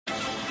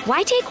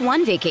Why take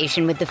one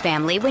vacation with the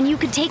family when you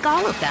could take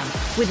all of them?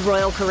 With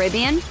Royal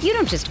Caribbean, you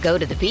don't just go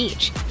to the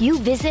beach. You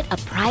visit a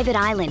private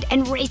island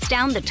and race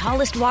down the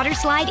tallest water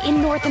slide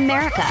in North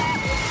America.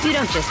 You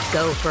don't just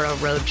go for a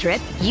road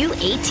trip. You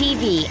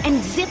ATV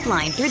and zip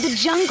line through the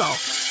jungle.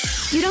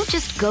 You don't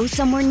just go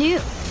somewhere new.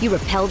 You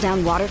rappel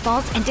down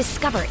waterfalls and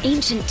discover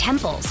ancient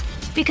temples.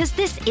 Because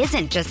this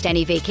isn't just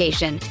any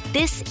vacation.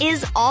 This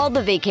is all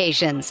the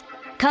vacations.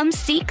 Come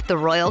seek the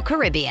Royal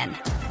Caribbean.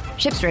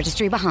 Ships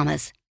Registry,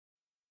 Bahamas.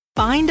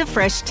 Find a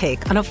fresh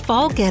take on a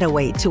fall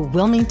getaway to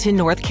Wilmington,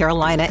 North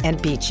Carolina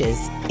and beaches.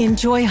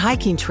 Enjoy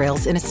hiking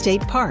trails in a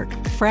state park,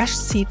 fresh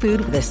seafood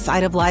with a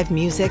side of live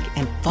music,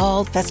 and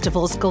fall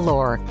festivals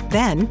galore.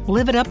 Then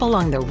live it up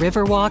along the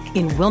Riverwalk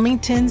in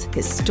Wilmington's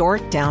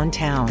historic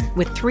downtown.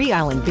 With 3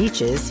 island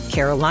beaches,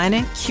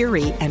 Carolina,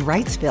 Curie, and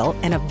Wrightsville,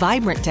 and a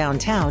vibrant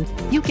downtown,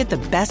 you get the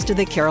best of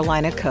the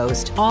Carolina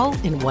coast, all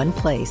in one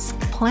place.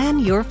 Plan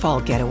your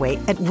fall getaway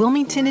at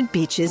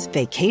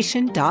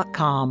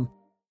WilmingtonandBeachesVacation.com.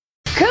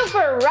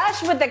 Cooper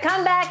Rush with the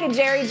comeback, and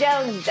Jerry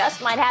Jones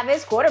just might have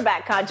his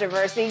quarterback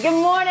controversy.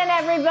 Good morning,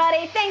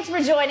 everybody. Thanks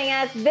for joining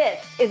us. This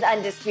is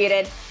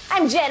Undisputed.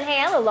 I'm Jen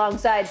Hale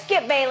alongside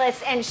Skip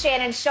Bayless and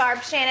Shannon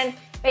Sharp. Shannon,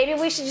 maybe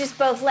we should just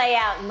both lay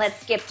out and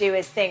let Skip do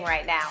his thing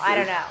right now. I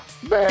don't know.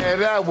 Man,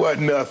 that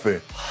wasn't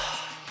nothing.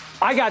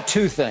 I got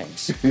 2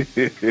 things.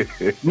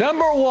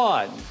 Number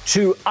 1,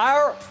 to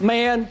our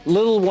man,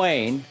 Lil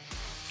Wayne,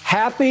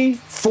 happy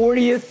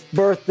 40th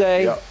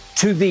birthday. Yep.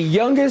 To the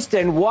youngest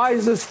and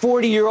wisest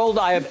 40-year-old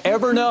I have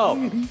ever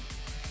known.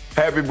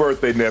 Happy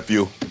birthday,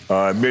 nephew.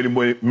 Many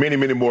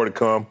more to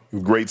come. It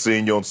was great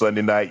seeing you on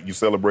Sunday night. You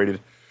celebrated.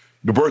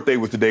 The birthday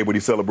was today, but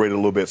he celebrated a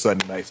little bit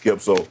Sunday night, Skip.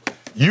 So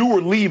you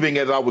were leaving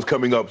as I was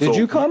coming up. Did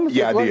you come?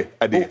 Yeah,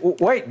 I did.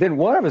 Wait, then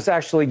one of us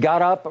actually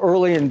got up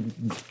early and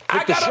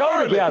put the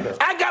show together.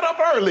 I got up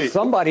early.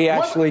 Somebody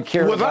actually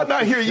cared about Was I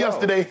not here show.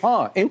 yesterday?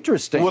 Huh,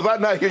 interesting. Was I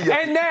not here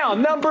yesterday? And now,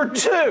 number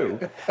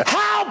 2.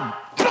 How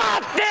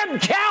about them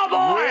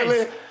Cowboys?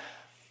 Really?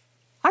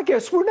 I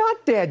guess we're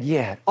not dead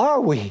yet, are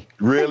we?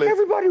 Really?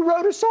 Everybody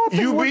wrote us off.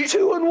 You we're beat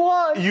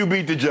 2-1. You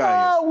beat the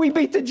Giants. Oh, we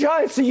beat the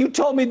Giants, so you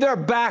told me they're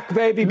back,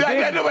 baby.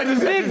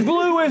 Big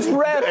Blue is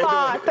red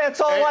hot. That's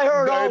all I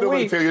heard all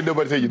week.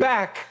 Nobody tell you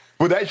that. Back.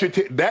 Well, that should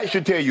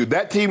tell you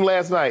that team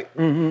last night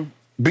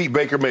beat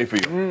Baker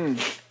Mayfield.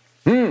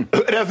 Let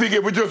that sink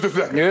in for just a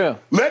second. Yeah.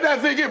 Let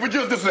that sink in for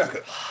just a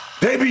second.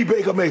 They beat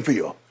Baker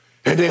Mayfield,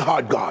 and they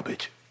hot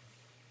garbage.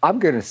 I'm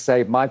going to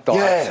save my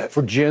thoughts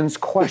for Jen's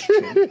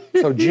question.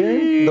 So,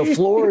 Jen, the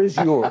floor is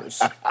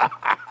yours. All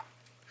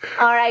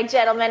right,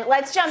 gentlemen,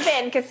 let's jump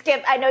in because,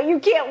 Skip, I know you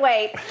can't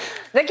wait.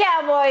 The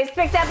Cowboys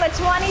picked up a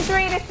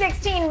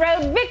 23-16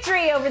 road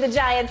victory over the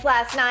Giants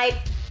last night.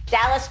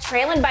 Dallas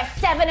trailing by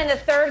 7 in the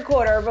third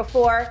quarter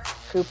before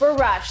Cooper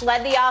Rush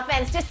led the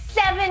offense to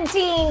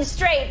 17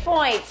 straight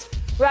points.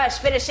 Rush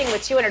finishing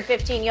with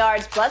 215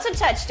 yards plus a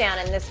touchdown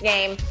in this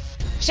game.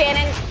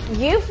 Shannon,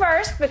 you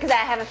first, because I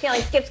have a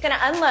feeling Skip's going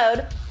to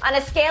unload. On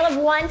a scale of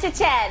 1 to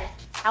 10,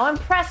 how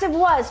impressive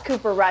was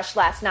Cooper Rush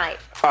last night?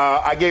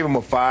 I gave him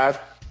a 5.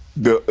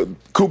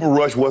 Cooper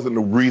Rush wasn't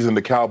the reason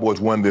the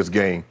Cowboys won this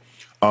game.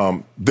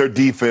 Their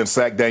defense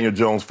sacked Daniel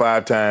Jones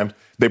 5 times.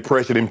 They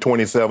pressured him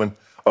 27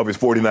 of his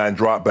 49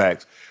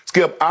 dropbacks.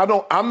 Skip,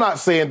 I'm not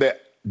saying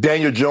that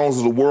Daniel Jones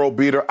is a world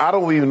beater. I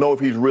don't even know if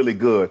he's really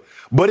good.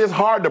 But it's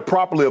hard to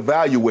properly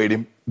evaluate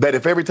him, that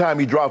if every time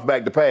he drops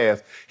back to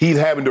pass, he's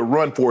having to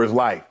run for his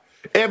life.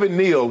 Evan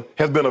Neal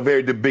has been a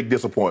very big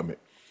disappointment.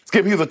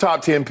 Skip, he was a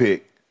top 10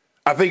 pick.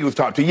 I think he was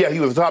top 10. Yeah, he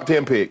was a top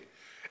 10 pick.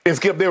 And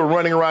Skip, they were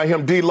running around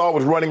him. D-Law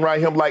was running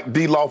around him like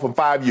D-Law from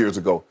 5 years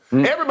ago.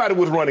 Everybody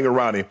was running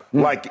around him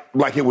like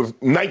it was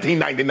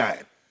 1999.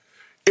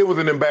 It was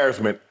an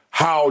embarrassment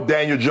how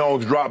Daniel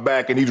Jones dropped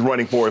back and he's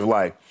running for his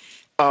life.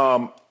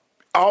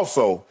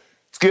 Also,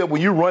 Skip,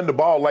 when you run the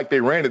ball like they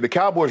ran it, the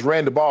Cowboys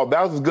ran the ball.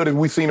 That was as good as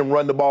we've seen them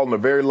run the ball in a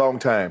very long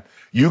time.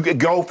 You could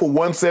go for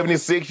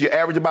 176. You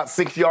average about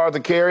 6 yards a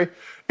carry.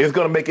 It's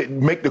going to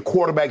make the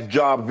quarterback's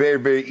job very,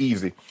 very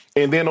easy.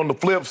 And then on the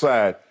flip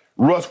side,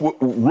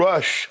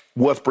 Rush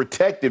was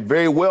protected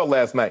very well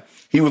last night.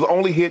 He was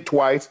only hit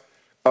twice.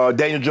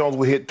 Daniel Jones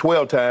was hit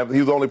 12 times. He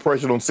was only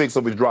pressured on 6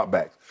 of his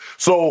dropbacks.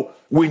 So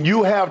when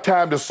you have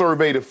time to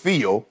survey the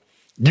field,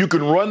 you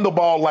can run the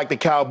ball like the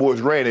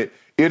Cowboys ran it.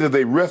 It is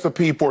a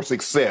recipe for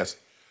success.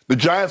 The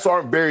Giants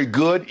aren't very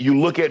good. You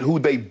look at who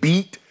they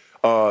beat.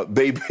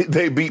 They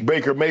beat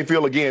Baker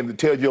Mayfield. Again, it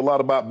tells you a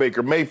lot about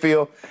Baker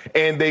Mayfield.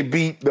 And they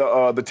beat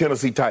the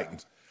Tennessee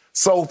Titans.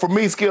 So for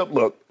me, Skip,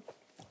 look,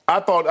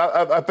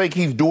 I think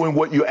he's doing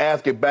what you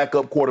ask a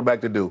backup quarterback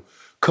to do.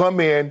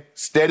 Come in,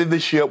 steady the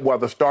ship while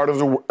the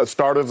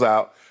starters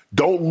out.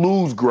 Don't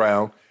lose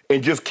ground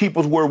and just keep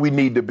us where we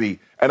need to be.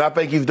 And I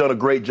think he's done a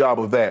great job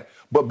of that.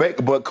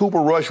 But Cooper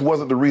Rush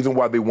wasn't the reason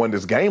why they won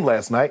this game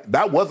last night.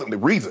 That wasn't the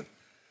reason.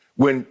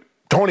 When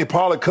Tony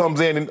Pollard comes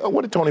in, and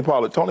what did Tony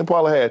Pollard? Tony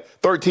Pollard had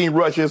 13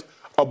 rushes,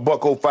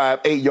 $105,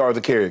 8 yards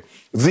a carry.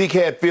 Zeke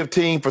had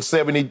 15 for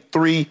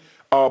 73,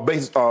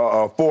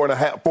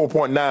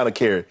 4.9 a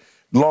carry.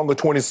 Longer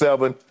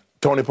 27,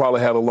 Tony Pollard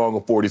had a long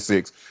of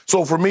 46.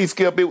 So for me,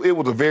 Skip, it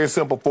was a very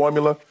simple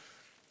formula.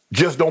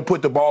 Just don't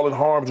put the ball in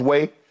harm's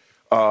way.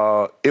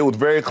 It was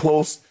very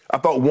close. I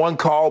thought one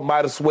call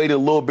might have swayed it a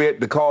little bit.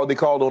 The call they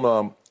called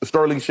on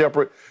Sterling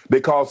Shepard,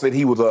 said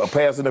he was a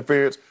pass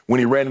interference when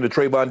he ran into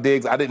Trayvon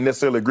Diggs. I didn't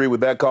necessarily agree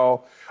with that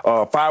call.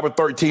 5 of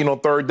 13 on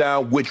third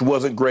down, which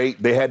wasn't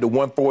great. They had the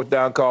 1 fourth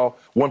down call,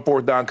 1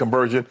 fourth down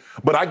conversion.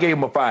 But I gave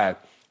him a 5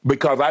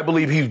 because I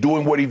believe he's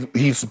doing what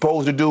he's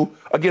supposed to do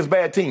against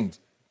bad teams.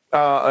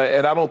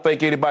 And I don't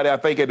think I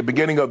think at the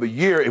beginning of the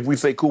year, if we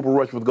say Cooper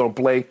Rush was going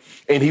to play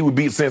and he would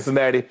beat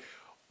Cincinnati,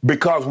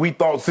 because we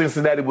thought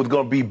Cincinnati was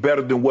going to be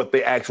better than what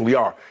they actually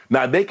are.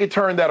 Now, they could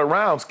turn that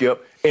around,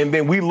 Skip, and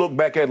then we look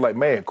back at it like,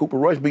 man, Cooper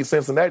Rush beat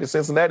Cincinnati.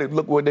 Cincinnati,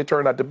 look what they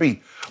turned out to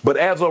be. But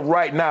as of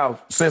right now,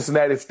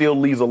 Cincinnati still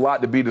leaves a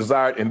lot to be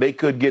desired, and they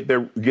could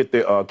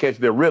catch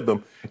their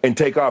rhythm and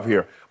take off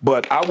here.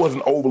 But I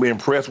wasn't overly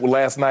impressed with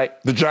last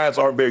night. The Giants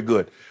aren't very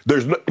good.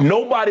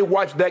 Nobody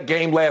watched that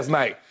game last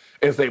night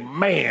and say,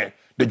 man,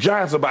 the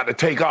Giants are about to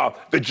take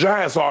off. The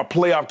Giants are a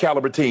playoff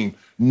caliber team.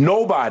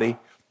 Nobody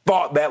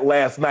thought that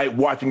last night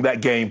watching that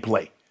game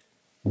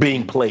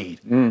being played.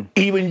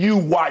 Even you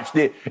watched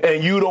it,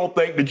 and you don't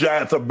think the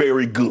Giants are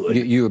very good.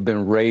 You have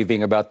been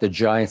raving about the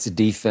Giants'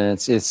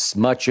 defense. It's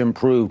much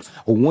improved.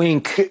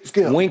 Wink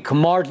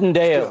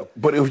Martindale.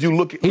 But if you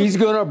look at... He's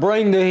going to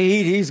bring the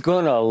heat. He's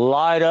going to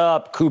light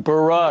up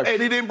Cooper Rush. And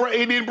he didn't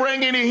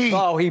bring any heat.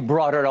 Oh, he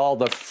brought it all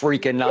the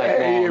freaking night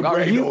long.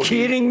 Are you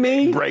kidding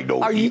me?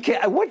 Are you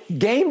kidding? What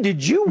game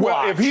did you watch?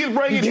 Well, if he's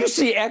bringing... Did you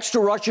see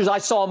extra rushers? I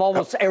saw him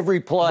almost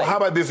every play. Well, how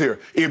about this here?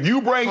 If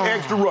you bring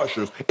extra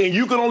rushers and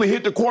you can only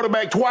hit the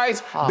quarterback twice,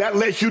 that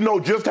lets you know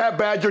just how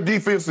bad your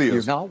defense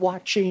is. You're not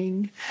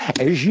watching.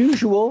 As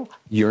usual,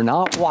 you're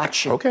not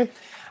watching. Okay.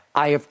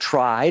 I have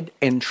tried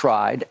and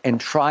tried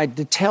and tried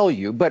to tell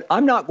you, but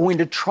I'm not going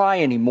to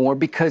try anymore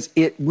because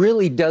it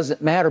really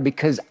doesn't matter,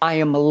 because I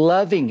am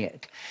loving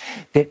it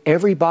that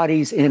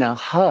everybody's in a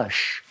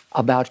hush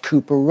about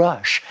Cooper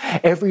Rush.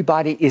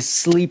 Everybody is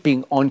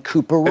sleeping on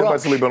Cooper Rush.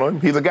 Everybody's sleeping on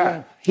him. He's a guy.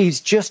 Yeah.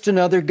 He's just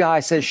another guy,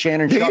 says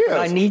Shannon Sharpe. And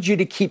I need you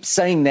to keep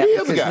saying that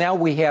because now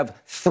we have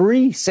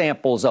 3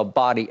 samples of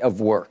body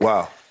of work.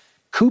 Wow.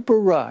 Cooper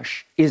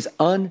Rush is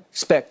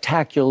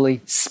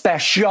unspectacularly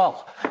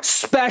special.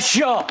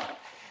 Special.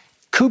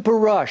 Cooper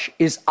Rush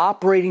is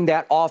operating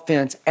that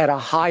offense at a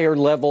higher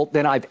level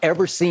than I've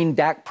ever seen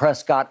Dak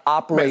Prescott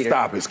operate.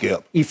 Stop it,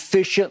 Skip.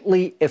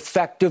 Efficiently,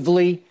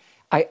 effectively.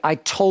 I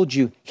told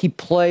you, he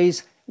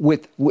plays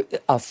with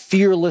a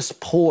fearless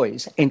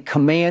poise and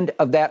command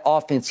of that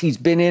offense. He's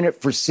been in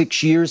it for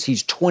 6 years.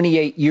 He's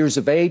 28 years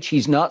of age.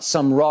 He's not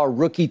some raw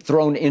rookie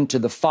thrown into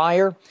the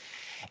fire.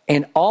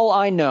 And all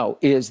I know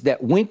is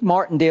that Wink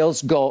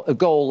Martindale's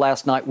goal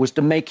last night was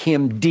to make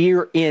him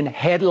deer in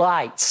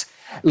headlights,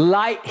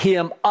 light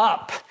him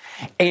up.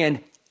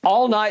 And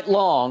all night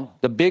long,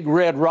 the big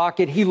red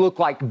rocket, he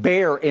looked like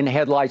bear in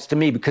headlights to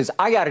me, because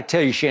I got to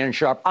tell you, Shannon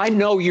Sharpe, I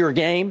know your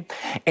game,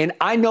 and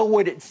I know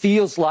what it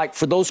feels like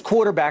for those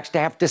quarterbacks to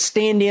have to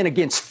stand in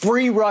against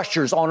free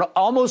rushers on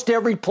almost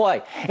every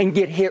play and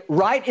get hit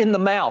right in the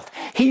mouth.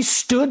 He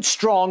stood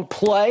strong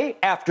play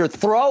after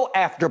throw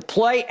after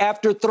play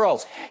after throw.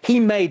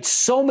 He made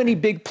so many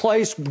big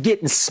plays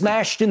getting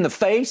smashed in the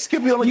face.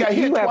 Skip, he only got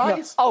hit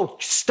twice? Oh,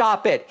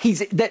 stop it.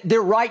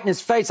 They're right in his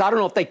face. I don't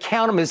know if they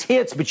count him as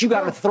hits, but you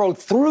got to throw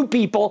through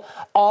people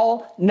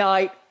all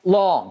night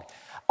long.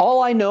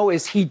 All I know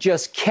is he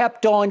just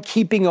kept on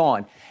keeping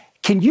on.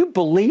 Can you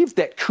believe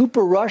that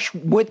Cooper Rush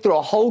went through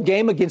a whole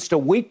game against a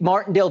weak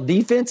Martindale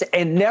defense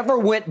and never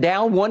went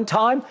down one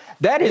time?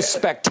 That is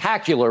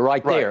spectacular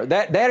right there.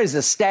 That is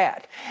a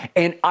stat.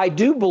 And I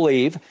do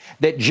believe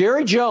that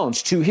Jerry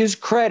Jones, to his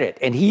credit,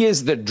 and he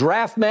is the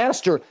draft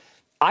master,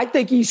 I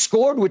think he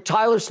scored with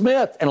Tyler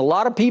Smith. And a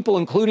lot of people,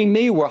 including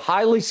me, were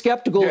highly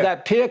skeptical of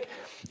that pick.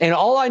 And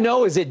all I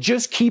know is it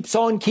just keeps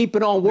on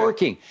keeping on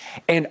working.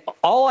 And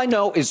all I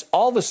know is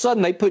all of a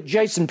sudden they put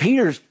Jason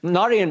Peters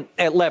not in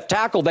at left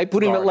tackle. They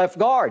put him at left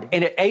guard.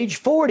 And at age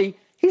 40,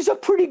 he's a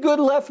pretty good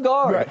left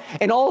guard. Right.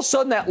 And all of a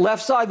sudden that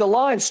left side of the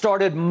line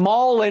started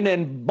mauling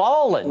and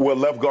balling. Well,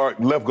 left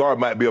guard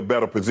might be a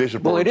better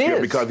position for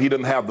him because he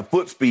doesn't have the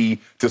foot speed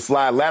to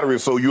slide laterally,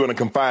 so you're in a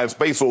confined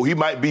space. So he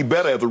might be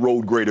better as a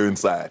road grader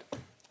inside.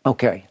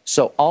 Okay,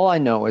 so all I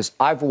know is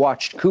I've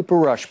watched Cooper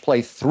Rush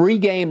play 3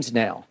 games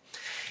now.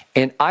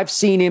 And I've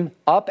seen him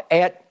up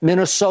at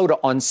Minnesota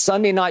on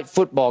Sunday Night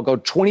Football go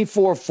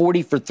 24-40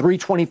 for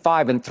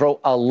 325 and throw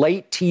a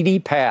late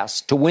TD pass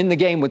to win the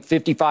game with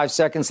 55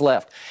 seconds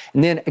left.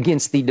 And then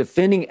against the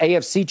defending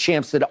AFC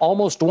champs that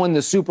almost won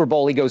the Super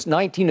Bowl, he goes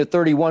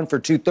 19-31 for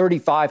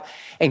 235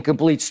 and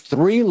completes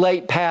 3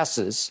 late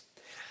passes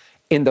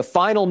in the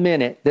final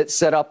minute that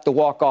set up the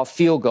walk-off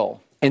field goal.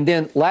 And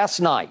then last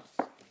night,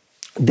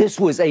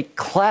 this was a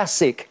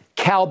classic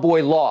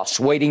Cowboy loss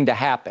waiting to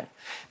happen.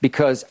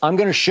 Because I'm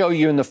going to show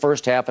you in the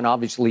first half, and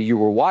obviously you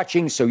were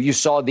watching, so you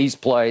saw these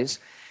plays.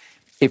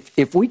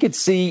 If we could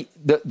see,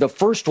 the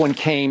first one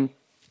came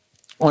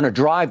on a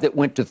drive that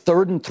went to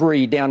 3rd and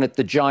 3 down at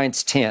the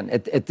Giants' 10.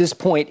 At this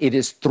point, it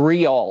is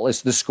 3-all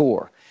is the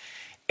score.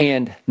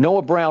 And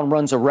Noah Brown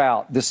runs a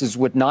route. This is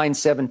with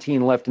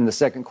 9:17 left in the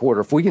second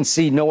quarter. If we can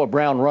see Noah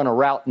Brown run a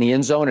route in the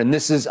end zone, and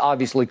this is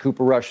obviously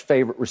Cooper Rush's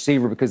favorite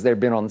receiver because they've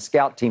been on the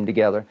scout team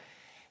together,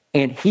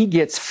 and he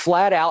gets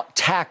flat out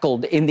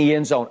tackled in the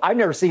end zone. I've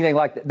never seen anything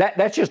like that.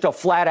 That's just a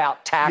flat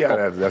out tackle.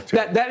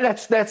 Yeah,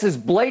 that's as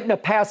blatant a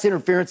pass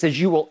interference as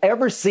you will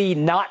ever see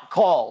not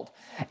called.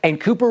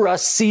 And Cooper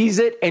Rush sees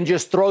it and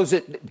just throws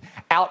it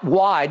out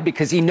wide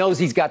because he knows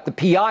he's got the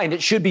PI, and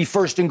it should be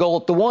 1st and goal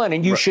at the 1,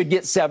 and you should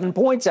get 7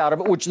 points out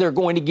of it, which they're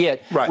going to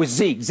get with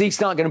Zeke.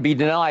 Zeke's not going to be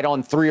denied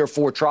on 3 or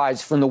 4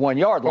 tries from the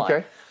 1-yard line.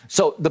 Okay.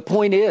 So the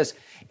point is,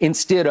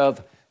 instead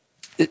of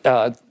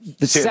the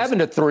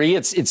 7-3,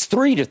 it's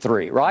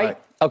 3-3, right?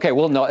 Okay,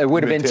 well, no, it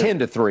would have been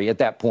 10-3 at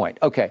that point.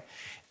 Okay.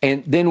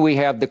 And then we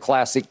have the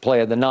classic play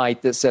of the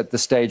night that set the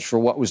stage for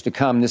what was to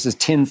come. This is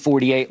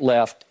 10:48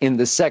 left in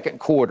the second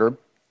quarter.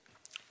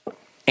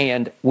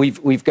 And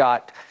we've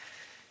got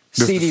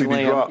CeeDee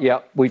Lamb.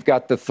 Yep, we've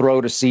got the throw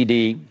to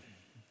CeeDee.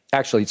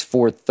 Actually, it's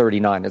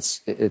 4:39.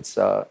 It's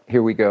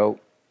here we go.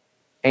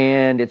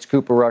 And it's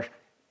Cooper Rush.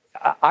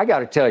 I got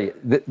to tell you,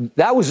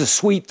 that was a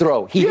sweet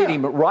throw. He hit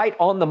him right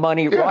on the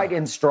money, right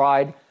in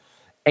stride.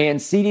 And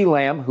CeeDee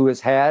Lamb, who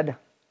has had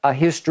a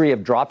history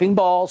of dropping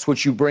balls,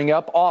 which you bring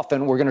up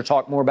often. We're going to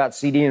talk more about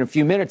CeeDee in a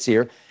few minutes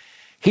here.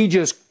 He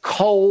just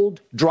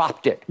cold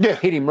dropped it.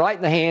 Hit him right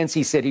in the hands.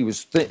 He said he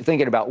was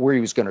thinking about where he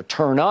was going to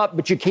turn up,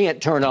 but you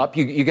can't turn up.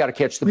 You got to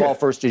catch the ball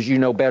first, as you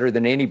know better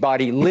than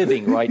anybody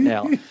living right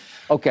now.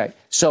 Okay,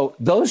 so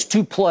those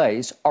two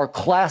plays are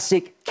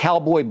classic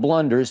Cowboy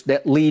blunders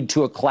that lead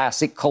to a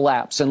classic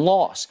collapse and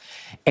loss.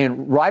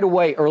 And right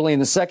away, early in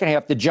the second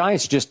half, the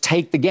Giants just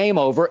take the game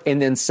over,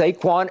 and then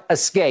Saquon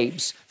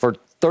escapes for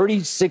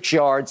 36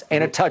 yards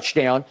and a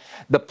touchdown.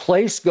 The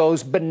place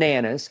goes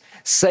bananas.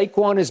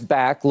 Saquon is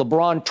back.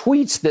 LeBron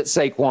tweets that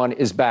Saquon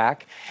is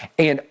back.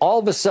 And all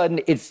of a sudden,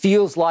 it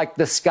feels like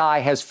the sky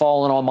has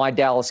fallen on my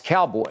Dallas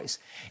Cowboys.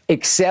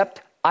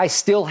 Except I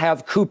still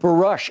have Cooper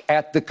Rush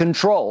at the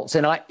controls.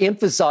 And I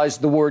emphasize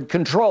the word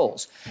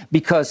controls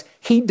because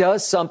he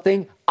does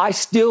something I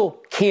still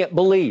can't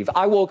believe.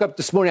 I woke up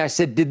this morning, I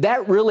said, did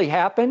that really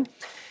happen?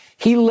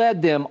 He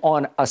led them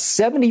on a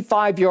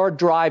 75-yard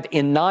drive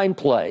in 9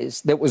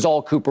 plays that was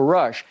all Cooper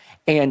Rush.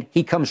 And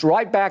he comes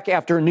right back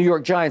after a New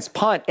York Giants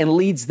punt and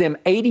leads them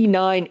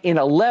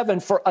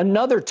 89-11 for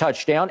another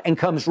touchdown and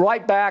comes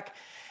right back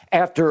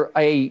after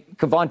a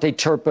Kevontae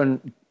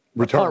Turpin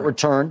punt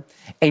return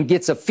and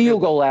gets a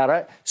field goal out of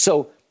it.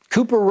 So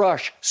Cooper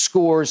Rush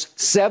scores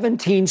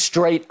 17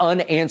 straight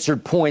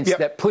unanswered points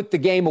that put the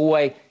game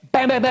away.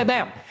 Bam, bam, bam,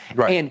 bam.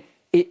 And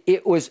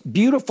it was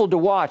beautiful to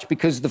watch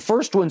because the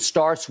first one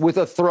starts with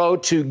a throw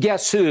to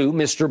guess who,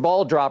 Mr.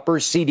 Ball Dropper,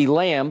 CeeDee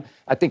Lamb.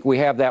 I think we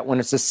have that one.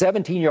 It's a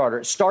 17-yarder.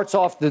 It starts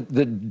off the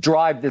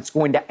drive that's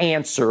going to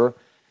answer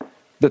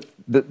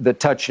the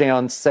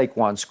touchdown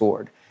Saquon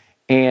scored.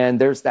 And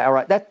there's that. All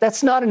right,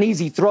 that's not an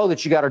easy throw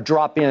that you got to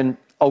drop in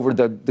over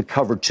the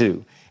cover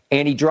 2.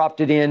 And he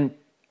dropped it in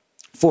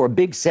for a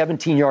big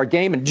 17-yard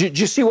game. And did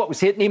you see what was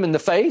hitting him in the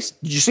face?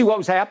 Did you see what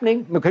was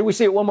happening? Can we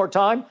see it one more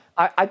time?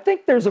 I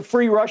think there's a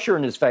free rusher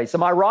in his face.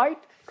 Am I right?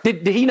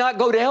 Did he not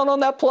go down on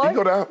that play? He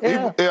go down.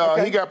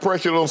 Yeah. He got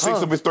pressured on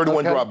 6 of his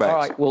 31 dropbacks. All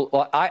right.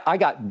 Well, I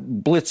got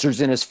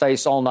blitzers in his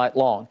face all night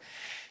long.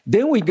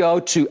 Then we go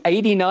to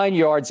 89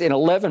 yards in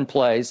 11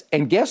 plays,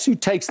 and guess who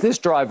takes this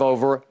drive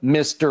over?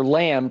 Mr.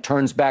 Lamb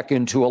turns back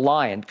into a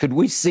Lion. Could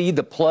we see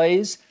the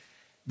plays?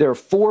 There are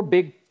 4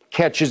 big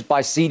catches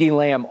by CeeDee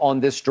Lamb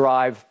on this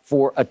drive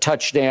for a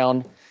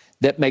touchdown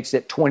that makes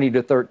it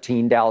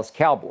 20-13 Dallas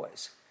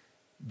Cowboys.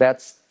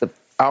 That's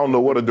I don't know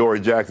what Adoree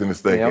Jackson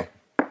is thinking.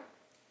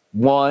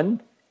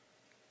 1.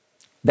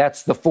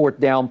 That's the 4th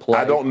down play.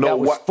 I don't know that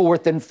was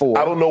 4th and 4.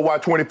 I don't know why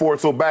 24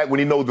 is so back when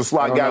he knows the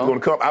slot guy's going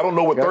to come. I don't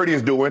know what 30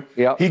 is doing.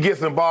 He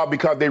gets involved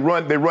because they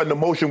run the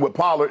motion with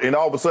Pollard, and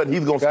all of a sudden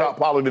he's going to stop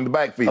Pollard in the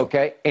backfield.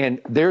 Okay, and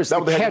there's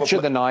the catch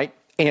of the night.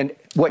 And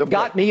what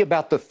got me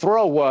about the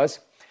throw was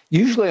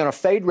usually on a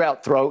fade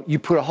route throw, you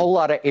put a whole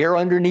lot of air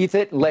underneath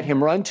it and let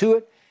him run to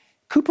it.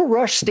 Cooper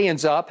Rush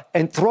stands up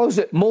and throws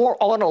it more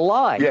on a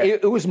line.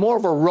 It was more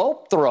of a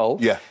rope throw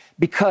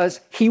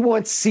because he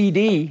wants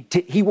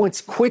he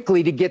wants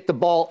quickly to get the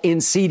ball in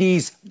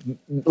CeeDee's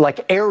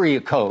area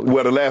code.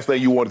 Well, the last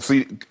thing you want to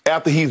see,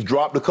 after he's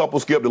dropped a couple,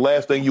 Skip, the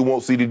last thing you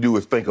want CeeDee to do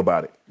is think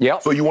about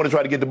it. So you want to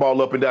try to get the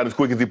ball up and down as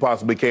quick as he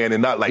possibly can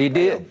and not like, he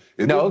did.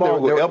 It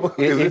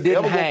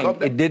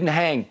didn't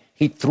hang.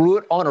 He threw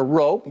it on a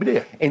rope,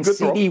 and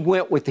CeeDee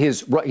went with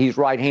he's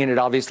right-handed,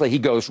 obviously. He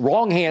goes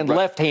wrong hand,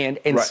 left hand,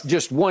 and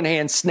just one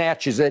hand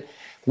snatches it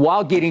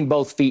while getting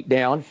both feet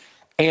down.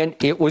 And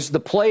it was the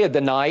play of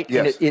the night,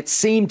 and it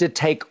seemed to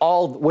take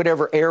all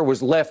whatever air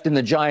was left in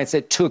the Giants.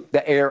 It took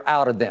the air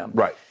out of them.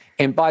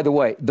 And by the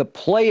way, the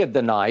play of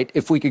the night,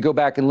 if we could go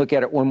back and look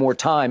at it one more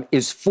time,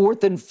 is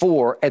 4th and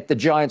 4 at the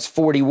Giants'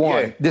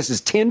 41. This is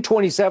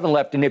 10:27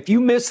 left, and if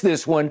you miss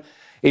this one,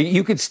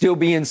 you could still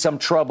be in some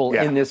trouble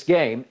in this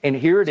game. And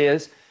here it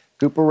is.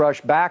 Cooper Rush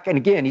back. And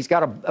again, he's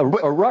got a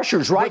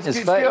rusher's right in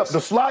his face.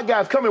 The slot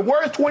guy's coming.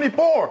 Where's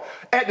 24?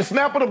 At the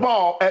snap of the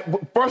ball,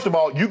 first of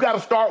all, you got to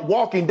start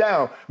walking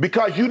down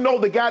because you know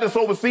the guy that's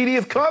over CD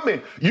is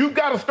coming. You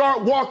got to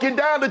start walking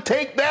down to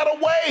take that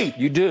away.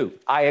 You do.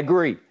 I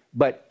agree.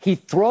 But he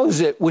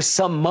throws it with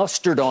some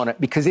mustard on it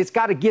because it's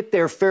got to get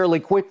there fairly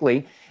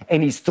quickly.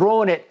 And he's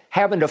throwing it,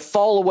 having to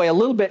fall away a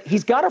little bit.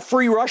 He's got a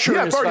free rusher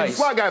in his face. The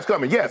slot guy's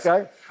coming, yes.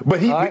 Okay.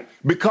 But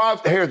because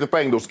here's the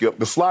thing, though, Skip,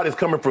 the slot is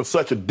coming from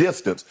such a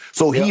distance,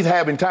 so he's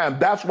having time.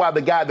 That's why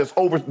the guy that's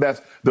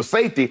the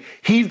safety,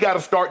 he's got to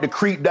start to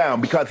creep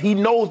down because he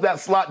knows that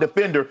slot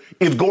defender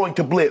is going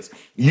to blitz.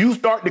 You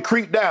start to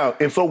creep down,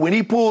 and so when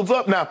he pulls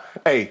up now,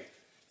 hey,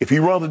 if he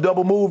runs a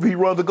double move, he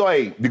runs a go,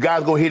 hey, the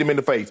guy's going to hit him in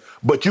the face.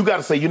 But you got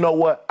to say, you know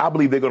what? I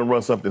believe they're going to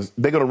run something.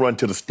 They're going to run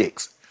to the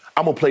sticks.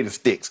 I'm going to play the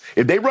sticks.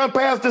 If they run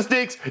past the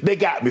sticks, they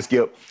got me,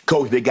 Skip.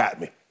 Coach, they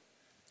got me.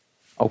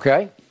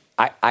 Okay,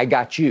 I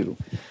got you.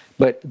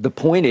 But the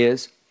point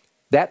is,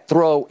 that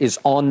throw is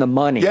on the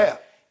money. Yeah.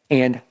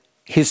 And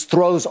his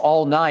throws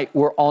all night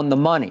were on the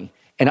money.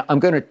 And I'm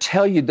going to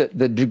tell you that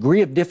the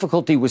degree of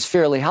difficulty was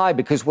fairly high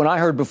because when I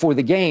heard before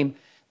the game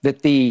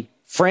that the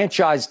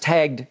franchise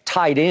tagged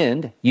tight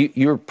end,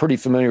 you're pretty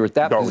familiar with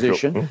that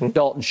position,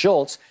 Dalton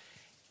Schultz,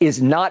 is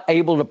not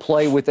able to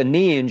play with a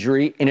knee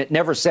injury, and it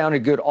never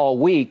sounded good all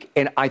week.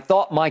 And I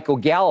thought Michael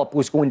Gallup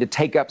was going to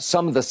take up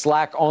some of the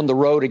slack on the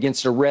road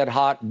against a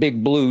red-hot,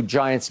 big blue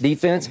Giants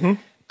defense.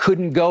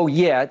 Couldn't go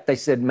yet. They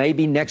said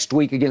maybe next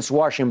week against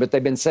Washington, but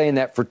they've been saying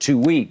that for 2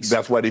 weeks.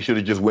 That's why they should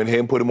have just went ahead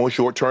and put him on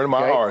short-term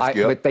IR,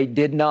 Skip. But they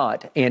did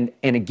not. And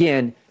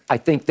again, I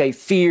think they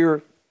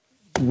fear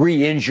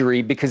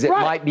re-injury because it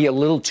might be a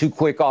little too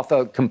quick off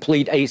a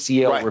complete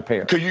ACL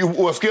repair.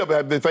 Because Skip,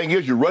 the thing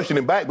is, you're rushing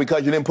him back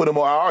because you didn't put him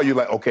on IR. You're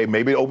like, okay,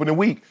 maybe opening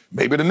week,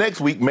 maybe the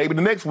next week, maybe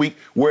the next week,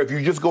 where if you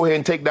just go ahead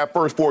and take that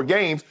first 4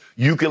 games,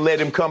 you can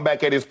let him come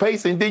back at his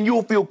pace, and then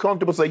you'll feel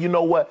comfortable say, you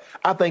know what,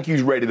 I think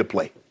he's ready to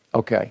play.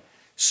 Okay.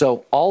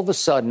 So all of a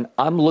sudden,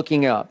 I'm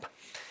looking up,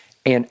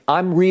 and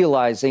I'm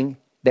realizing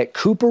that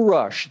Cooper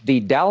Rush, the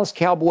Dallas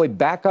Cowboy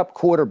backup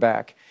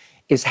quarterback,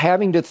 is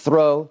having to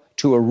throw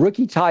to a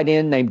rookie tight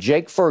end named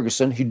Jake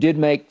Ferguson, who did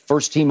make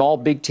first-team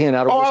All-Big Ten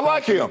out of Wisconsin. I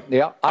like him.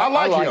 Yeah, I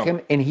like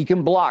him, and he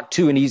can block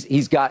too. And he's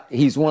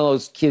one of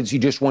those kids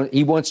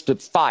he wants to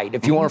fight.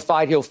 If you want to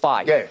fight, he'll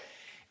fight. Yeah.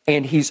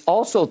 And he's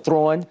also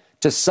throwing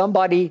to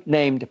somebody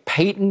named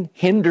Peyton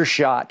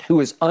Hendershot, who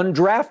is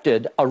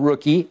undrafted, a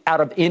rookie out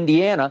of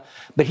Indiana,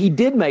 but he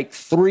did make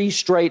 3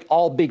 straight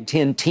All-Big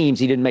Ten teams.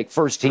 He didn't make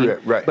first team,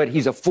 right. But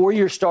he's a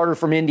 4-year starter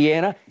from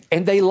Indiana,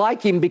 and they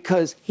like him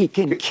because he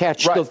can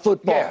catch the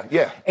football.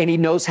 Yeah. And he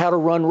knows how to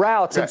run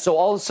routes. Right. And so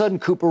all of a sudden,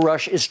 Cooper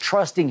Rush is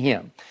trusting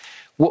him.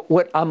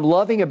 What I'm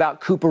loving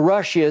about Cooper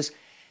Rush is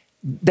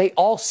they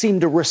all seem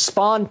to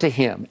respond to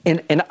him.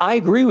 And I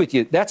agree with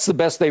you. That's the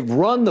best. They've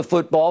run the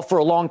football for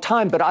a long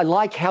time, but I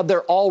like how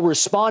they're all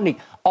responding.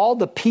 All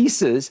the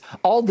pieces,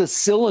 all the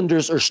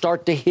cylinders are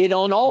starting to hit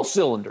on all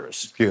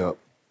cylinders. Yeah.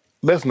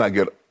 Let's not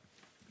get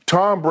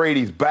Tom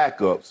Brady's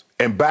backups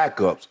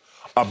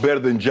are better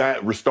than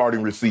Giant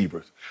starting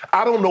receivers.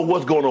 I don't know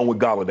what's going on with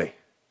Galladay.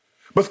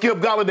 But Skip,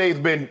 Galladay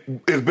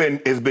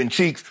has been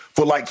cheeks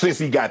for since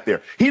he got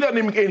there. He doesn't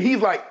even, and he's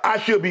like, I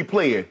should be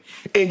playing.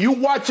 And you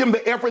watch him,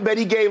 the effort that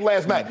he gave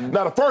last night.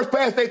 Now, the first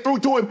pass they threw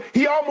to him,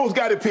 he almost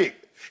got it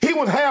picked. He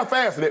was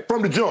half-assing it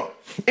from the jump.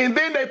 And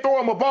then they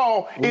throw him a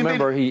ball.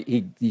 Remember,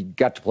 he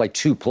got to play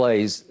 2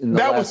 plays in the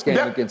last game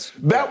against.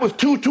 That was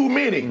too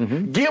many.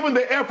 Given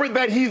the effort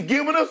that he's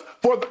given us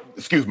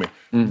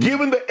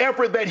given the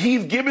effort that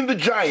he's given the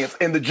Giants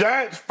and the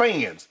Giants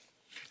fans,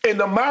 and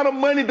the amount of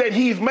money that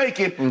he's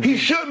making, he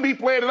shouldn't be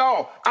playing at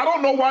all. I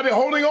don't know why they're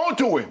holding on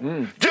to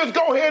him. Just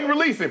go ahead and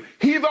release him.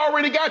 He's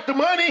already got the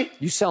money.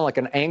 You sound like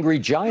an angry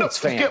Giants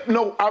fan. Skip,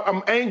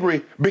 I'm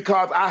angry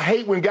because I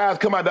hate when guys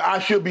come out that I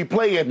should be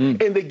playing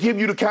and they give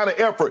you the kind of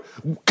effort.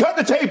 Cut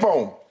the tape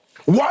on.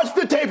 Watch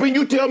the tape and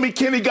you tell me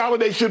Kenny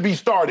Galladay should be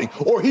starting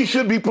or he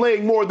should be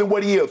playing more than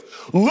what he is.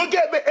 Look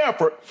at the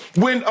effort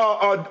when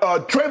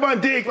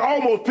Trayvon Diggs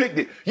almost picked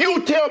it.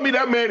 You tell me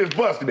that man is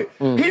busting it.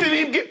 He didn't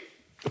even get...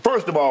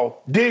 First of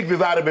all, Diggs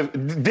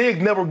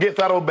never gets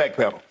out of a back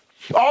pedal.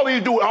 All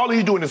he's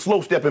doing is slow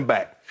stepping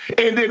back.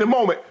 And then the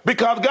moment,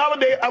 because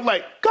Galladay, I'm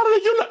like,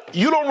 Galladay,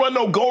 you don't run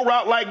no go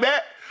route like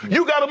that.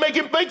 You got to make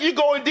him think you're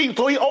going deep.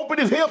 So he opened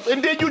his hips,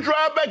 and then you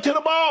drive back to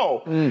the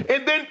ball. And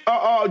then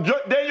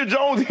Daniel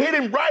Jones hit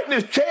him right in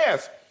his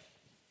chest.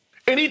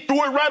 And he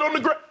threw it right on the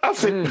ground. I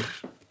said,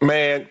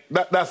 man,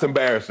 that's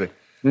embarrassing.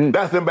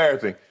 That's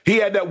embarrassing. He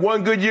had that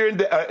one good year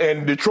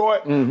in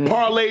Detroit,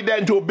 parlayed that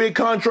into a big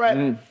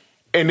contract.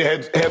 And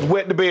has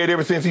wet the bed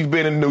ever since he's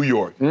been in New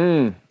York.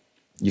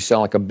 You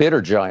sound like a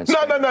bitter Giants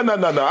fan. No.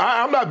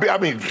 I'm not. I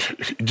mean,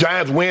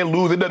 Giants win,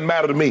 lose, it doesn't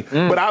matter to me.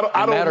 But I don't.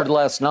 It mattered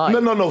last night.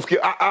 No, Skip.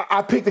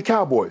 I picked the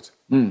Cowboys.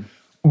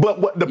 But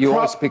what you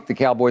always pick the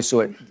Cowboys, so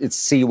it's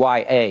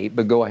CYA.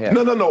 But go ahead.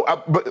 No.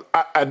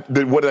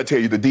 What did I tell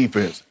you? The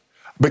defense.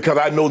 because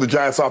I know the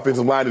Giants'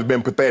 offensive line has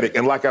been pathetic.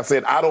 And like I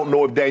said, I don't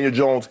know if Daniel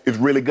Jones is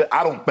really good.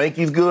 I don't think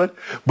he's good,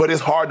 but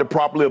it's hard to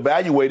properly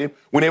evaluate him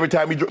when every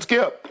time he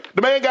Skip,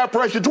 the man got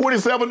pressured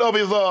 27 of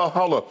his,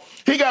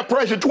 he got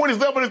pressured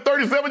 27 of his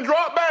 37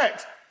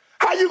 dropbacks.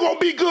 How you going to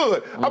be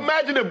good?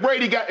 Imagine if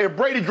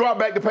Brady dropped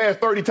back the pass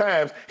 30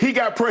 times, he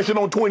got pressured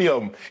on 20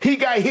 of them. He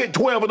got hit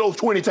 12 of those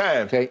 20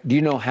 times. Okay. Do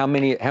you know how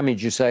many did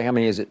you say? How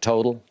many is it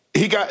total?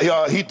 He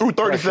threw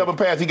 37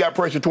 passes. He got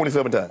pressured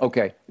 27 times.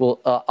 Okay. Well,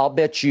 I'll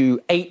bet you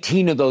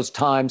 18 of those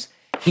times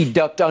he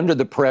ducked under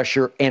the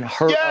pressure and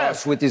hurt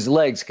us with his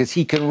legs because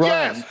he can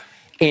run. Yes.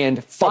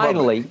 And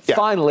finally,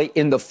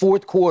 in the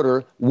fourth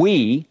quarter,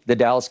 we, the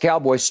Dallas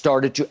Cowboys,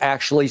 started to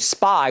actually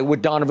spy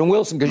with Donovan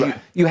Wilson because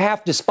you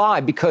have to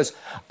spy because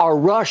our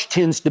rush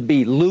tends to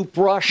be loop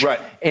rush. Right.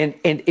 And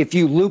if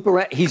you loop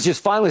around, he's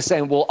just finally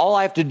saying, well, all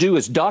I have to do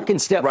is duck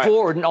and step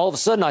forward, and all of a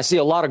sudden I see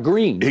a lot of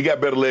green. He got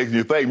better legs than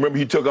you think. Remember,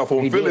 he took off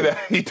on Philly.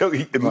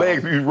 His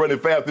legs, he was running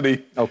faster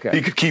than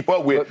he could keep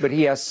up with. But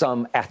he has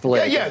some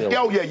athletic ability.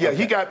 Okay.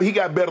 He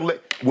got better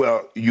legs.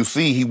 Well, you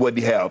see, what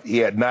did he have? He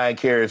had 9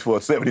 carries for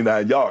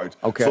 79 yards.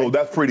 Okay. So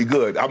that's pretty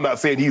good. I'm not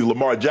saying he's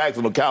Lamar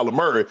Jackson or Kyler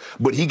Murray,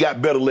 but he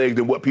got better legs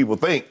than what people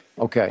think.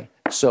 Okay.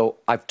 So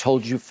I've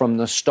told you from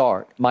the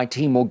start, my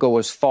team will go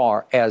as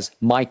far as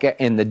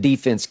Micah and the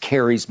defense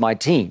carries my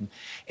team.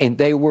 And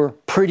they were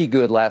pretty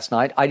good last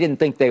night. I didn't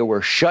think they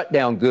were shut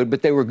down good,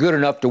 but they were good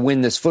enough to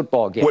win this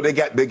football game. Well, they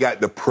got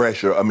the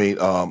pressure. I mean,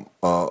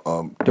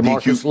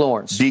 DeMarcus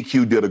Lawrence.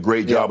 DQ did a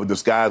great job of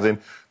disguising.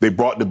 They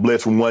brought the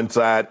blitz from one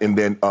side, and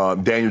then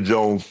Daniel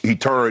Jones, he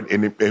turned,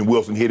 and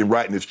Wilson hit him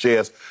right in his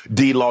chest.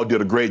 D-Law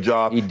did a great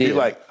job. He did. He's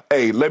like,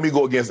 hey, let me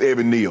go against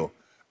Evan Neal.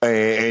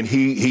 And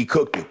he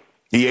cooked him.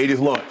 He ate his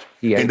lunch.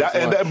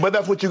 But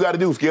that's what you got to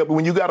do, Skip.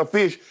 When you got a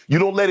fish, you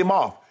don't let him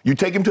off. You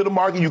take him to the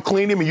market, you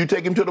clean him, and you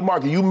take him to the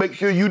market. You make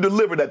sure you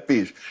deliver that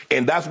fish.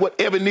 And that's what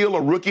Evan Neal,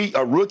 a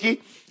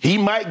rookie, he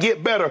might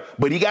get better,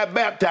 but he got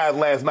baptized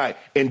last night.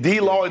 And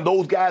D-Law and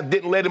those guys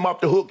didn't let him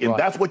off the hook, and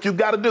that's what you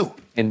got to do.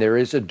 And there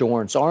is a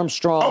Dorrance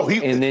Armstrong,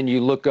 and then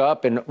you look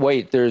up and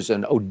wait, there's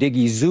an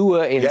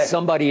Odigizua and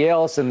somebody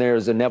else, and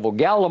there's a Neville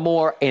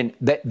Gallimore, and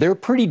they're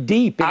pretty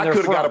deep in their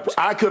front.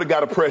 I could have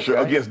got a pressure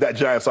against that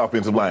Giants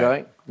offensive line.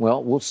 Okay.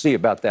 Well, we'll see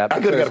about that.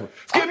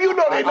 Skip, you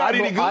know they're not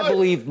any good. I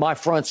believe my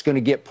front's going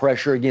to get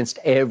pressure against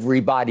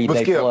everybody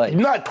they play.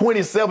 Not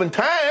 27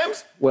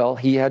 times. Well,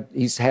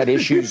 he's had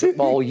issues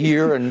all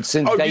year and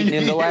since Dayton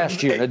in the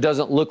last year. And it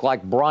doesn't look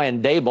like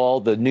Brian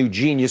Daboll, the new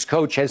genius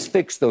coach, has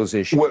fixed those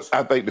issues. Well,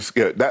 I think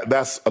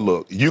that's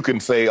look. You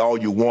can say all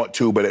you want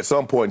to, but at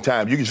some point in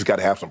time, you just got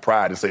to have some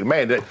pride and say,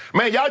 man,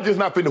 y'all just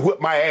not finna whip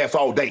my ass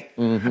all day.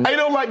 Mm-hmm. I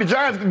don't like the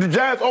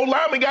Giants old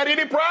lineman got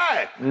any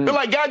pride. Mm-hmm. They're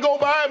like, guy go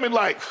by him and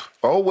like,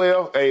 oh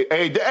well,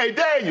 hey,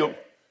 Daniel,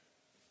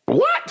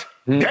 what?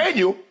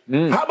 Daniel,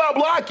 how about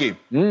blocking?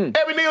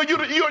 Evan Neal, you're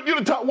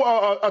the top,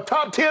 a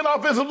top 10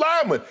 offensive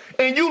lineman,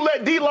 and you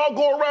let D-Law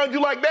go around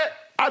you like that?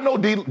 I know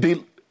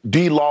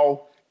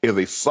D-Law is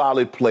a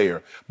solid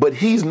player, but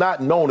he's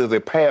not known as a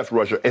pass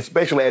rusher,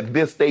 especially at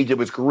this stage of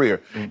his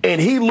career.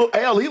 And he looked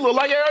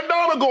like Aaron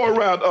Donald going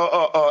around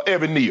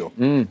Evan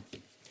Neal.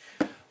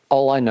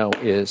 All I know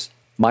is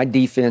my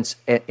defense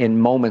in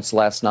moments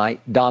last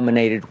night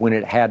dominated when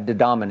it had to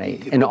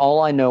dominate. And all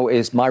I know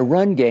is my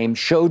run game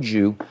showed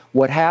you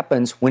what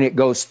happens when it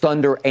goes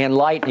thunder and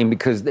lightning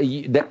because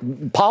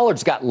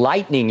Pollard's got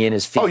lightning in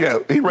his feet. Oh, yeah.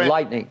 He ran.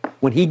 Lightning.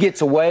 When he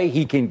gets away,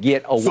 he can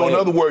get away. So, in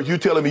other words, you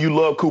telling me you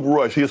love Cooper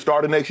Rush. He'll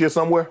start next year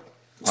somewhere?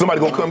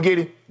 Somebody gonna come get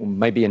him?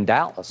 Maybe in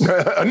Dallas.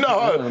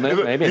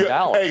 Maybe in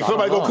Dallas. Hey,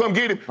 somebody gonna come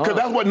get him because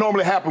that's what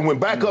normally happens when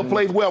backup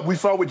plays well. We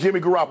saw with Jimmy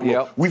Garoppolo.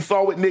 Yep. We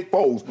saw with Nick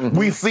Foles.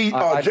 We see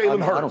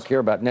Jalen Hurts. I don't care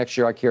about next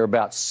year. I care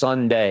about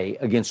Sunday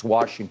against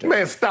Washington.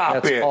 Man, stop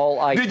it. That's all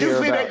I care about. Did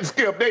you see that,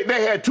 Skip?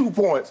 They had 2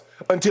 points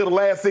until the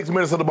last 6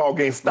 minutes of the ball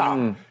game.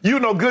 Stop.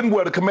 You know good and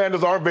well the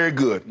Commanders aren't very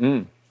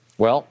good.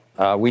 Well,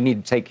 we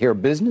need to take care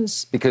of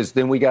business because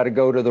then we got to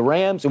go to the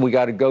Rams and we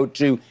got to go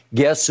to,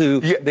 guess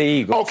who, the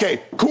Eagles.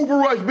 Okay, Cooper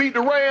Rush beat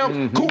the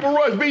Rams. Cooper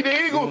Rush beat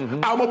the Eagles.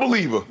 I'm a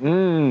believer.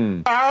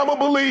 I'm a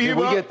believer. Did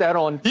we get that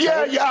on?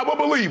 Yeah, I'm a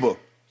believer.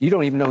 You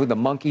don't even know who the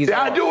monkeys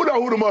are. I do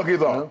know who the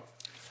monkeys are. No?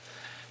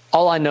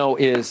 All I know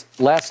is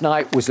last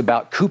night was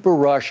about Cooper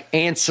Rush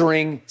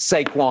answering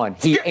Saquon.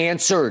 He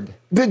answered.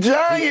 The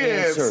Giants. He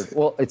answered.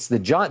 Well, it's the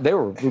Giants. They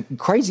were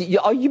crazy.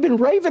 You've been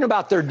raving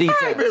about their defense.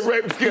 I ain't been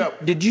raving,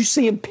 Skip. Did you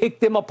see him pick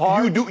them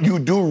apart? You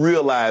do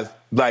realize,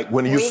 like,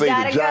 when you say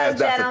the Giants,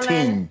 that's a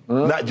team,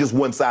 not just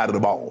one side of the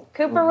ball.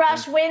 Cooper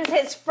Rush wins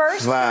his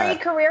first 3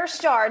 career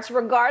starts,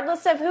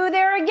 regardless of who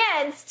they're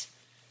against.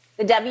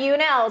 The W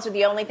and L's are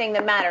the only thing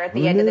that matter at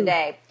the end of the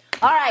day.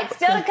 All right,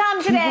 still to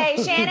come today,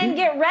 Shannon,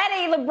 get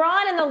ready.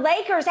 LeBron and the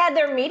Lakers had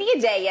their media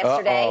day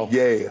yesterday.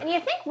 Yeah. And you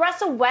think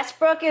Russell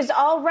Westbrook is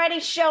already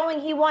showing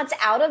he wants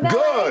out of LA?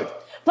 Good.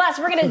 Plus,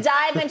 we're going to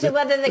dive into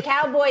whether the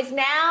Cowboys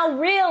now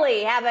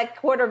really have a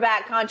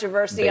quarterback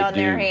controversy on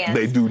their hands.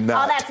 They do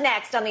not. All that's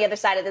next on the other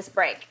side of this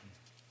break.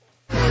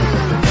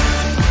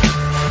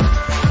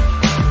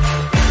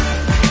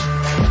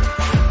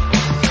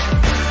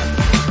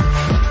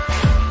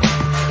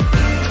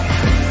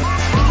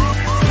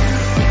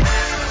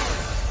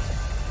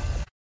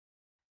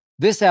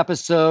 This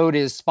episode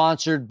is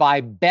sponsored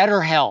by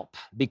BetterHelp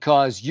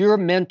because your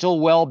mental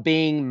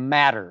well-being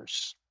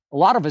matters. A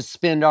lot of us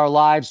spend our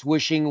lives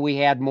wishing we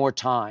had more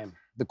time.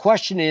 The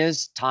question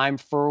is, time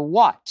for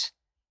what?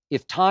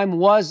 If time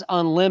was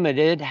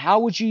unlimited, how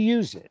would you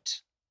use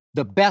it?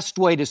 The best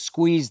way to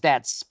squeeze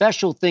that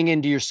special thing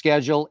into your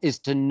schedule is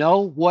to know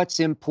what's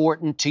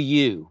important to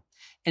you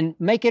and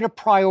make it a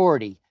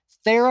priority.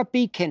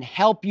 Therapy can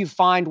help you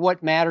find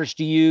what matters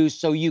to you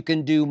so you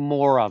can do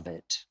more of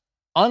it.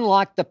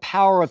 Unlock the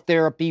power of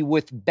therapy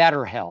with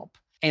BetterHelp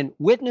and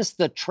witness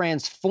the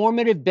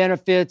transformative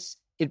benefits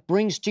it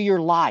brings to your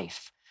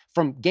life,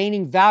 from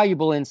gaining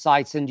valuable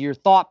insights into your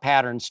thought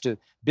patterns to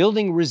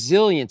building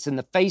resilience in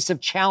the face of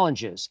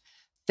challenges.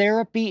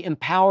 Therapy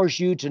empowers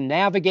you to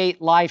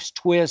navigate life's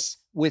twists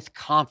with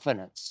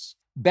confidence.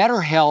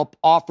 BetterHelp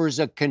offers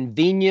a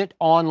convenient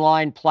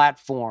online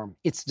platform.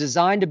 It's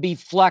designed to be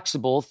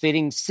flexible,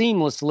 fitting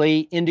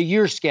seamlessly into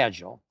your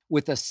schedule.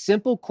 With a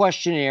simple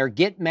questionnaire,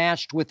 get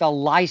matched with a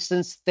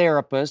licensed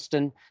therapist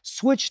and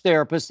switch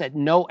therapists at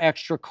no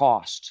extra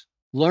cost.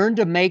 Learn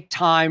to make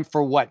time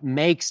for what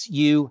makes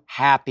you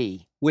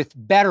happy with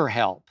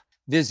BetterHelp.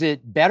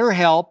 Visit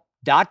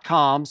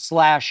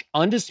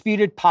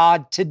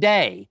BetterHelp.com/UndisputedPod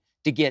today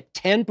to get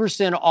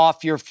 10%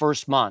 off your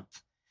first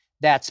month.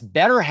 That's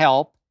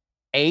BetterHelp,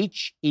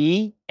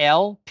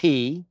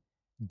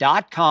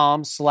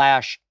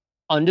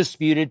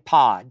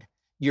 HELP.com/UndisputedPod.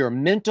 Your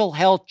mental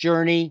health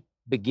journey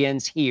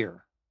begins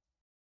here.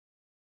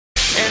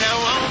 And I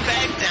won't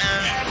back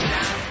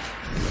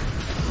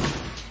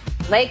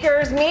down.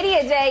 Lakers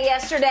Media Day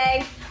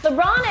yesterday.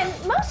 LeBron and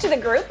most of the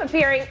group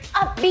appearing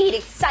upbeat,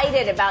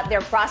 excited about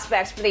their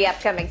prospects for the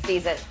upcoming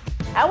season.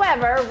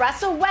 However,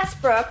 Russell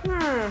Westbrook,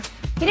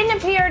 he didn't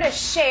appear to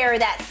share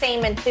that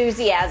same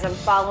enthusiasm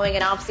following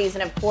an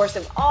offseason, of course,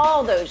 of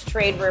all those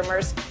trade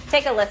rumors.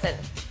 Take a listen.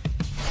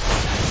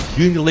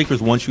 Do you think the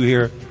Lakers want you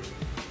here?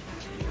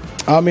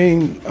 I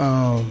mean,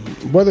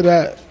 whether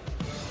that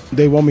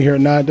they want me here or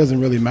not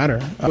doesn't really matter.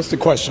 What's the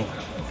question?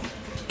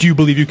 Do you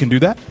believe you can do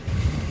that?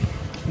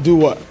 Do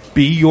what?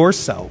 Be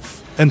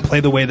yourself and play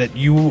the way that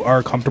you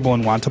are comfortable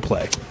and want to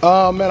play.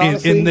 Man,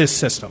 honestly, in this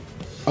system.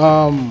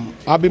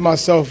 I'll be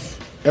myself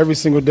every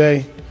single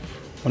day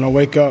when I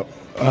wake up.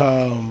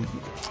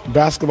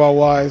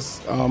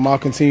 Basketball-wise, I'll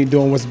continue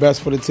doing what's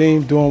best for the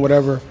team, doing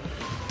whatever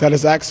that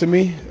is asked of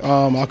me.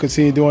 I'll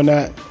continue doing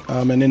that,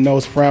 and in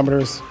those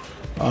parameters,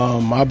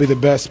 I'll be the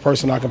best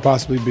person I can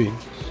possibly be.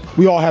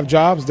 We all have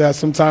jobs that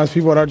sometimes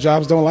people at our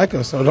jobs don't like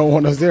us or don't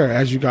want us there,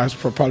 as you guys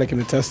probably can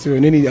attest to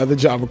in any other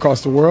job across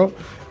the world.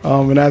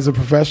 And as a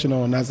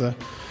professional and as a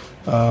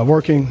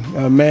working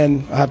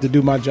man, I have to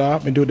do my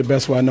job and do it the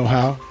best way I know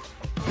how.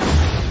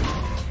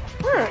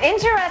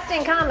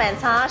 Interesting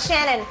comments, huh?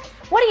 Shannon,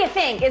 what do you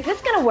think? Is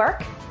this going to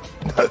work?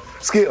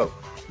 Skip,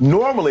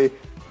 normally,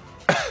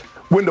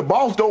 when the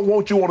boss don't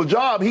want you on a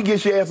job, he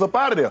gets your ass up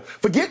out of there.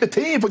 Forget the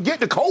team, forget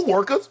the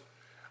co-workers,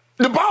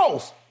 the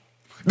boss.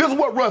 This is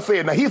what Russ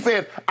said. Now, he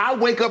said, I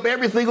wake up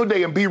every single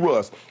day and be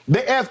Russ.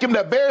 They asked him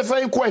that very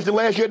same question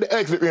last year at the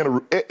exit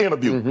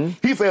interview.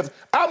 He says,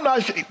 I'm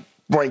not sure,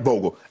 Frank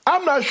Vogel,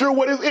 I'm not sure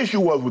what his issue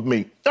was with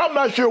me. I'm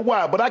not sure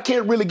why, but I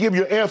can't really give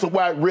you an answer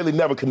why it really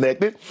never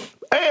connected.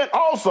 And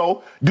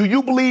also, do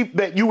you believe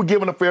that you were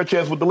given a fair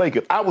chance with the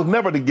Lakers? I was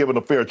never given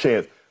a fair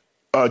chance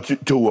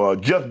to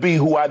just be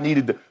who I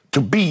needed to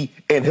be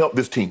and help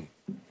this team.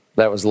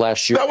 That was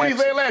last year. That's what he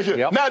said last year.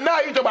 Yep. Now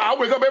he's talking about I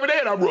wake up every day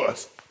and I'm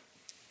Russ.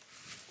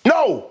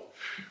 No.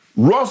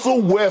 Russell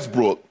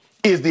Westbrook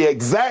is the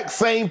exact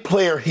same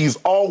player he's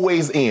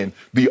always in.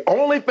 The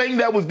only thing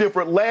that was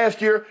different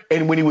last year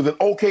and when he was in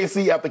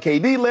OKC after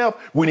KD left,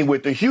 when he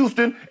went to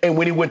Houston, and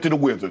when he went to the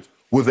Wizards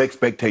was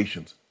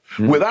expectations.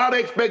 Without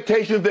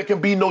expectations, there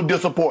can be no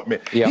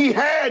disappointment. Yep. He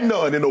had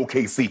none in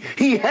OKC.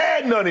 He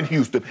had none in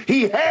Houston.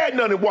 He had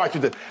none in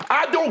Washington.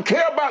 I don't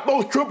care about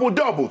those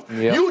triple-doubles.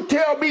 Yep. You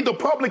tell me the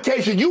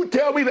publication, you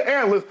tell me the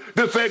analysts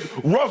that said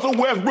Russell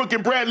Westbrook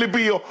and Bradley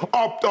Beal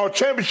are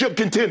championship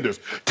contenders.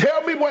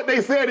 Tell me what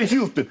they said in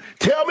Houston.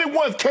 Tell me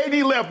once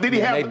KD left, did he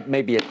have...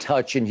 Maybe a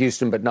touch in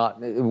Houston, but not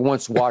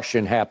once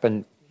Washington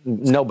happened.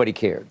 Nobody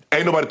cared.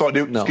 Ain't nobody thought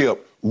they would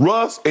skip.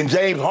 Russ and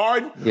James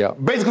Harden,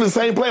 basically the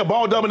same player,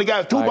 ball-dominant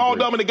guys, two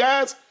ball-dominant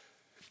guys.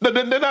 They're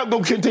not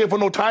going to contend for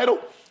no title.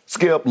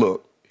 Skip,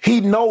 look,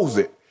 he knows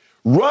it.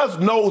 Russ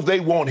knows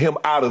they want him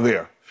out of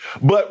there.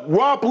 But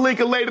Rob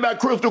Pelinka laid it out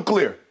crystal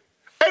clear.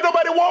 Ain't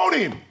nobody want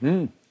him.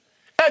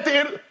 At the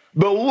end,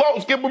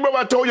 Skip, remember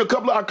I told you a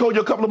couple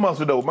of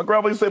months ago, my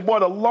grandmother said, boy,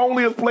 the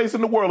loneliest place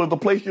in the world is the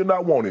place you're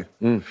not wanted.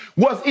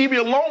 What's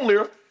even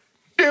lonelier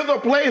is a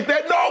place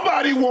that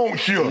nobody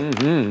wants you.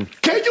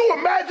 Can you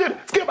imagine?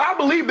 Skip, I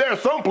believe there's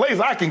some place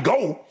I can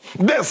go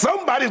that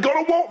somebody's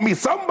going to want me.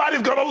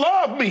 Somebody's going to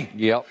love me.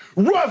 Yep.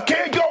 Russ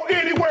can't go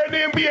anywhere in the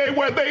NBA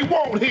where they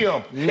want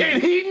him,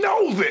 and he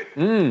knows it.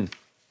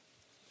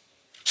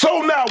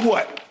 So now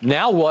what?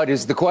 Now what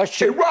is the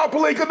question? And Rob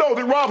Pelinka knows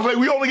it. Rob said,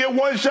 we only get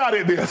one shot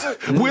at this.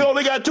 We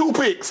only got 2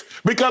 picks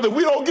because if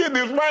we don't get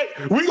this right,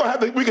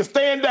 we can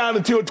stand down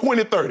until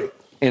 2030.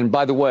 And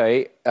by the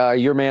way,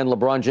 your man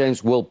LeBron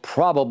James will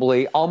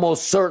probably,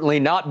 almost certainly,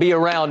 not be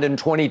around in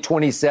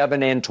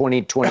 2027 and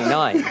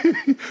 2029.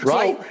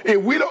 Right? So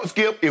if we don't,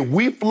 Skip, if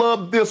we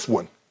flub this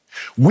one,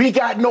 we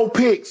got no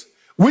picks.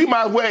 We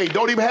might wait.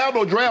 Don't even have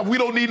no draft. We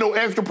don't need no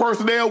extra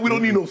personnel. We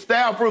don't need no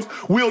staffers.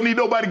 We don't need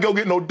nobody to go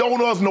get no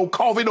donuts, no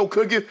coffee, no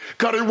cookies.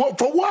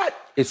 For what?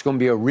 It's going to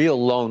be a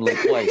real lonely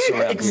place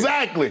around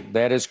Exactly. here.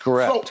 That is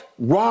correct. So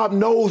Rob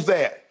knows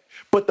that.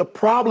 But the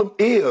problem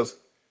is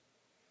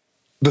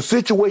the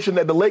situation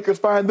that the Lakers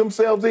find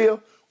themselves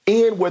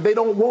in where they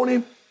don't want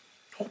him.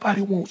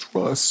 Nobody wants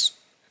Russ.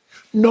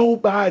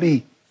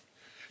 Nobody.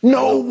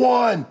 No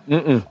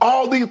one.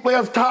 All these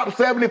players, top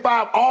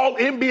 75, all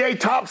NBA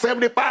top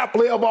 75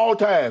 player of all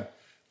time,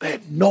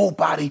 that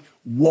nobody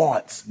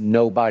wants.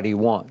 Nobody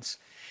wants.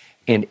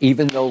 And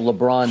even though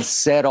LeBron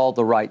said all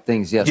the right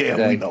things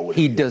yesterday,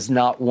 he does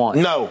not want.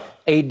 No.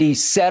 AD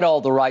said all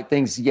the right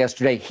things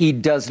yesterday. He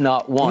does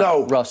not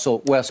want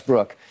Russell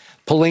Westbrook.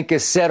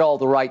 Pelinka said all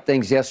the right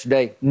things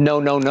yesterday.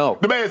 No, no, no.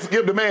 The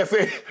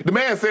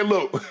man said,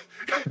 look,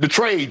 the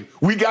trade,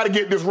 we got to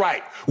get this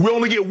right. We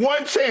only get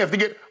one chance to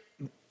get.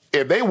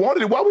 If they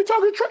wanted it, why are we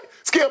talking trade?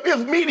 Skip,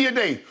 it's media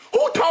day.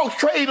 Who talks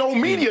trade on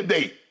media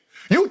day?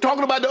 You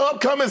talking about the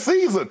upcoming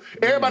season.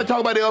 Everybody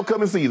talking about the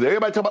upcoming season.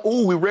 Everybody talking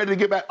about, we're ready to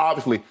get back.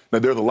 Obviously, now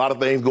there's a lot of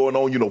things going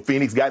on. You know,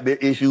 Phoenix got their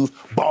issues.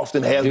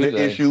 Boston has their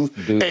issues.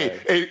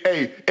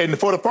 Hey, and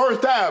for the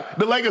first time,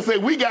 the Lakers say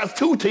we got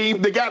two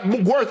teams that got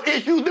worse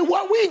issues than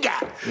what we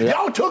got. Yeah.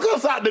 Y'all took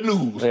us out the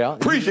news. Yeah.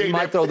 Appreciate you that.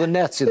 might throw the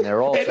Nets in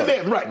there also. And the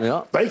Nets, right.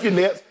 Yeah. Thank you,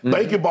 Nets.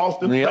 Thank you,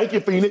 Boston. Thank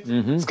you, Phoenix.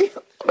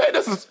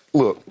 Man,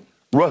 look,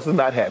 Russ is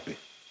not happy.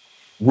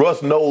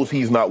 Russ knows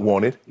he's not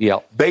wanted.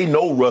 Yep. They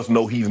know Russ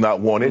know he's not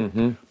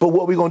wanted. But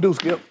what we gonna do,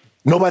 Skip?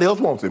 Nobody else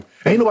wants him.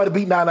 Ain't nobody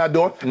beating down our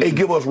door. Hey,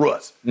 give us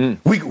Russ.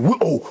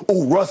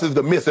 Russ is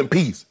the missing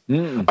piece.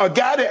 A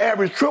guy that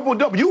averaged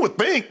triple-double, you would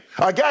think,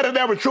 a guy that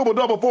averaged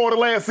triple-double for the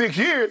last 6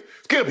 years,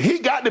 Skip,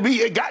 it got to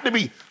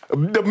be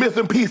the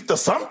missing piece to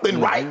something,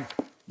 right?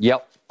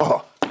 Yep.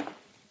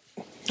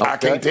 I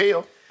can't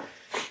tell.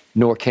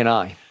 Nor can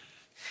I.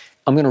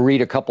 I'm going to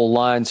read a couple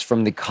lines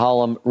from the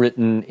column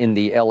written in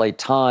the LA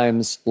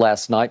Times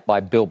last night by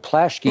Bill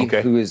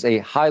Plaschke, who is a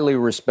highly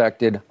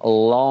respected,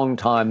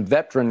 longtime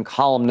veteran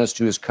columnist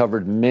who has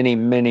covered many,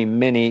 many,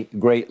 many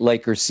great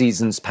Lakers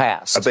seasons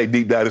past. I think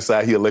deep down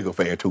inside, he's a Laker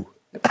fan, too.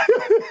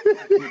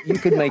 You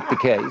could make the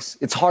case.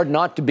 It's hard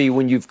not to be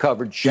when you've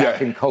covered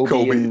Shaq and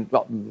Kobe. And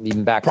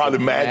even back to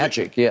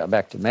Magic. Yeah,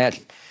 back to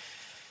Magic.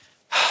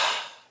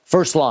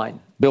 First line,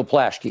 Bill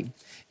Plaschke.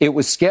 It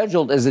was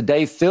scheduled as a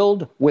day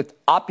filled with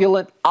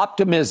opulent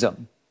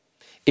optimism.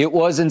 It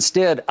was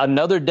instead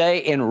another day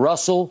in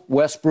Russell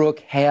Westbrook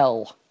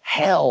hell.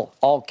 Hell,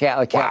 all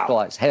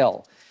capitalized,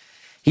 hell.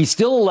 He's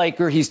still a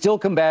Laker. He's still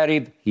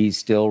combative. He's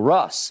still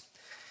Russ.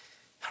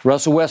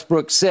 Russell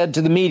Westbrook said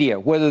to the media,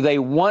 whether they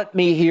want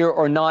me here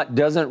or not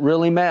doesn't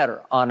really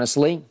matter,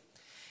 honestly.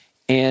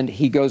 And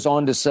he goes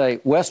on to say,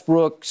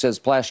 Westbrook, says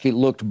Plaschke,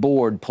 looked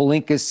bored.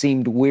 Pelinka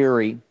seemed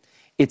weary.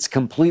 It's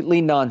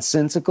completely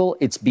nonsensical.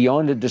 It's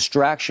beyond a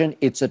distraction.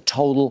 It's a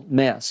total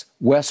mess.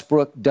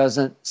 Westbrook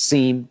doesn't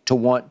seem to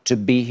want to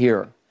be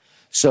here.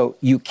 So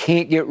you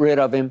can't get rid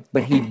of him,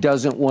 but he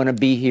doesn't want to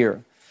be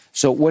here.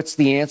 So what's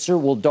the answer?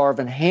 Well,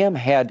 Darvin Ham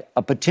had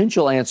a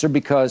potential answer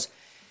because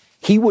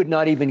he would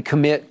not even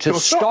commit to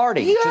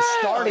starting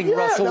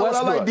Russell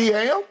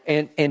Westbrook.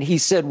 And he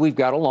said, we've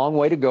got a long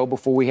way to go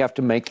before we have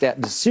to make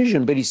that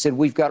decision. But he said,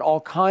 we've got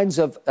all kinds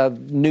of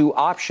new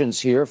options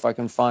here, if I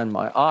can find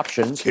my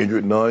options.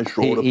 Kendrick Nunn,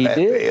 Schroeder, he Pat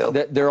did.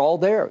 Bev. They're all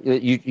there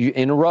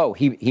in a row.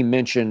 He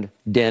mentioned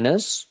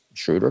Dennis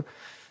Schroeder,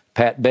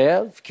 Pat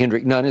Bev.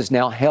 Kendrick Nunn is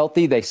now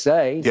healthy, they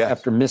say,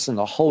 after missing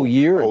the whole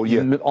year.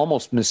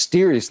 Almost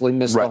mysteriously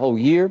missed the whole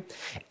year.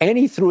 And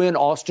he threw in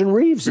Austin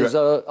Reeves as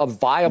a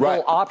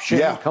viable option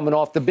coming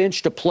off the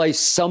bench to play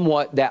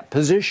somewhat that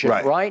position,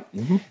 right?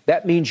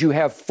 That means you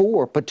have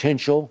 4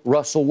 potential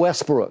Russell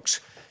Westbrooks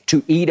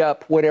to eat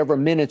up whatever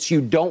minutes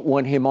you don't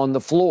want him on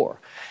the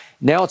floor.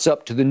 Now it's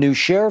up to the new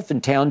sheriff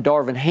in town,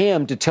 Darvin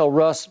Ham, to tell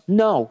Russ,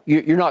 no,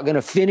 you're not going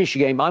to finish a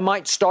game. I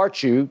might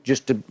start you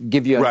just to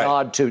give you a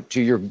nod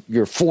to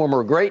your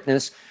former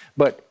greatness,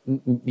 but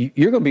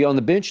you're going to be on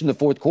the bench in the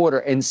fourth quarter,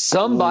 and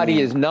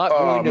somebody is not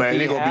going to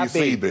be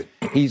happy.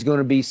 He's going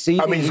to be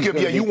seething. I mean, Skip,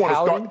 you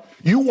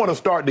want to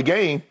start the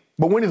game,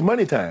 but when is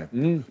money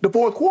time? The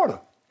fourth quarter.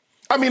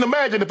 I mean,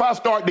 imagine if I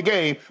start the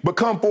game, but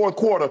come fourth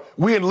quarter,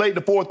 we're in late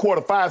the fourth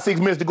quarter, 5-6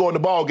 minutes to go in the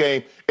ball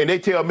game, and they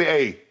tell me,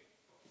 hey,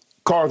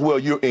 Carswell,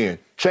 you're in.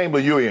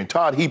 Chamberlain, you're in.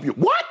 Todd Heap, you're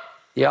what?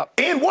 Yep.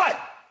 And what?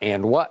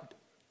 And what?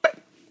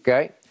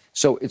 Okay.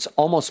 So it's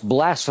almost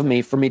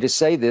blasphemy for me to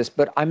say this,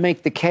 but I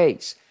make the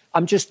case.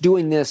 I'm just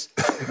doing this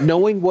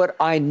knowing what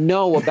I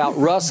know about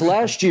Russ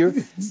last year.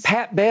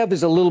 Pat Bev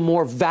is a little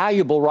more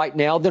valuable right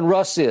now than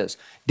Russ is.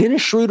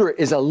 Dennis Schroeder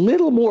is a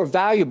little more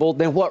valuable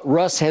than what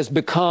Russ has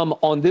become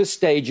on this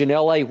stage in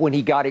L.A. when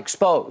he got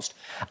exposed.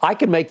 I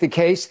can make the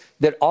case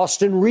that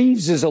Austin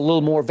Reeves is a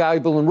little more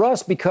valuable than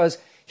Russ because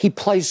he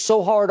plays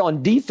so hard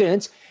on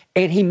defense,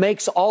 And he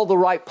makes all the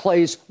right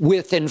plays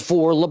with and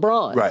for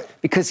LeBron. Right.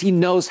 Because he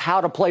knows how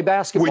to play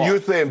basketball. When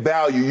you're saying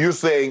value, you're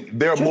saying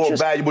they're more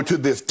valuable to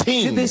this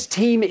team. To this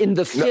team in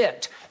the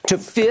fit. To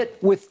fit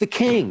with the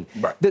king.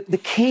 Right. The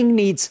king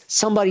needs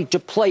somebody to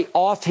play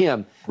off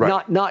him,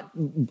 not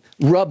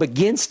rub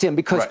against him,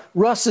 because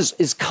Russ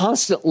is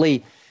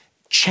constantly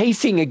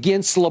chafing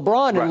against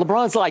LeBron, and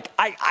LeBron's like,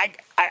 I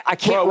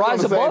can't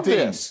rise above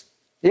this.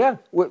 Yeah,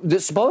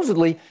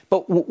 supposedly.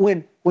 But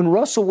when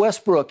Russell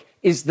Westbrook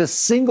is the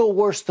single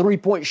worst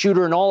three-point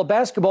shooter in all of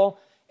basketball,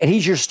 and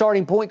he's your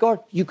starting point guard,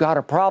 you got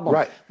a problem.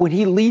 Right. When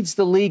he leads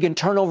the league in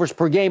turnovers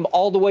per game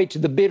all the way to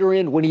the bitter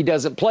end when he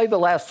doesn't play the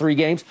last 3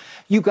 games,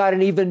 you got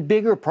an even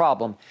bigger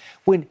problem.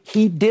 When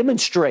he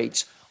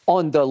demonstrates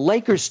on the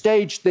Lakers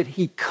stage that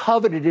he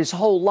coveted his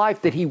whole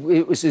life, that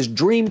it was his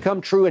dream come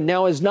true and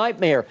now his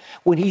nightmare,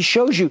 when he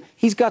shows you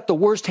he's got the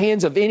worst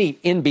hands of any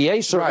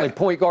NBA, certainly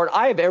point guard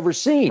I have ever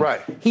seen.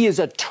 Right. He is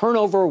a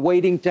turnover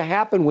waiting to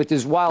happen with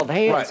his wild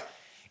hands. Right.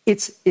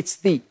 It's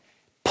the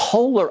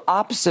polar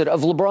opposite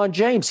of LeBron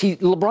James.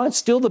 LeBron's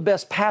still the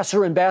best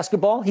passer in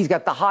basketball. He's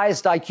got the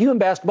highest IQ in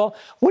basketball.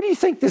 What do you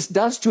think this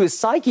does to his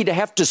psyche to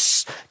have to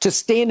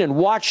stand and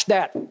watch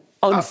that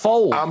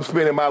unfold? I'm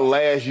spending my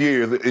last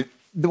years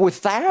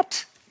with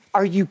that?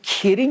 Are you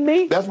kidding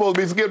me? That's supposed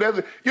to be Skip. That's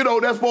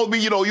supposed to be,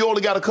 you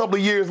only got a couple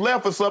of years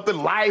left or something.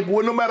 Life,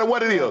 well, no matter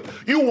what it is.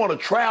 You want to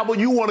travel.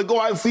 You want to go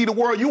out and see the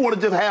world. You want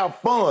to just have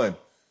fun.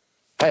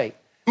 Hey.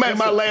 Man,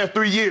 my last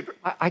 3 years.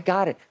 I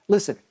got it.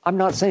 Listen, I'm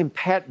not saying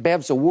Pat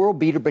Bev's a world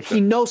beater, but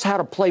he knows how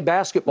to play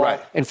basketball.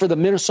 Right. And for the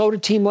Minnesota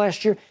team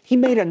last year, he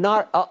made a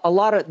lot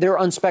of, they're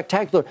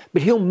unspectacular,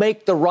 but he'll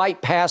make the right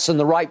pass and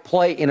the right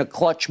play in a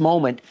clutch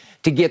moment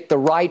to get the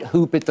right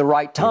hoop at the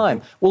right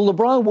time. Mm-hmm. Well,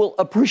 LeBron will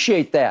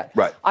appreciate that.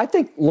 Right. I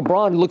think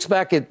LeBron looks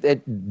back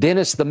at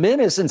Dennis the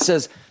Menace and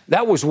says,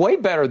 that was way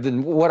better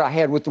than what I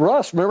had with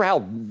Russ. Remember how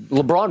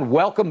LeBron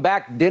welcomed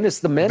back Dennis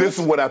the Menace? This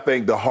is what I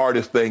think the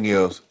hardest thing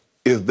is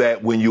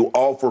that when you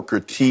offer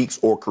critiques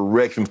or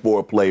corrections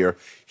for a player,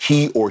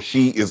 he or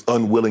she is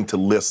unwilling to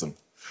listen.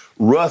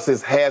 Russ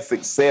has had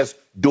success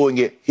doing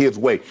it his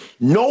way.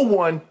 No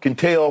one can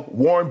tell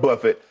Warren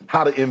Buffett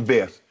how to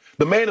invest.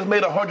 The man has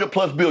made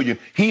 $100+ billion.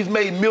 He's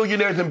made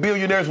millionaires and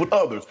billionaires with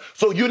others.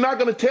 So you're not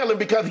going to tell him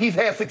because he's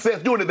had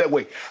success doing it that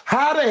way.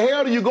 How the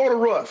hell do you go to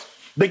Russ?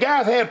 The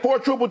guy's had 4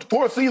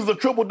 seasons of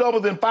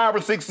triple-doubles in 5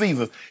 or 6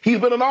 seasons. He's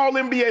been an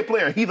all-NBA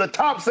player. He's a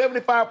top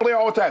 75 player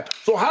all time.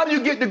 So how do you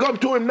get to come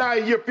to him now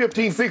in year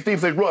 15, 16 and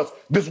say, Russ,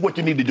 this is what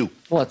you need to do?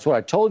 Well, that's what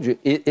I told you.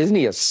 Isn't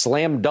he a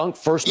slam dunk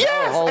first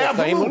ballot Hall of Famer? Yes,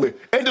 absolutely.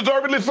 And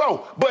deservedly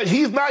so. But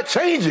he's not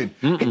changing.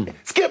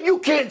 Skip, you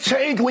can't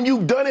change when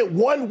you've done it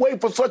one way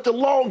for such a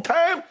long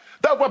time.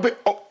 That's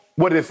why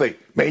what did it say?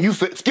 Man,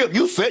 Skip,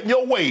 you set in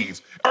your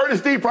ways.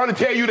 Ernest Steve probably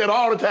tell you that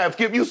all the time.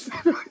 Skip, you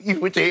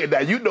put your head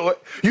down. You know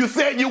it. You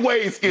set in your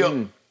ways,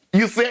 Skip.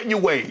 You set in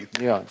your ways.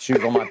 Yeah, she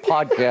was on my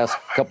podcast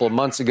a couple of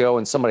months ago,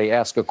 and somebody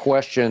asked a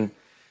question,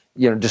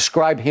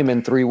 describe him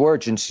in 3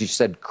 words, and she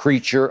said,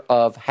 creature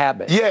of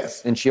habit.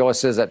 Yes. And she always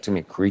says that to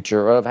me,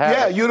 creature of habit.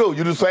 Yeah, you do.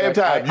 You do the same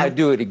time. I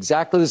do it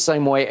exactly the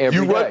same way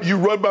every day. You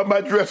run by my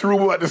dressing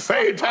room at the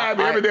same time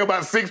every day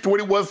about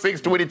 6:21,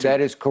 6:22.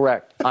 That is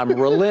correct. I'm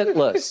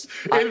relentless.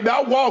 And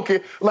not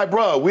walking like,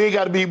 bro, we ain't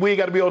got to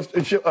be on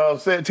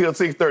set till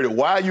 6:30.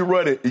 Why are you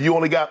running? You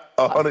only got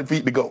 100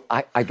 feet to go.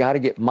 I got to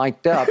get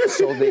mic'd up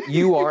so that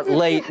you aren't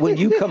late when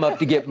you come up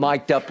to get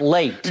mic'd up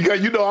late.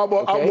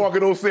 I'm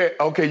walking on set.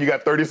 Okay, you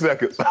got 30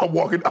 seconds. I'm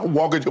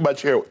walking to my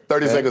chair.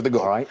 30 seconds to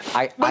go. All right.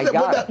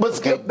 But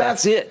Skip,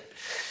 that's it.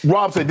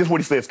 Rob said, this is what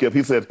he said, Skip.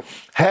 He says,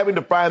 having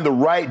to find the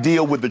right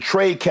deal with the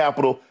trade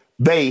capital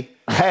they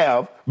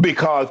have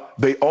because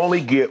they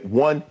only get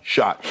one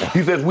shot.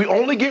 He says, we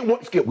only get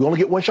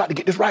one shot to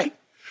get this right.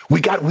 We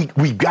got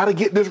to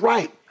get this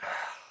right.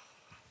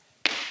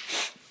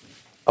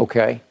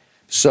 Okay.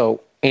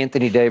 So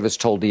Anthony Davis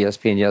told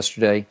ESPN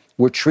yesterday,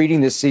 we're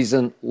treating this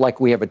season like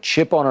we have a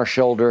chip on our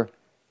shoulder,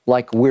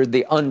 like we're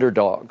the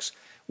underdogs.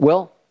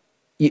 Well,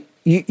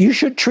 you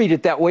should treat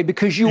it that way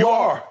because you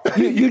are.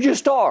 You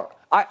just are.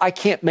 I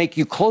can't make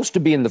you close to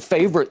being the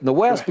favorite in the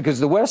West because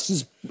the West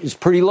is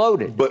pretty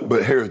loaded.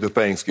 But here's the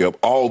thing, Skip.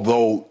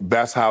 Although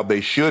that's how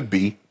they should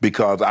be,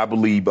 because I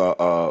believe,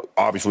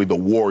 obviously, the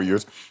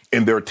Warriors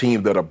and their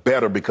teams that are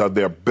better because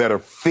they're better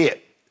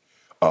fit.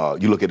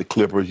 You look at the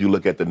Clippers, you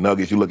look at the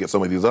Nuggets, you look at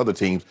some of these other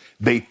teams,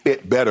 they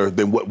fit better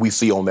than what we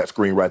see on that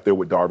screen right there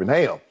with Darvin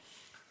Ham.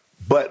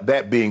 But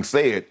that being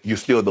said, you're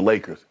still the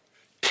Lakers.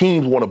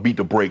 Teams want to beat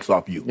the brakes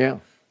off you. Yeah.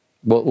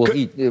 Well,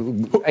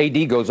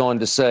 AD goes on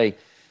to say,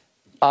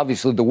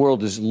 obviously the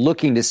world is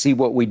looking to see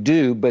what we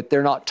do, but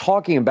they're not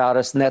talking about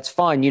us, and that's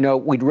fine.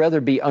 We'd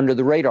rather be under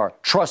the radar.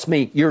 Trust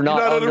me, you're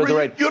not under the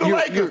radar. You're the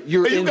Lakers.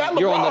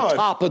 You're on the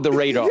top of the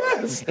radar.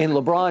 Yes. And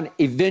LeBron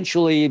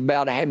eventually,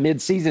 about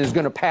mid-season, is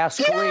going to pass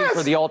Kareem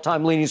for the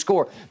all-time leading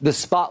scorer. The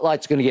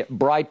spotlight's going to get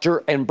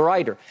brighter and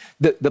brighter.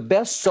 The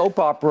best soap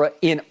opera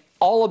in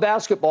all of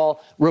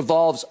basketball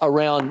revolves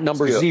around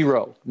number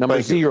zero.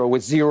 Number zero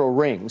with 0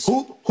 rings.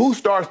 Who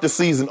starts the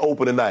season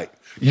opening night?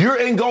 You're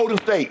in Golden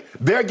State.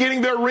 They're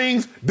getting their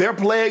rings. They're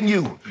playing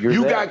you.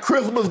 You got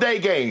Christmas Day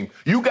game.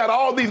 You got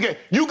all these games.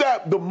 You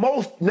got the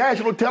most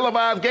national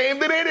televised game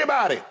than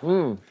anybody.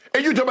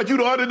 And you talking about you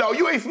the underdog.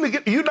 You ain't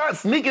sneaking. You're not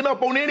sneaking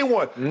up on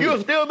anyone. You're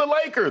still the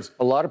Lakers.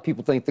 A lot of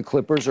people think the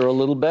Clippers are a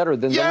little better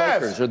than the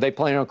Lakers. Are they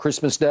playing on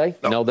Christmas Day?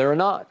 No, they're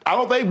not. I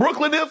don't think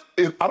Brooklyn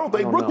is. I don't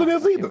think Brooklyn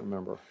is either.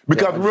 Remember.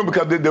 Because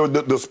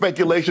the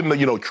speculation that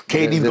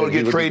KD's going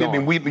to get traded,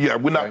 and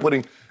we're not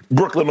putting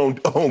Brooklyn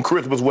on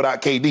Christmas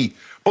without KD.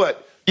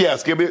 But yeah,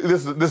 Skip,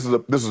 this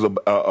is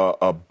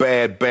a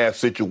bad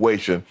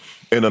situation,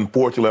 and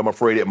unfortunately, I'm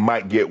afraid it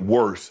might get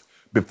worse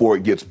before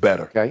it gets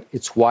better. Okay,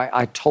 it's why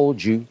I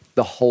told you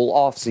the whole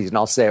offseason.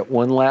 I'll say it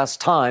one last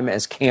time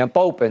as camp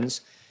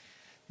opens.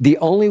 The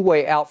only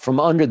way out from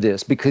under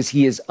this, because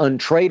he is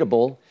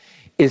untradeable,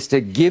 is to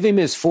give him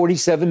his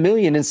 $47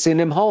 million and send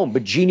him home.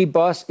 But Jeannie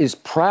Buss is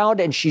proud,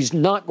 and she's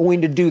not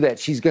going to do that.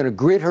 She's going to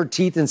grit her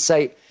teeth and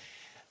say,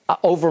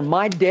 over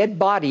my dead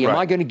body, am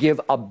I going to give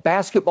a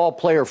basketball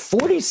player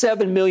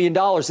 $47 million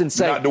and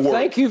say,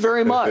 thank you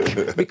very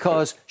much?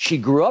 Because she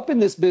grew up in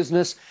this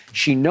business.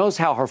 She knows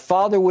how her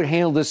father would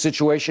handle this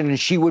situation, and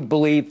she would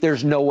believe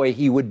there's no way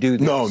he would do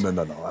this. No.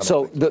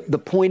 So the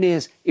point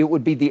is, it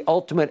would be the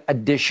ultimate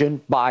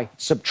addition by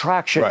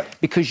subtraction,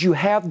 because you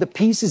have the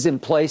pieces in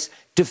place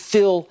to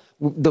fill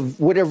the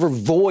whatever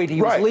void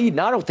he was leading.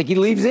 I don't think he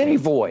leaves any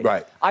void.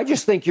 I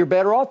just think you're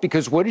better off,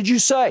 because what did you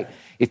say?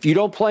 If you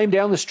don't play him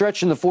down the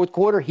stretch in the fourth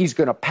quarter, he's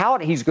going to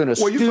pout, he's going to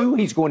stew,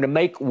 he's going to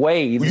make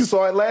waves. You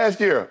saw it last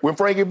year when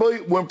Frankie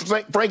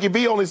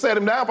V only set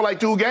him down for like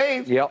 2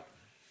 games. Yep.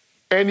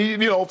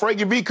 And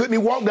Frankie V couldn't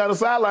even walk down the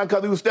sideline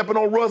because he was stepping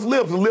on Russ'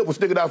 lips. His lip was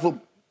sticking out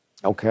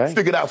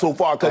so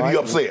far because he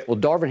upset. Well,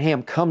 Darvin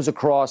Ham comes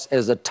across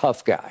as a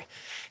tough guy.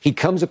 He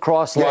comes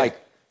across like,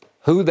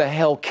 who the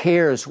hell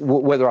cares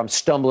whether I'm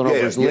stumbling over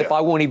his lip?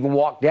 I won't even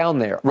walk down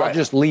there. I'll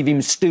just leave him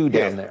stew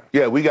down there.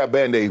 Yeah, we got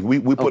Band-Aids. We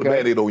put a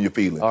Band-Aid on your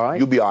feelings. All right.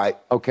 You'll be all right.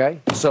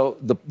 Okay. So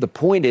the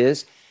point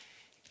is,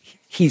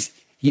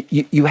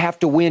 you have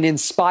to win in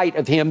spite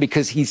of him,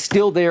 because he's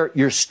still there.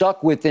 You're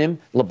stuck with him.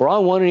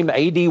 LeBron wanted him.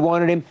 AD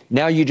wanted him.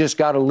 Now you just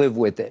got to live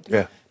with it.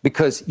 Yeah.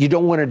 Because you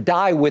don't want to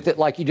die with it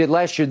like you did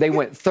last year. They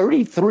went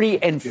 33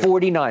 and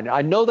 49.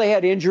 I know they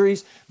had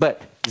injuries,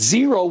 but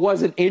Zero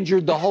wasn't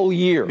injured the whole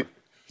year.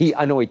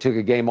 I know he took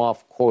a game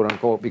off, quote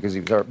unquote, because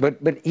he was hurt,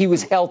 but he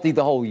was healthy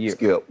the whole year.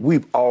 Skip,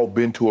 we've all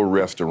been to a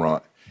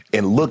restaurant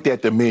and looked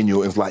at the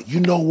menu and it's like, you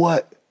know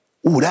what?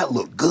 Ooh, that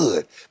looked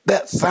good.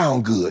 That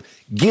sound good.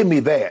 Give me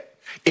that.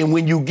 And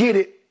when you get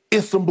it,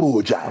 it's some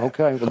bullshit.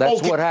 Okay, well,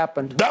 that's what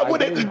happened.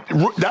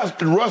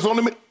 That's Russ on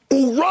the menu.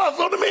 Ooh, Russ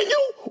on the menu?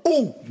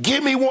 Ooh,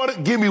 give me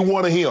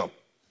one of him.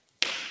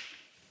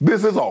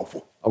 This is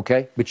awful.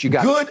 Okay, but you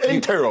got good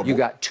and terrible. You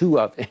got 2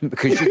 of them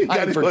because you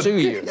got him for 2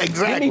 years.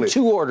 Exactly. Give me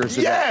 2 orders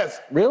of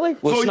that. Really?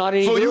 Well, it's not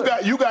any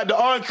good. you got the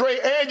entree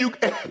and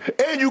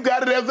you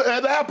got it as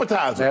an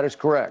appetizer. That is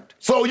correct.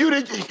 So you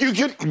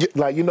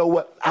know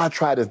what? I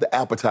tried as the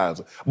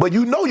appetizer, but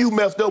you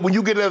messed up when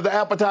you get it as the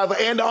appetizer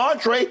and the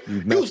entree.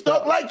 You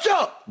stuck like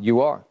Chuck.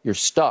 You are. You're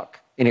stuck.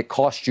 And it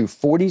cost you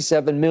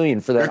 $47 million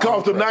for that. It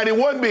cost them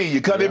 $91 million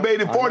because they made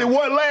it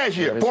 41 last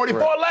year,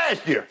 44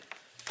 last year.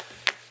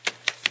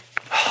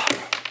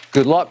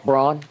 Good luck,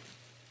 Bron.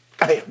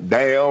 Hey,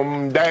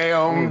 damn.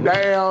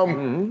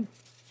 Mm-hmm.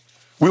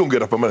 We're gonna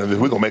get up a minute.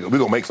 We're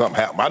gonna make something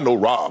happen. I know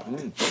Rob.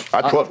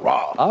 I trust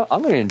Rob.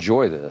 I'm gonna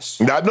enjoy this.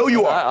 I know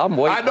you are. I'm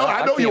waiting.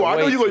 I know you are.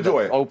 I know you're gonna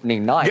enjoy it.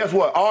 Opening night. Guess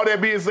what? All that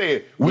being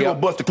said, we're gonna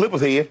bust the Clippers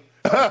head.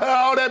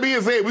 All that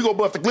being said, we're gonna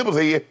bust the Clippers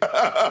head.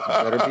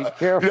 Better be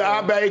careful. Yeah,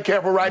 I'm very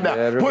careful right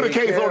now. Put a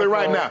case on it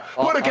right now.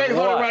 Put a case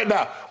on it right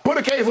now. Put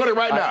a case on it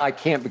right now. I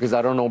can't, because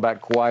I don't know about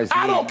Kawhi's knee.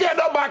 I don't care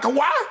nothing about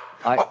Kawhi.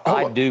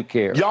 I do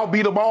care. Y'all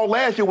beat them all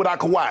last year without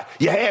Kawhi.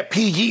 You had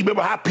PG.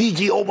 Remember how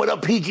PG opened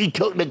up? PG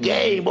took the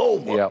game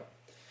over. Yep.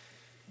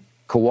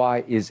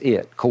 Kawhi is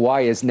it.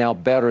 Kawhi is now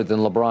better than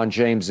LeBron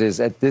James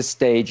is at this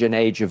stage and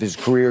age of his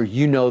career.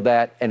 You know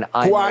that, and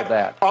I know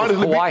that.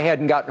 Honestly, if Kawhi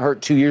hadn't gotten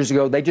hurt 2 years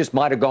ago, they just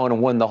might have gone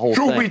and won the whole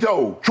thing.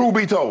 True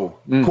be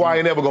told, Kawhi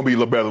ain't never going to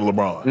be better than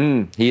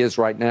LeBron. He is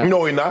right now.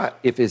 No, he's not.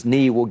 If his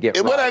knee will get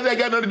right. What has that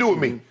got nothing to do with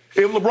me?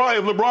 If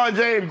LeBron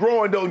James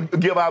growing don't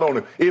give out on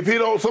him, if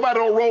somebody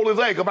don't roll his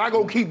ankle, if I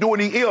go keep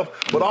doing the if,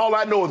 but all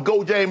I know is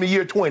go James the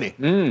year 20.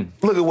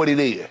 Look at what he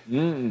did.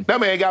 That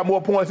man got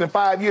more points in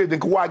 5 years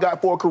than Kawhi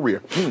got for a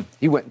career.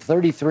 He went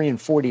 33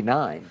 and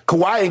 49.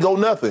 Kawhi ain't go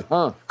nothing.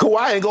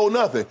 Kawhi ain't go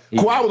nothing.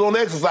 Kawhi was on the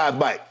exercise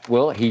bike.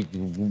 Well, he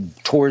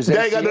tore his ACL.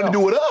 That ain't got nothing to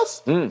do with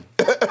us.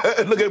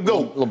 Look at him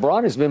go.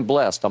 LeBron has been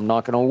blessed. I'm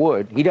knocking on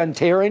wood. He doesn't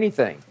tear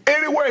anything.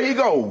 Anyway, Anywhere he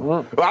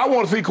go. I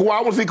want to see Kawhi.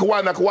 I want to see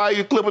Kawhi. Now, Kawhi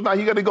is Clippers. Now,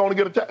 he got to go and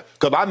get a chance.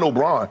 Because I know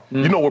Bron.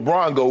 You know where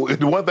Bron go.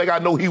 The one thing I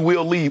know he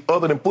will leave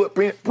other than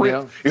footprint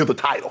is the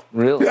title.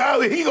 Really?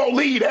 Yeah, he going to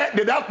lead that.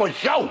 That's for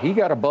sure. He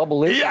got a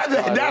bubble in. Yeah,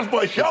 that's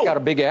for sure. It's got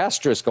a big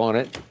asterisk on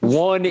it.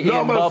 One in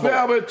Number bubble.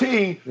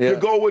 17 to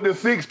go with the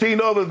 16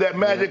 others that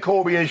Magic,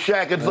 Kobe, and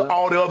Shaq and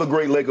all the other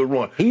great Lakers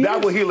run.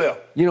 That's what he left.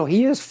 You know,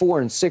 he is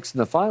 4-6 in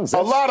the finals. A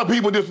lot of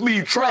people just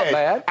leave trash.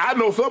 Bad. I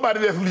know somebody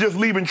that's just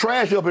leaving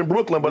trash up in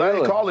Brooklyn, but I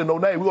ain't calling no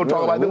name. We're going to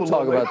talk about them. We'll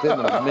talk about them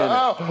in a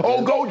minute.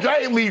 Oh, go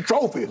James leave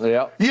trophies.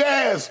 Yeah.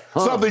 Yes.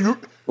 Something.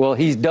 Well,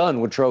 he's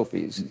done with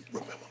trophies.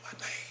 Remember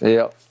my name.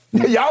 Yeah.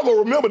 Y'all going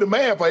to remember the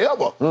man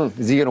forever.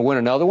 Is he going to win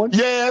another one?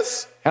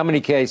 Yes. How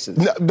many cases?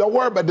 No, don't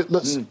worry about it.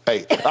 Listen,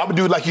 hey, I'm going to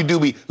do it like you do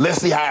me.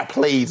 Let's see how it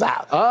plays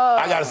out.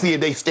 I got to see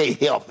if they stay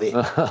healthy.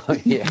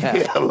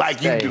 Yeah, like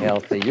stay you do.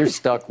 healthy. You're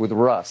stuck with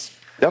Russ.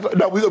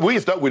 No, we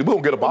ain't stuck with it. We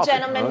don't get a ball.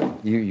 Gentlemen,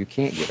 You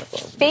can't get up.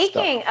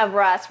 speaking of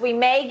Russ, we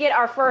may get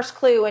our first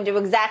clue into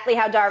exactly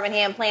how Darvin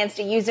Ham plans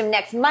to use him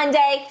next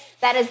Monday.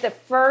 That is the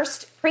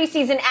first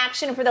preseason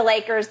action for the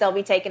Lakers. They'll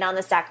be taking on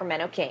the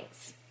Sacramento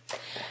Kings.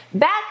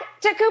 Back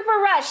to Cooper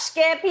Rush,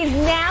 Skip. He's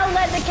now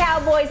led the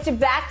Cowboys to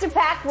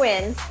back-to-back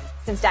wins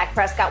since Dak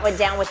Prescott went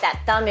down with that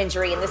thumb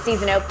injury in the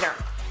season opener.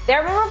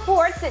 There were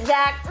reports that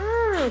Dak,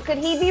 could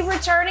he be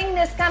returning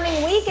this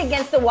coming week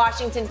against the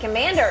Washington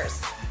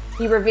Commanders?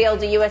 He revealed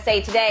to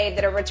USA Today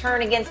that a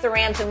return against the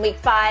Rams in Week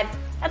 5,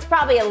 that's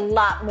probably a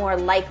lot more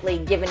likely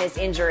given his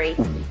injury.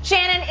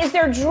 Shannon, is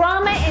there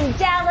drama in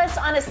Dallas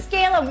on a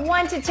scale of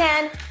 1 to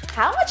 10?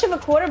 How much of a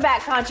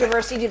quarterback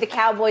controversy do the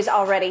Cowboys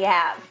already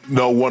have?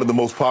 No, one of the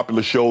most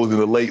popular shows in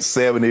the late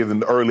 70s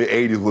and the early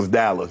 80s was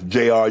Dallas.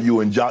 J.R.U.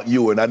 and Jock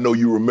Ewan. I know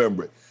you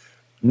remember it.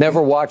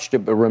 Never watched it,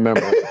 but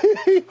remember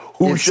it.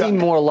 It seemed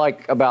more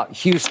like about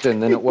Houston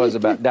than it was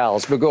about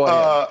Dallas. But go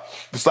ahead.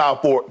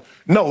 South Fork.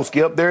 No,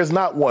 Skip, there is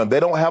not one.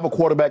 They don't have a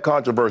quarterback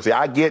controversy.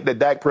 I get that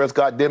Dak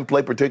Prescott didn't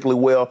play particularly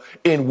well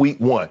in Week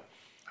 1.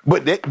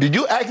 But did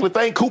you actually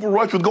think Cooper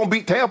Rush was going to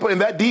beat Tampa in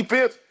that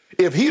defense?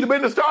 If he'd have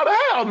been the starter,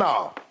 hell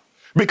no.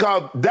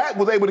 Because Dak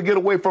was able to get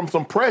away from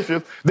some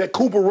pressures that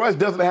Cooper Rush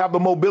doesn't have the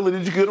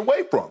mobility to get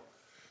away from.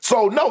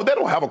 So, no, they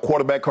don't have a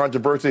quarterback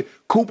controversy.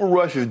 Cooper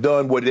Rush has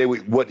done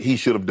what he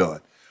should have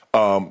done.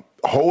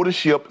 Hold the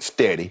ship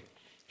steady.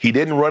 He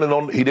didn't run it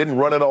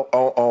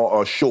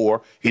on a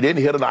shore. He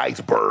didn't hit an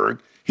iceberg.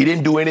 He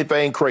didn't do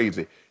anything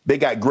crazy. They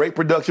got great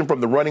production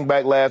from the running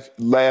back last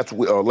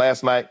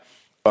night.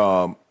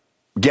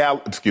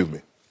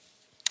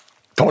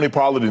 Tony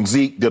Pollard and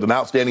Zeke did an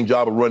outstanding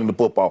job of running the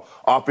football.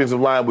 Offensive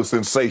line was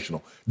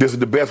sensational. This is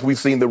the best we've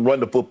seen them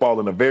run the football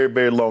in a very,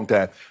 very long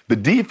time. The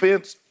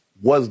defense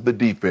was the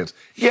defense.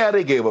 Yeah,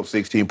 they gave up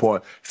 16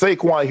 points.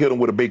 Saquon hit them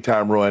with a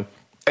big-time run.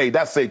 Hey,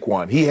 that's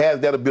Saquon. He has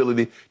that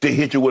ability to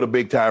hit you with a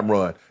big-time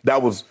run.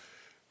 That was,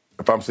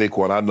 if I'm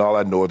Saquon, all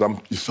I know is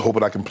I'm just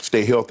hoping I can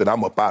stay healthy and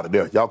I'm up out of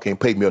there. Y'all can't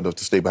pay me enough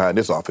to stay behind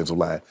this offensive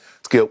line.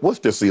 Skip, what's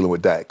their ceiling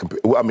with Dak?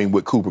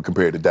 With Cooper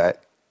compared to Dak?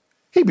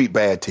 He beat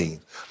bad teams.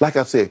 Like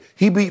I said,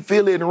 he beat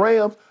Philly and the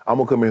Rams. I'm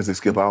going to come in and say,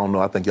 Skip, I don't know.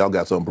 I think y'all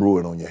got something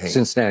brewing on your hands.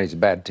 Cincinnati's a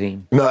bad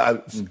team. No,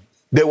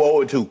 they were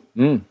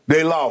 0-2.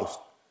 They lost.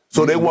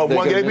 So they won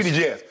one game. They beat the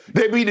Jets.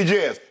 They beat the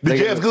Jets. The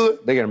Jets good?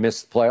 They're going to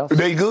miss the playoffs?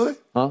 They good?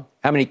 Huh?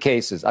 How many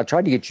cases? I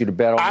tried to get you to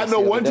bet on I this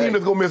know the one other team day.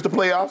 that's going to miss the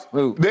playoffs.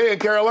 Who? They're in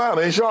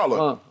Carolina, in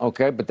Charlotte.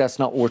 Okay, but that's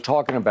not what we're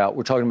talking about.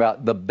 We're talking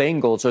about the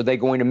Bengals. Are they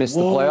going to miss the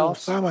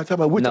playoffs?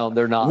 No,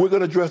 they're not. We're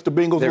going to address the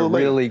Bengals a They're little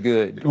later. really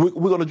good. We're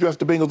going to address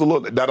the Bengals a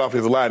little. That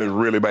offensive line is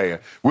really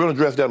bad. We're going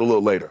to address that a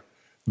little later.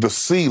 The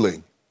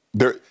ceiling.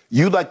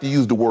 You like to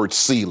use the word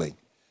ceiling.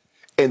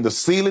 And the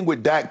ceiling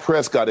with Dak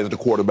Prescott as the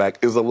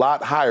quarterback is a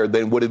lot higher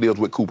than what it is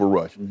with Cooper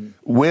Rush.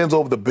 Wins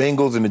over the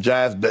Bengals and the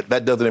Giants,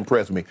 that doesn't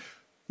impress me.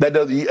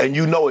 And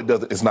you know it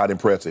doesn't. It's not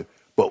impressive.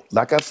 But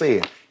like I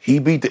said, he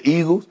beat the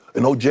Eagles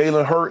and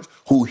Jalen Hurts,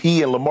 who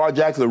he and Lamar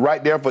Jackson are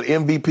right there for the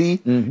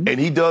MVP. And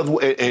he does,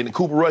 and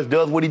Cooper Rush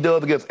does what he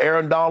does against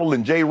Aaron Donald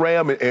and J.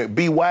 Ram and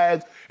B.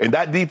 Wags and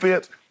that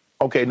defense.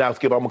 Okay, now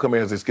Skip, I'm gonna come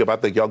in and say, Skip, I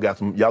think y'all got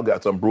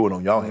something brewing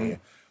on y'all hand.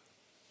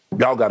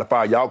 Y'all got to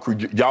fire.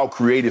 Y'all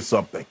created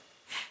something.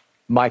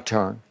 My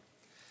turn.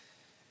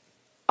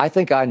 I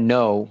think I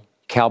know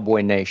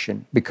Cowboy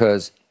Nation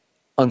because,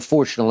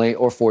 unfortunately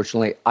or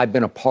fortunately, I've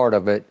been a part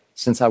of it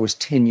since I was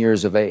 10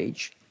 years of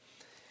age.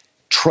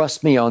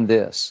 Trust me on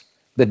this.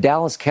 The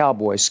Dallas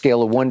Cowboys,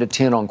 scale of 1 to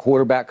 10 on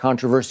quarterback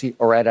controversy,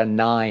 are at a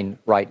 9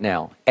 right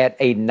now. At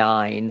a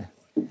 9.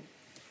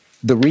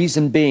 The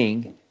reason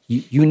being,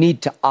 you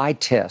need to eye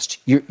test.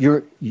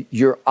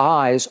 Your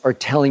eyes are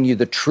telling you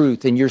the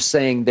truth, and you're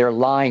saying they're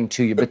lying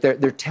to you, but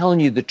they're telling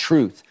you the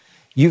truth.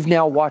 You've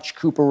now watched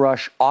Cooper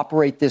Rush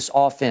operate this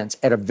offense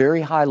at a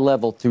very high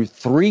level through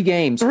 3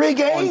 games. 3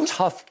 games?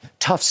 On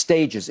tough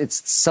stages.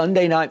 It's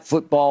Sunday Night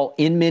Football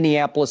in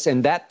Minneapolis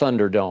and that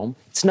Thunderdome.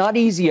 It's not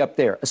easy up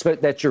there.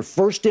 That's your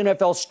first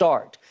NFL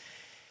start.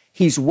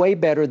 He's way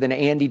better than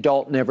Andy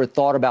Dalton ever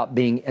thought about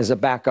being as a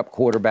backup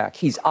quarterback.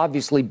 He's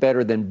obviously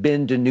better than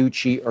Ben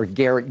DiNucci or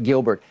Garrett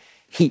Gilbert.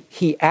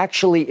 He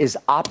actually is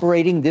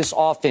operating this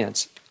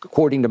offense.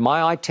 according to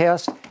my eye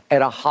test,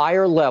 at a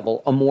higher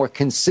level, a more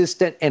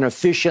consistent and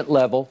efficient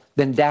level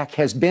than Dak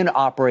has been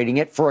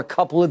operating at for a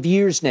couple of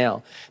years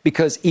now.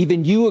 Because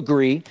even you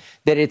agree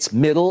that it's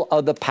middle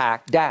of the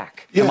pack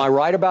Dak. Yeah. Am I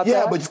right about that?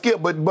 Yeah, but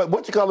Skip, but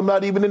what you call him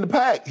not even in the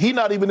pack? He's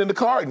not even in the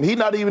carton. He's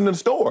not even in the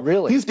store.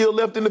 Really? He's still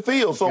left in the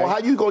field. So how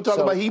you gonna talk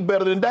about he's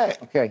better than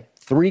Dak? Okay,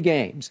 3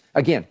 games.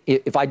 Again,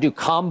 if I do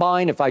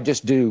combine, if I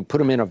just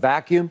put him in a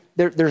vacuum,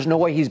 there's no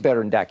way he's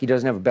better than Dak. He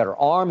doesn't have a better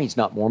arm. He's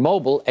not more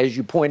mobile, as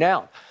you point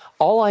out.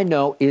 All I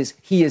know is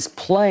he is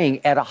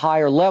playing at a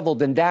higher level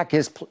than Dak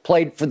has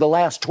played for the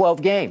last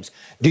 12 games.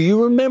 Do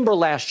you remember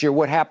last year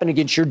what happened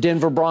against your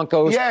Denver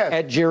Broncos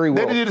at Jerry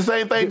World? They did the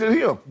same thing to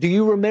him. Do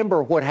you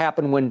remember what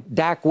happened when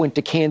Dak went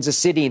to Kansas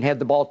City and had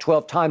the ball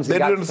 12 times and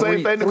got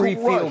three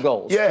field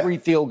goals? Yeah. 3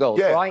 field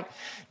goals, right?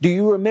 Do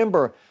you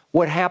remember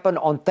what happened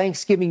on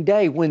Thanksgiving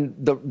Day when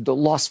the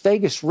Las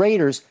Vegas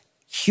Raiders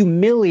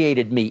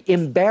humiliated me,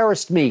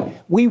 embarrassed me?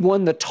 We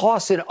won the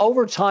toss in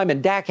overtime,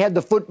 and Dak had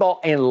the football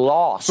and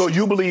lost. So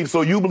you believe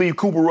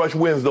Cooper Rush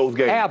wins those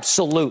games?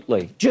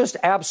 Absolutely. Just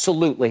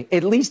absolutely.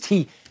 At least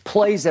he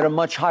plays at a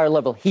much higher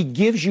level. He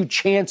gives you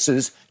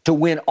chances to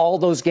win all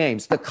those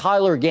games. The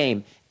Kyler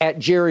game at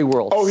Jerry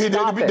World. Oh,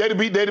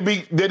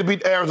 they'd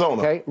beat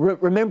Arizona. Okay.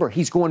 Remember,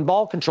 he's going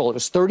ball control. It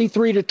was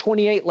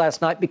 33-28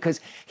 last night because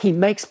he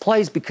makes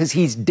plays because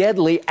he's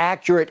deadly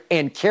accurate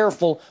and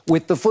careful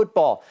with the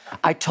football.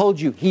 I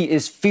told you, he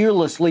is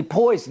fearlessly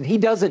poised, and he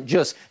doesn't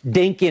just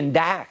dink in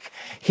Dak.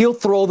 He'll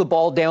throw the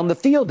ball down the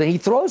field, and he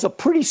throws a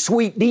pretty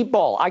sweet deep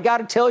ball. I got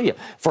to tell you,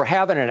 for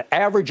having an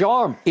average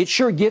arm, it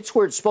sure gets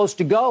where it's supposed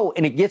to go,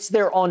 and it gets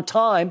there on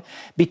time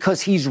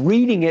because he's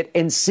reading it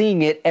and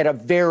seeing it at a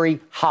very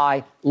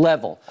high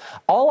level.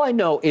 All I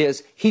know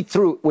is he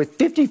threw, with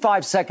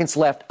 55 seconds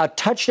left, a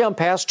touchdown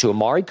pass to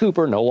Amari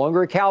Cooper, no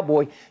longer a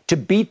Cowboy, to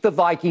beat the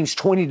Vikings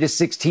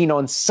 20-16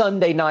 on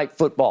Sunday Night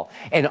Football.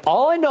 And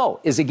all I know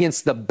is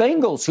against the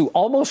Bengals, who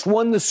almost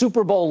won the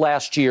Super Bowl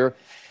last year,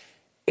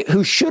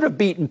 who should have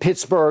beaten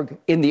Pittsburgh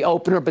in the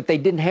opener, but they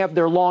didn't have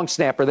their long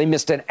snapper. They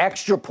missed an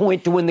extra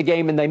point to win the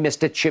game, and they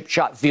missed a chip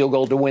shot field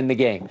goal to win the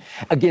game.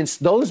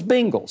 Against those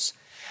Bengals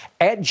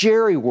at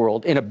Jerry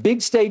World in a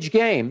big stage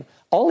game,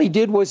 all he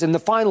did was, in the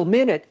final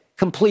minute,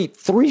 complete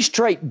 3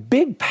 straight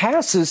big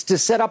passes to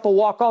set up a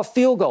walk-off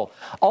field goal.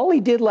 All he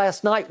did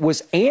last night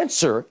was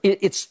answer.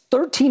 It's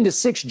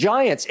 13-6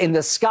 Giants, and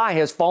the sky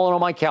has fallen on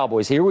my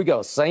Cowboys. Here we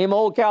go, same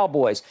old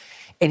Cowboys.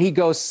 And he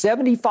goes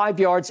 75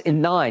 yards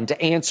in 9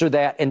 to answer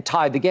that and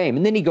tie the game.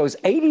 And then he goes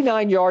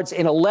 89 yards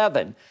in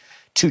 11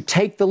 to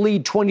take the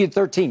lead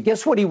 20-13.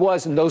 Guess what he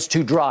was in those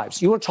 2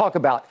 drives? You want to talk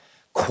about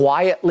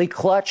quietly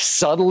clutch,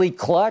 subtly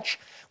clutch?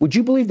 Would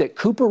you believe that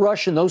Cooper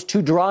Rush in those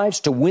 2 drives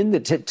to win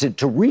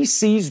to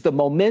re-seize the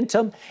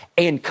momentum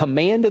and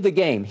command of the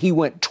game? He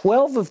went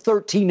 12 of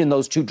 13 in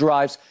those 2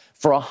 drives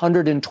for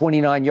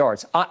 129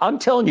 yards. I'm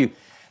telling you,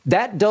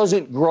 that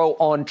doesn't grow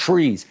on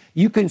trees.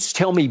 You can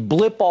tell me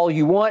blip all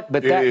you want,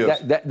 but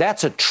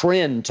that's a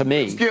trend to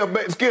me.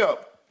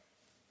 Skip,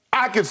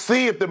 I could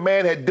see if the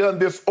man had done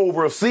this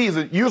over a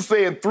season. You're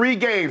saying 3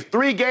 games.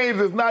 3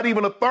 games is not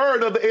even a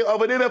third of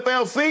an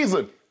NFL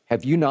season.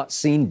 Have you not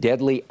seen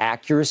deadly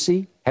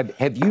accuracy?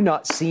 Have you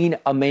not seen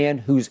a man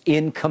who's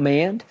in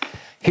command?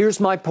 Here's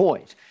my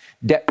point.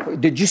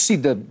 Did you see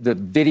the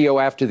video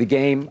after the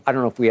game? I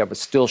don't know if we have a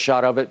still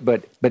shot of it,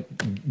 but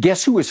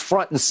guess who was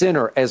front and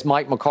center as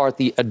Mike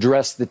McCarthy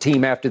addressed the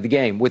team after the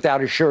game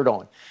without his shirt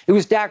on? It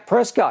was Dak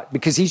Prescott,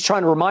 because he's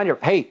trying to remind her,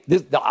 hey,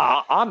 this is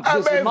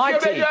my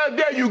team.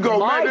 There you go,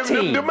 man.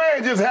 The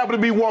man just happened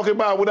to be walking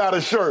by without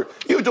a shirt.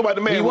 You were talking about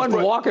the man. He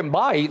wasn't walking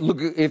by. Look,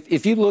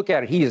 if you look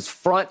at it, he is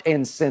front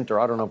and center.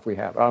 I don't know if we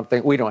have. I don't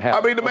think we don't have.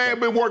 I mean, the man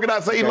been working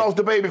out, say he lost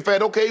the baby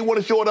fat. Okay, he want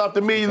to show it off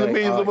to millions and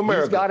millions of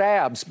Americans. He's got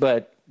abs,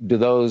 but do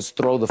those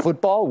throw the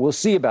football? We'll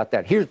see about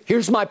that.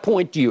 Here's my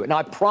point to you, and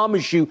I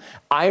promise you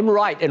I'm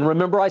right. And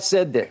remember, I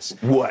said this.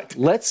 What?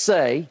 Let's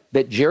say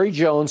that Jerry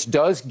Jones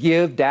does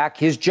give Dak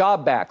his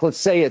job back. Let's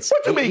say it's...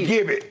 What do you mean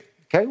give it?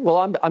 Okay,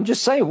 well, I'm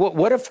just saying,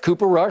 what if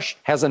Cooper Rush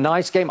has a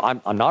nice game?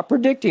 I'm not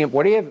predicting it.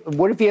 What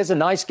if he has a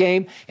nice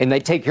game and they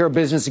take care of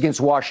business against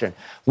Washington?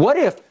 What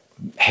if,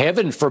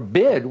 heaven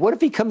forbid, what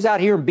if he comes out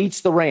here and beats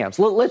the Rams?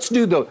 Let's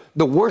do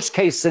the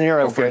worst-case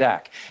scenario for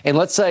Dak. And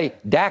let's say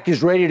Dak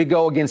is ready to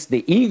go against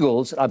the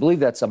Eagles. I believe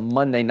that's a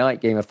Monday night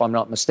game, if I'm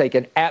not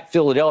mistaken, at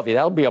Philadelphia.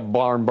 That'll be a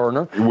barn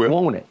burner,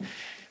 won't it?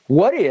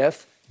 What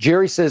if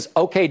Jerry says,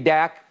 okay,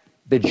 Dak,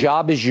 the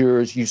job is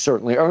yours. You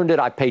certainly earned it.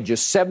 I paid you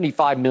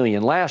 $75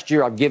 million last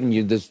year. I've given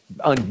you this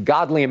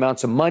ungodly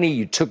amounts of money.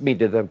 You took me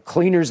to the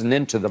cleaners and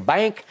then to the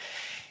bank.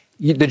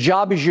 The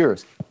job is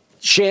yours.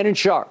 Shannon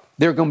Sharp,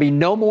 there are going to be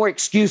no more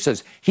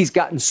excuses. He's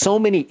gotten so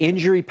many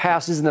injury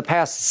passes in the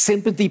past,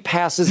 sympathy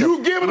passes.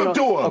 You've given them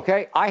to him.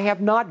 Okay, I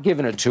have not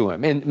given it to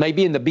him. And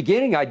maybe in the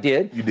beginning I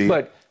did. You did.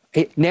 But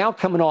now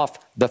coming off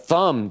the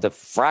thumb, the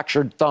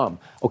fractured thumb,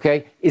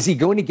 okay, is he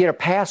going to get a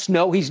pass?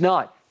 No, he's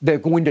not. They're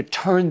going to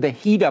turn the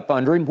heat up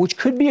under him, which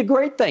could be a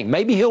great thing.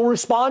 Maybe he'll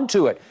respond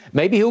to it.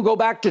 Maybe he'll go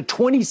back to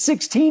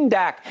 2016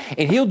 Dak,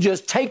 and he'll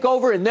just take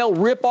over, and they'll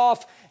rip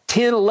off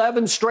 10,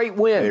 11 straight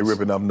wins. Ain't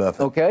ripping up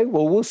nothing. Okay,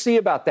 well, we'll see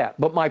about that.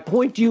 But my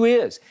point to you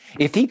is,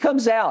 if he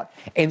comes out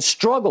and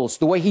struggles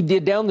the way he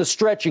did down the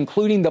stretch,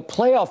 including the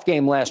playoff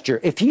game last year,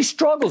 if he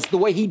struggles the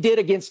way he did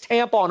against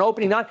Tampa on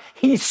opening night,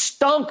 he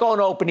stunk on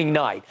opening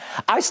night.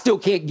 I still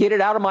can't get it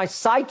out of my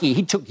psyche.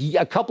 He took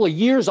a couple of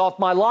years off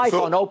my life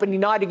on opening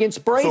night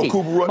against Brady.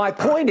 My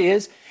point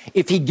is,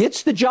 if he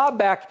gets the job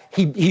back,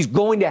 he's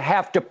going to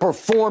have to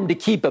perform to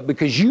keep it,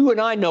 because you and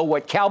I know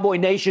what Cowboy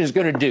Nation is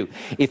going to do.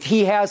 If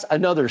he has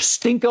another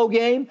stinko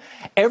game,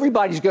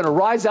 everybody's going to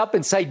rise up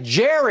and say,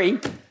 Jerry,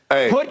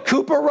 put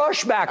Cooper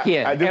Rush back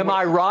in. Am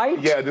I right?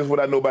 Yeah, this is what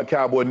I know about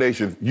Cowboy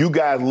Nation. You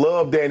guys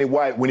love Danny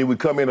White when he would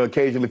come in and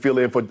occasionally fill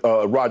in for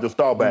Roger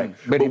Staubach.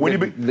 But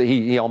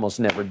he almost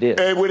never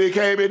did. And when he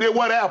came in, then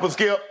what happened,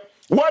 Skip?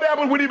 What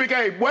happened when he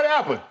became? What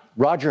happened?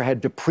 Roger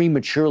had to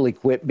prematurely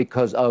quit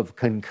because of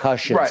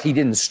concussions. Right. He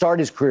didn't start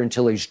his career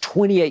until he was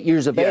 28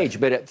 years of age.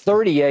 But at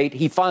 38,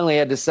 he finally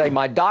had to say,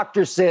 my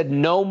doctor said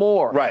no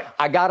more. Right.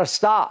 I got to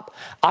stop.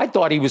 I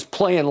thought he was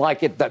playing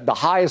like at the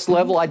highest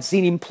level I'd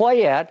seen him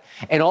play at.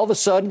 And all of a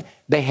sudden,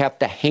 they have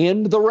to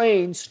hand the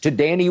reins to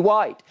Danny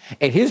White.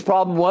 And his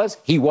problem was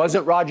he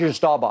wasn't Roger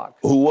Staubach.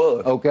 Who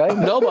was? Okay?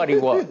 Nobody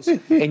was.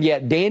 And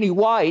yet Danny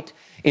White,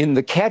 in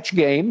the catch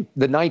game,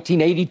 the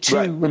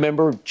 1982,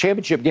 remember,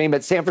 championship game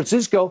at San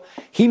Francisco,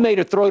 he made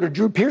a throw to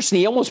Drew Pearson.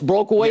 He almost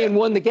broke away and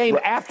won the game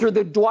after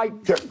the Dwight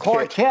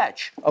Clark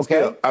catch.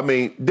 Okay? Yeah, I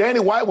mean, Danny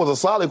White was a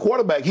solid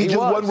quarterback. He just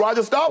wasn't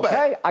Roger Staubach.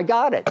 Okay, I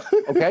got it.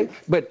 Okay?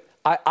 But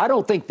I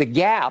don't think the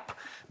gap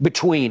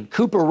between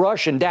Cooper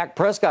Rush and Dak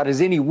Prescott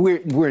is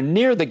anywhere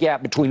near the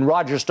gap between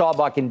Roger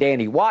Staubach and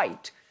Danny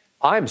White.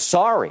 I'm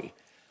sorry.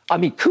 I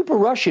mean, Cooper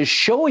Rush is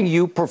showing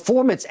you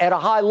performance at a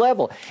high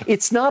level.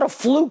 It's not a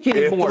fluke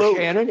anymore,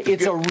 Shannon.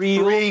 It's a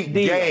real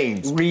deal.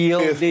 Games. Real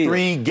it's deal.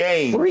 3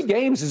 games. 3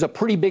 games is a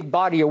pretty big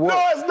body of work.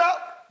 No, it's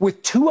not.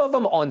 With 2 of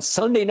them on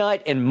Sunday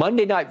night and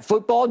Monday Night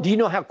Football, do you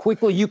know how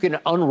quickly you can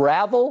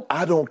unravel?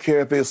 I don't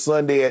care if it's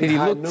Sunday at Did he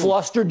look noon.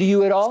 flustered to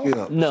you at all?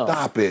 Skip, no.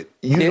 Stop it.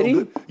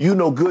 You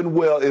know good and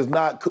well is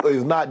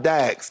not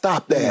Dak.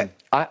 Stop that.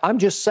 I'm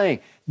just saying.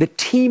 The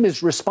team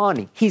is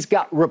responding. He's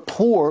got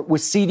rapport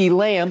with CeeDee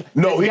Lamb.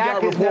 No, he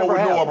got rapport with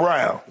Noah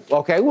Brown.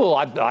 Okay, well,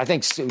 I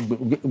think.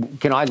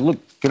 Can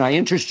I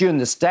interest you in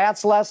the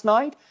stats last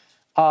night?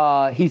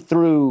 He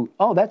threw.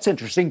 Oh, that's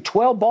interesting.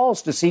 12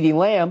 balls to CeeDee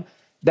Lamb.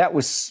 That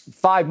was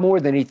 5 more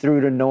than he threw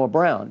to Noah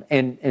Brown.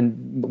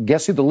 And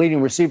guess who the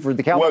leading receiver for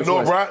the Cowboys Noah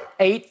was? Brown?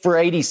 8 for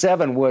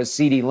 87 was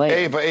CeeDee Lamb.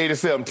 8 for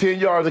 87, 10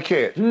 yards a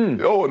catch.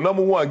 Oh,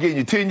 number one, getting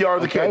you 10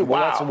 yards a catch.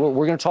 Wow.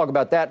 We're going to talk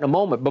about that in a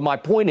moment. But my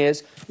point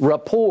is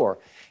rapport.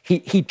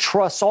 He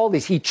trusts all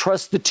these. He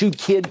trusts the 2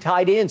 kid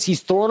tight ends.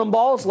 He's throwing them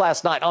balls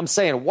last night. I'm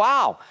saying,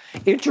 wow,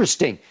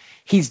 interesting.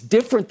 He's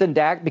different than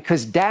Dak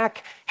because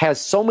Dak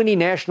has so many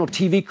national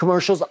TV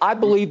commercials. I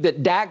believe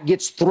that Dak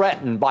gets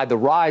threatened by the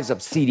rise of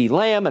CeeDee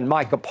Lamb and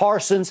Micah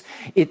Parsons.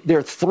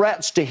 They're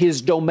threats to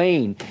his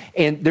domain.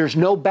 And there's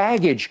no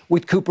baggage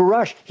with Cooper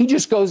Rush. He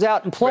just goes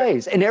out and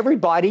plays, and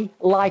everybody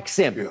likes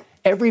him. Yeah.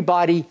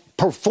 Everybody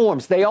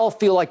performs. They all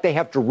feel like they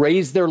have to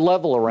raise their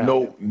level around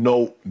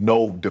him.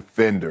 No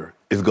defender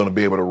is going to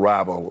be able to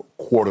rival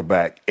a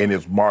quarterback in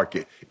his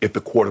market if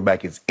the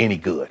quarterback is any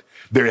good.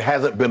 There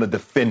hasn't been a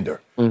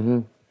defender.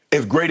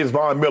 As great as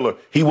Von Miller,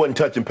 he wasn't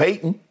touching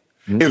Peyton.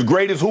 As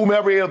great as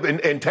whomever is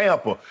in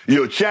Tampa,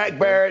 Shaq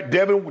Barrett,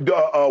 Devin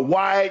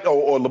White,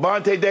 or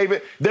Levante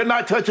David, they're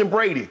not touching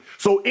Brady.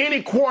 So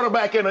any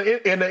quarterback in an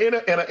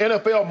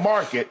NFL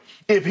market,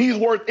 if he's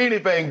worth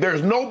anything,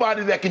 there's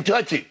nobody that can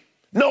touch it.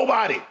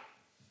 Nobody.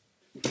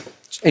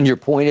 And your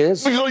point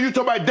is? So you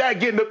talking about Dak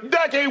getting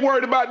Dak ain't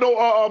worried about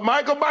no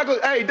Michael.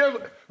 Hey,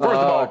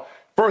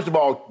 first of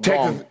all,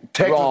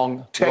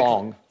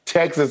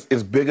 Texas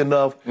is big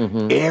enough.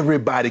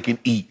 Everybody can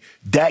eat.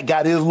 Dak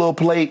got his little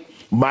plate.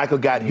 Michael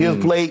got his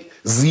plate.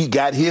 Zeke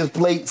got his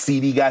plate.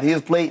 CD got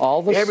his plate. All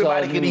of a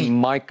Everybody sudden, can eat.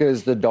 Micah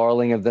is the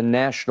darling of the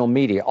national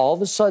media. All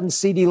of a sudden,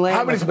 CeeDee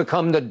Lamb has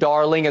become the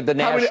darling of the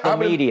national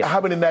media.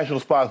 How many national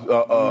spots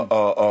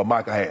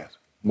Micah has?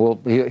 Well,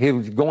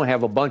 he's going to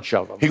have a bunch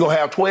of them. He going to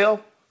have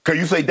 12? Because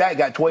you say Dak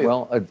got 12.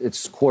 Well,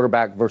 it's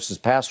quarterback versus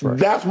pass rush.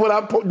 That's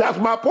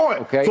my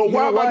point. Okay. So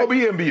why am I going to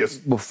be envious?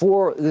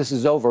 Before this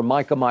is over,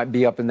 Micah might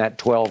be up in that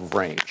 12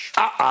 range.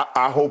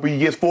 I hope he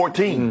gets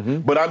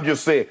 14. But I'm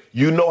just saying,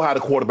 you know how the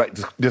quarterback,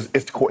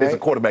 it's a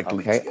quarterback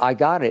league. Okay, I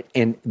got it.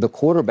 And the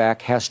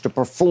quarterback has to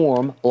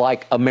perform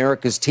like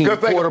America's team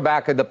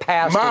quarterback of the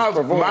past.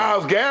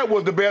 Myles Garrett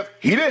was the best.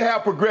 He didn't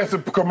have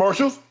progressive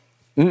commercials.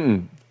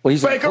 Well,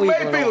 he's Baker in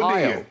Cleveland, Mayfield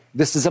Ohio. did.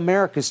 This is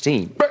America's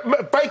team.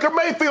 Baker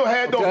Mayfield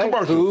had those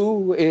commercials.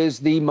 Who is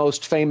the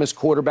most famous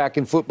quarterback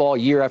in football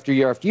year after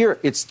year after year?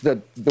 It's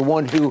the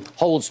one who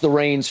holds the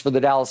reins for the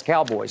Dallas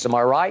Cowboys. Am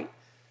I right?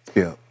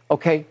 Yeah.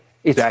 Okay.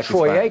 It's Dak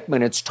Troy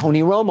Aikman. It's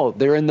Tony Romo.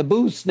 They're in the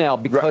booths now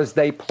because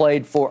they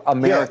played for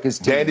America's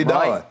team. Dandy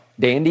Don.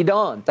 Dandy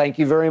Don. Thank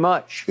you very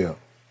much. Yeah.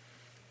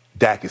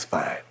 Dak is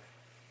fine.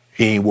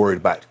 He ain't worried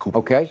about Cooper.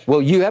 Okay.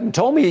 Well, you haven't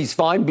told me he's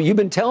fine, but you've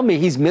been telling me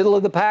he's middle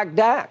of the pack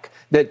Dak,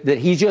 that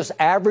he's just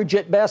average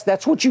at best.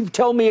 That's what you've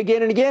told me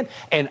again and again.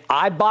 And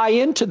I buy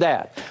into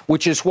that,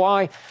 which is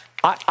why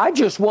I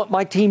just want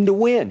my team to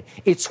win.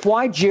 It's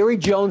why Jerry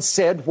Jones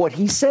said what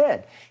he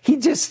said. He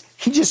just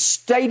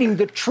stating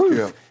the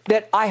truth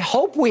that I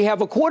hope we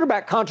have a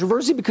quarterback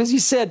controversy, because he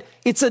said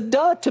it's a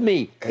duh to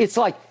me. It's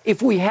like,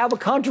 if we have a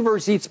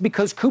controversy, it's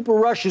because Cooper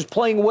Rush is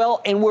playing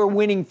well and we're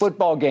winning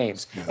football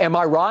games. Yeah. Am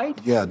I right?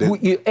 Yeah.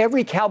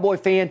 Every Cowboy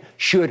fan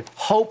should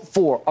hope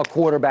for a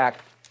quarterback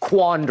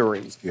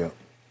quandary. Yeah.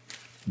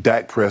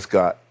 Dak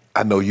Prescott,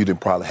 I know you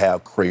didn't probably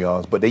have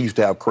crayons, but they used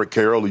to have,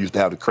 Carroll used to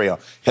have the crayon.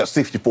 He had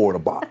 64 in a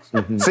box.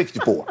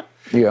 64.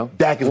 Yeah.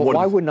 Dak is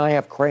why wouldn't I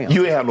have crayons?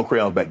 You didn't have no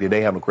crayons back then. They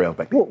have no crayons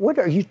back then. What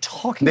are you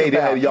talking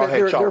about? Y'all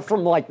had chalk. They're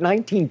from like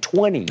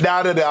 1920.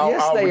 Yes,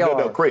 they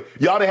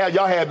are.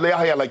 Y'all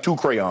had like two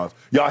crayons.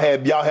 Y'all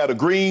had a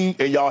green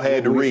and y'all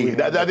had the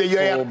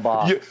red.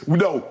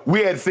 No,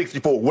 we had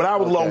 64. When I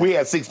was along, we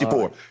had 64.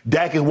 Right.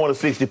 Dak is one of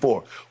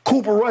 64.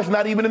 Cooper Rush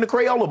not even in the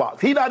Crayola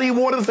box. He's not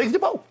even one of the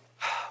 64.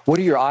 What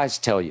do your eyes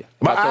tell you?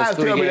 My eyes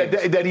tell me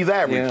that he's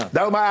average. Yeah.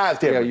 That's what my eyes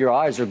tell me. Yeah, your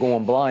eyes are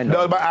going blind.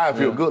 No, my eyes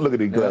feel good. Look at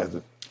these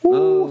glasses.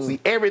 Ooh, see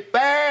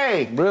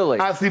everything. Really?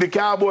 I see the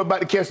Cowboys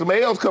about to catch some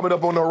L's coming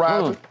up on the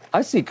horizon.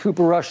 I see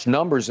Cooper Rush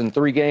numbers in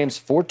 3 games,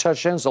 4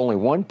 touchdowns, only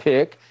 1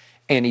 pick,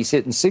 and he's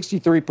hitting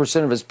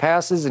 63% of his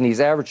passes, and he's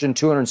averaging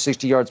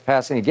 260 yards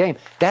passing a game.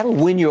 That'll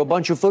win you a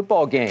bunch of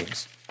football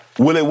games.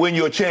 Will it win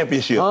you a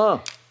championship?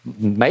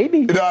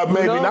 Maybe. No,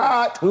 maybe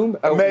not.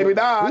 Maybe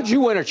not. Who'd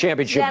you win a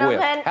championship with?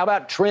 How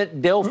about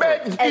Trent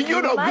Dilfer?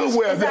 You know good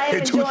well that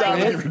in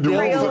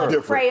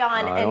 2000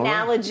 crayon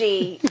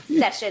analogy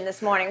session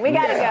this morning. We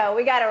got to go.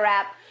 We got to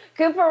wrap.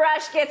 Cooper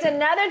Rush gets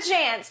another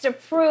chance to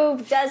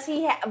prove does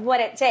he have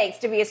what it takes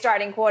to be a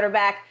starting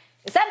quarterback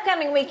this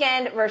upcoming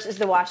weekend versus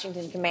the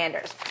Washington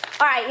Commanders.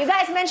 All right, you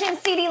guys mentioned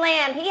CeeDee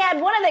Lamb. He had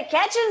one of the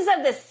catches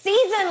of the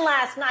season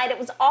last night. It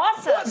was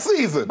awesome. What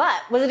season? But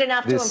was it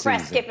enough to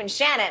impress Skip and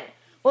Shannon?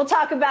 We'll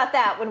talk about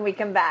that when we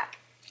come back.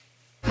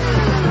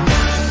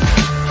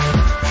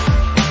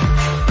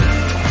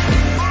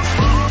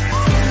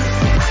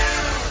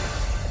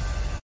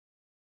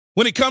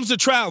 When it comes to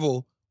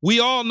travel, we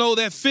all know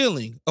that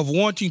feeling of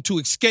wanting to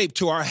escape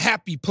to our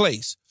happy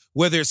place,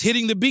 whether it's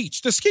hitting the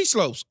beach, the ski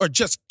slopes, or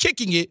just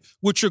kicking it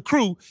with your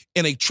crew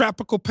in a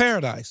tropical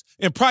paradise.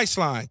 And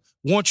Priceline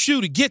wants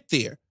you to get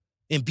there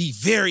and be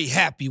very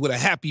happy with a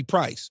happy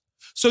price,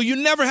 so you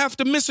never have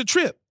to miss a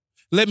trip.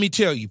 Let me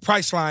tell you,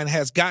 Priceline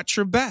has got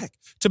your back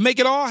to make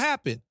it all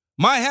happen.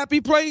 My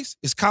happy place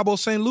is Cabo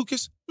San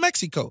Lucas,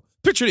 Mexico.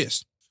 Picture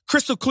this: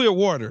 crystal clear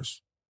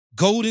waters,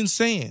 golden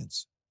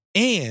sands,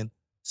 and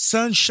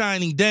sun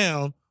shining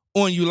down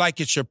on you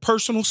like it's your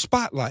personal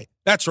spotlight.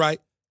 That's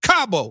right.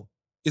 Cabo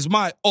is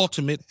my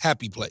ultimate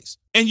happy place.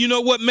 And you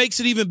know what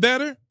makes it even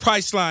better?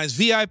 Priceline's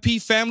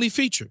VIP family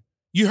feature.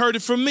 You heard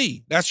it from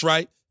me. That's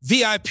right.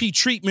 VIP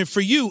treatment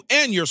for you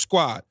and your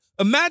squad.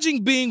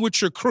 Imagine being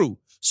with your crew,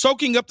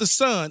 soaking up the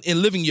sun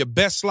and living your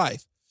best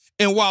life.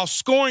 And while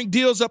scoring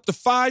deals up to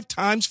 5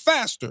 times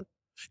faster,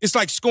 it's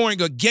like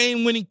scoring a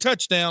game-winning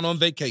touchdown on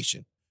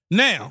vacation.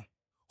 Now,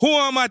 who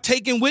am I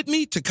taking with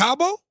me to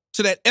Cabo?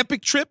 To that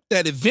epic trip,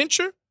 that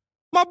adventure?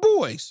 My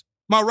boys,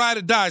 my ride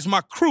or dies,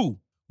 my crew,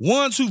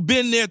 ones who've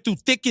been there through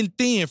thick and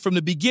thin from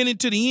the beginning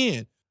to the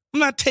end. I'm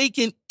not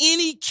taking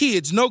any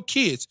kids, no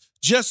kids,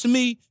 just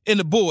me and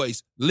the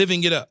boys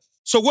living it up.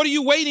 So what are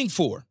you waiting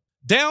for?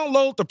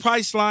 Download the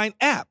Priceline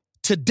app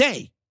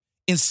today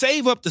and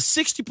save up to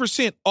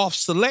 60% off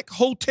select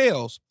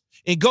hotels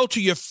and go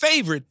to your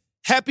favorite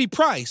happy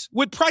price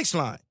with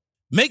Priceline.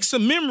 Make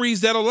some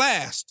memories that'll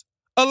last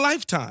a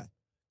lifetime.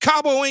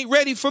 Cabo ain't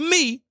ready for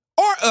me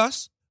or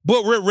us,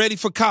 but we're ready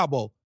for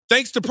Cabo.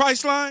 Thanks to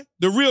Priceline,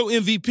 the real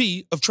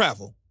MVP of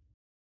travel.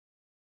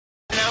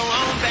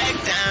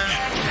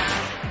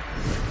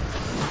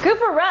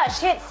 Cooper Rush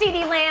hit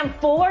CeeDee Lamb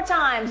 4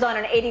 times on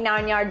an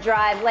 89-yard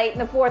drive late in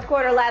the fourth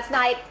quarter last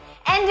night,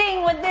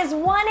 ending with this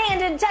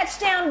one-handed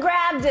touchdown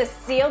grab to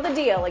seal the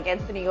deal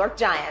against the New York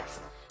Giants.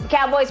 The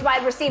Cowboys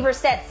wide receiver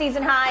set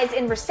season highs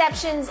in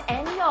receptions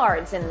and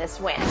yards in this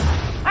win.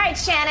 All right,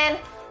 Shannon,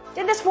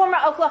 did this former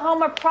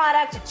Oklahoma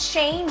product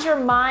change your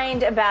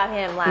mind about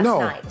him last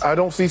night? No, I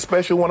don't see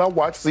special when I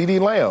watch CeeDee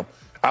Lamb.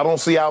 I don't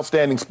see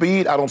outstanding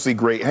speed. I don't see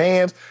great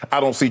hands. I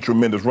don't see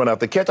tremendous run out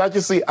the catch. I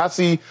see an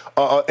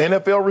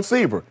NFL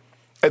receiver.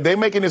 And they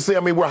making it say,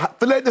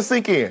 let this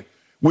sink in.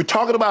 We're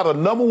talking about a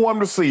number 1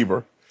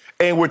 receiver,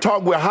 and we're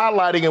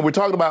highlighting and we're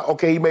talking about,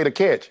 okay, he made a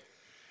catch.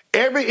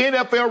 Every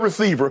NFL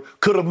receiver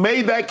could have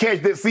made that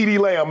catch that CeeDee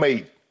Lamb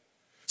made.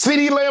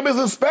 CeeDee Lamb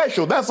isn't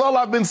special. That's all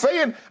I've been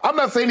saying. I'm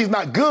not saying he's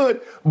not good,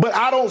 but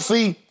I don't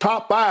see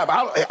top 5.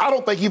 I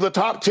don't think he's a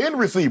top 10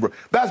 receiver.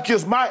 That's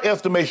just my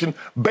estimation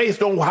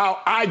based on how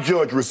I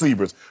judge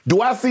receivers.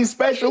 Do I see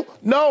special?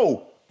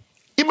 No.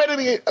 He made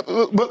it.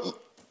 But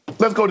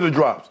let's go to the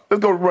drops.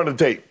 Let's go run the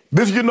tape.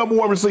 This is your number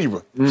 1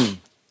 receiver.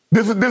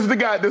 This is the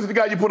guy. This is the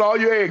guy you put all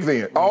your eggs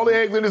in. All the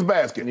eggs in his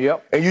basket.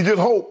 Yep. And you just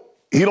hope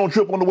He don't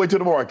trip on the way to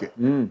the market.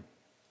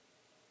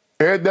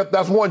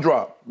 That's one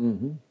drop.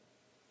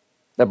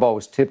 That ball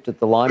was tipped at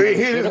the line. He hit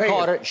Should his have hand.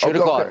 caught it. Should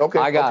have caught it. Okay,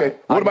 I got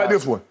it. What about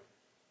this one?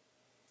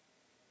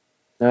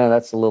 No,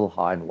 that's a little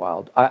high and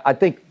wild. I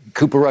think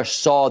Cooper Rush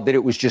saw that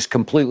it was just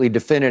completely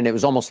defended, and it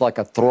was almost like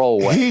a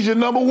throwaway. He's your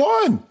number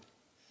one.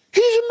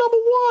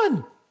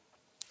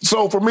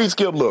 So for me,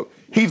 Skip, look,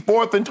 he's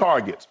fourth in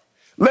targets.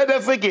 Let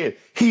that sink in.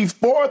 He's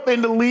fourth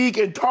in the league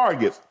in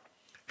targets.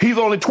 He's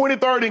only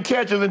 23rd in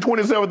catches and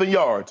 27th in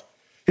yards.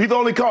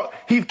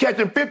 He's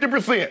catching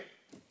 50%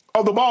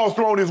 of the balls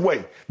thrown his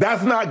way.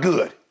 That's not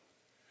good.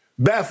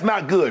 That's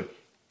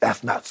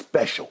not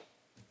special.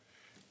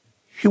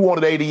 He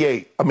wanted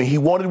 88. I mean, he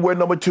wanted to wear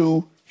number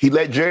 2. He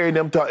let Jerry and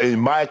them and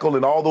Michael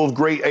and all those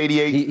great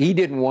 88. He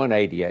didn't want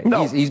 88.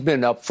 No. He's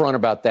been upfront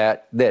about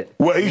that.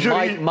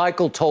 Well,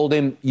 Michael told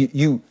him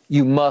you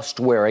must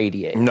wear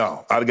 88.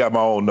 No, I'd have got my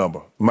own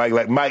number.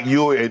 Mike,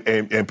 you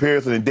and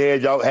Pearson and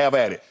Dad, y'all have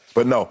at it.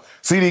 But no,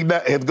 CD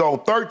has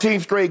gone 13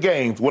 straight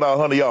games without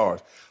 100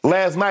 yards.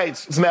 Last night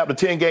snapped a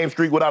 10-game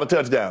streak without a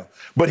touchdown.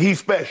 But he's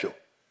special.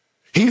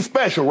 He's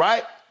special,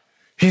 right?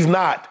 He's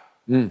not.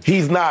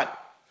 He's not.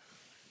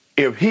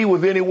 If he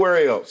was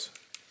anywhere else,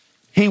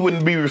 he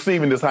wouldn't be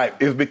receiving this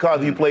hype. It's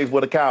because he plays for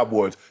the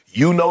Cowboys.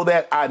 You know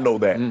that. I know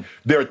that.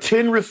 There are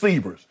 10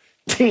 receivers,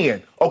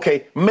 10,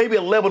 okay, maybe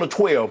 11 or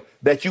 12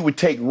 that you would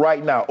take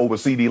right now over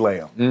CD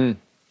Lamb.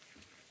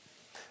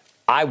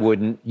 I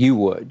wouldn't. You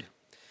would.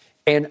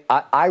 And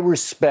I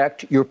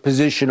respect your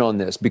position on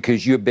this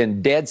because you've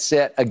been dead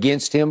set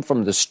against him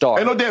from the start.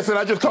 Ain't no dead set.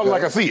 I just call it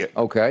like I see it.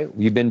 Okay.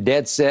 You've been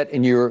dead set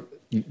in your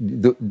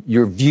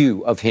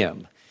view of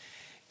him.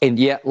 And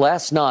yet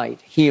last night,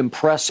 he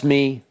impressed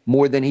me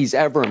more than he's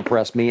ever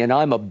impressed me. And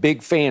I'm a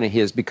big fan of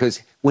his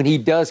because when he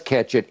does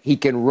catch it, he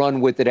can run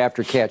with it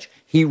after catch.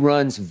 He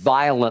runs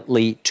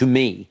violently to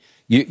me.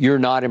 You're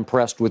not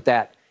impressed with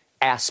that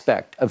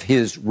aspect of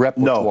his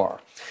repertoire. No.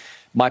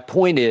 My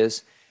point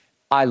is,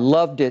 I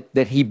loved it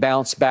that he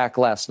bounced back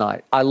last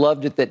night. I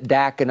loved it that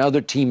Dak and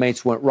other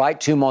teammates went right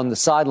to him on the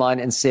sideline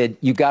and said,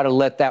 you got to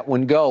let that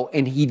one go.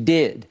 And he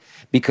did.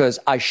 Because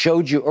I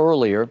showed you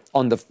earlier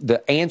on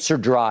the answer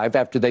drive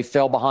after they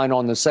fell behind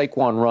on the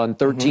Saquon run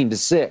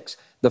 13-6.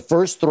 The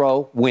first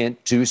throw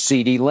went to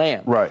CD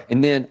Lamb. Right.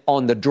 And then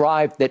on the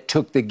drive that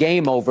took the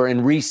game over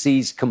and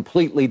re-seized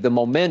completely the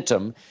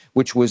momentum,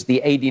 which was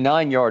the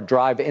 89-yard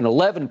drive in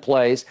 11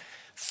 plays,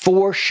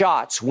 4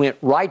 shots went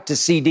right to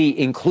CD,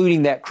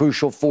 including that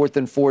crucial 4th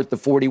and 4 at the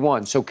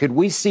 41. So could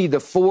we see the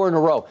 4 in a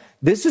row?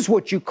 This is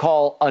what you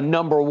call a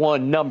number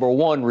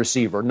one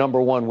receiver,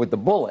 number one with the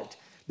bullet.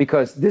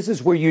 Because this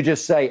is where you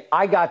just say,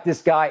 I got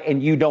this guy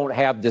and you don't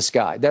have this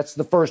guy. That's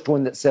the first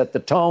one that set the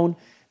tone.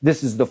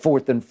 This is the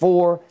 4th and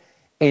 4.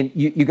 And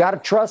you got to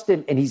trust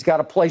him, and he's got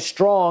to play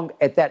strong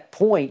at that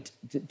point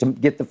to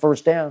get the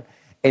first down.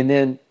 And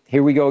then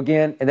here we go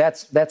again, and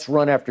that's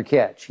run after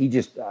catch.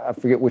 I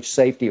forget which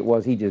safety it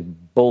was, he just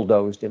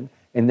bulldozed him.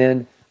 And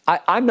then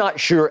I'm not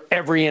sure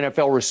every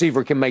NFL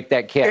receiver can make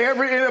that catch.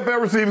 Every NFL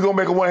receiver going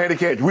to make a one-handed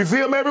catch. We see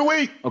him every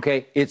week.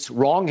 Okay, it's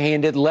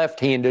wrong-handed,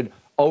 left-handed,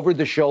 over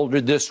the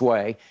shoulder this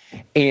way,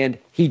 and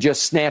he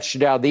just snatched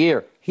it out of the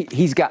air.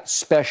 He's got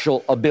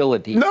special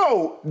ability.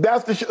 No,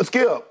 that's the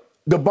Skip.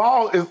 The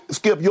ball is,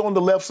 Skip, you're on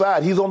the left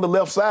side. He's on the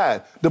left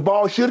side. The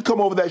ball should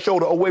come over that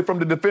shoulder away from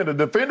the defender.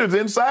 The defender's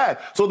inside.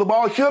 So the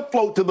ball should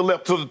float to the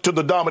left, to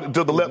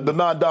the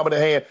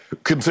non-dominant hand,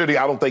 considering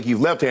I don't think he's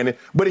left-handed,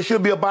 but it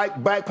should be a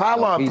back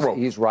pylon throw.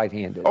 He's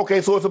right-handed.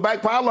 Okay, so it's a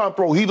back pylon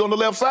throw. He's on the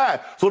left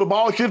side. So the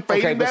ball should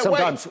fade in that way. Okay,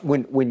 but sometimes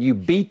when you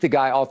beat the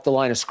guy off the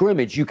line of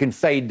scrimmage, you can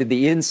fade to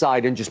the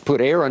inside and just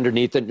put air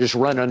underneath it and just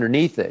run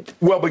underneath it.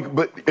 Well,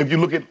 but if you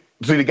look at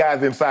the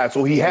guy's inside,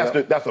 so he has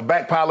to. That's a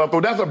back pile up throw.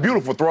 That's a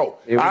beautiful throw.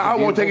 I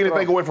won't take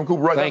anything away from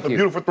Cooper Rush. That's a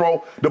beautiful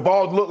throw. The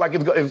ball looked like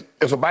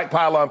it's a back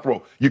pylon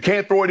throw. You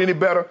can't throw it any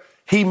better.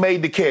 He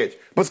made the catch.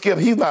 But Skip,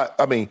 he's not.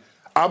 I mean,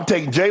 I'm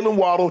taking Jalen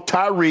Waddle,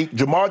 Tyreek,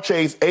 Jamar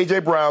Chase, A.J.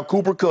 Brown,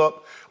 Cooper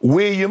Kupp,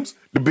 Williams,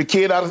 the big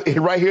kid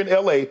right here in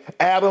L.A.,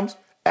 Adams,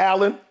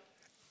 Allen,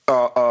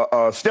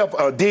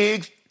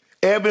 Diggs,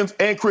 Evans,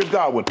 and Chris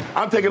Godwin.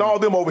 I'm taking all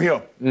of them over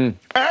him.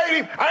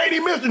 I ain't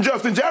even mentioned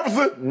Justin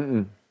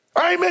Jefferson.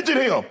 I ain't mentioned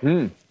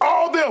him.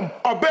 All of them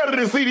are better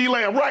than CD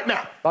Lamb right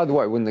now. By the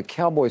way, when the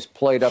Cowboys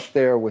played up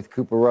there with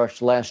Cooper Rush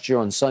last year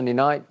on Sunday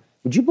night,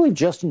 would you believe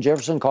Justin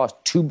Jefferson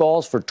caught 2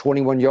 balls for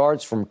 21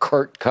 yards from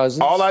Kirk Cousins?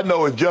 All I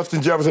know is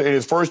Justin Jefferson in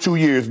his first 2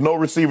 years, no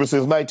receiver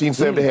since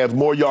 1970 has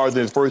more yards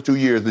in his first 2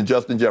 years than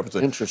Justin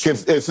Jefferson. Interesting. I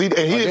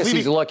guess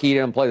he's lucky he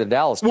didn't play the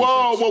Dallas defense.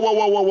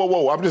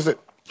 Whoa. I'm just saying,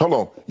 hold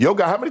on. Yo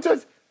got how many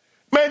touchdowns?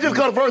 Man, just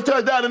got the first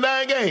touchdown in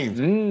 9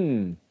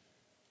 games.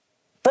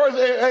 First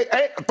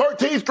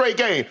 13 straight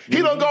games.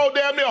 He done go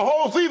damn near a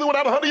whole season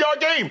without a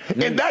 100-yard game.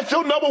 And that's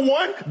your number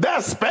one?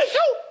 That's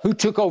special? Who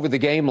took over the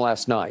game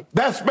last night?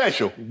 That's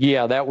special.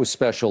 Yeah, that was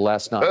special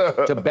last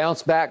night. To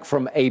bounce back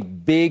from a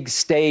big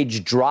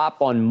stage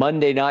drop on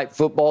Monday Night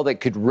Football that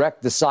could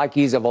wreck the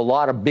psyches of a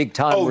lot of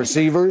big-time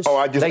receivers.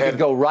 They could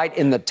go right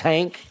in the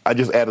tank. I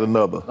just added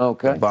another.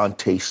 Okay.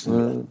 Vontae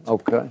Smith.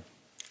 Okay.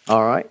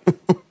 All right.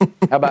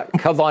 How about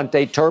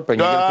Cavante Turpin?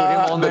 You gonna put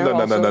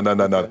him on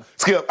there? No.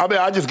 Skip, I mean,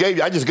 I just gave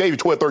you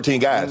 12, 13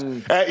 guys.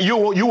 You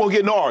won't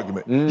get an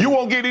argument. You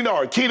won't get any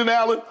argument. Keenan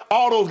Allen,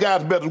 all those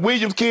guys better.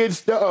 Williams,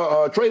 kids,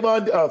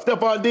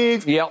 Stephon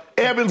Diggs,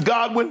 Evans,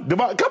 Godwin.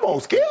 Come on,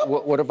 Skip.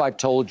 What have I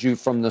told you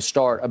from the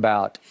start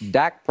about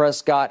Dak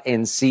Prescott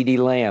and CeeDee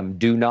Lamb?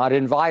 Do not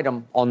invite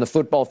them on the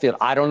football field.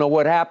 I don't know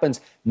what happens.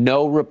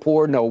 No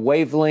rapport, no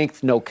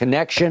wavelength, no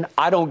connection.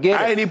 I don't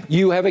get it.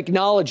 You have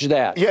acknowledged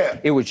that. Yeah.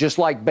 It was just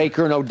like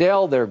Baker and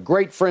Odell. They're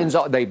great friends.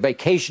 They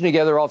vacation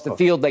together off the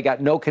field. They got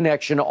no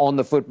connection on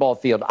the football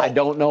field. I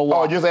don't know why.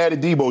 Oh, just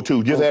added Debo, too.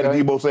 Added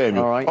Debo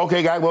Samuel. All right.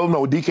 Okay, guys. Well,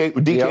 no,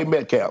 DK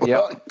Metcalf.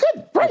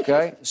 Good gracious.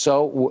 Okay.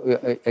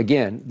 So,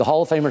 again, the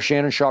Hall of Famer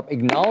Shannon Sharpe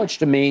acknowledged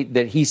to me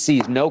that he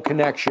sees no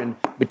connection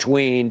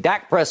between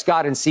Dak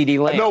Prescott and CeeDee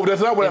Lamb. No,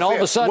 that's not what I said. And all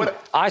of a sudden,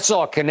 I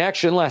saw a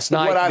connection last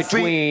night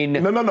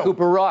between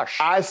Cooper Rush.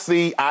 I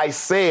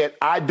said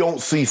I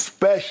don't see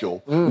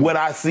special when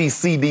I see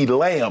CeeDee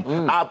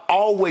Lamb. I've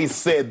always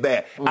said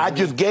that. I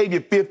just gave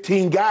you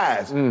 15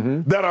 guys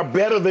that are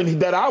better than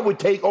that I would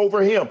take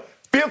over him.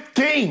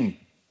 15.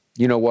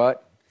 You know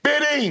what?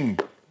 15.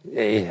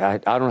 I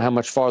don't know how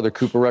much farther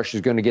Cooper Rush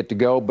is going to get to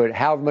go, but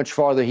however much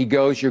farther he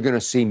goes, you're going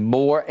to see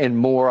more and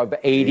more of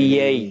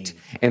 88.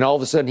 And all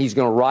of a sudden, he's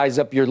going to rise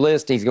up your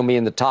list. He's going to be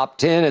in the top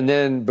 10. And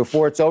then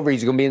before it's over,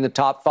 he's going to be in the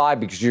top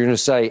 5 because you're going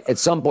to say, at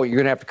some point, you're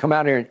going to have to come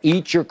out here and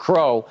eat your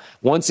crow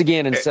once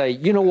again and say,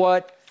 you know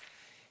what?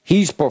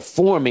 He's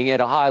performing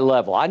at a high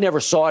level. I never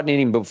saw it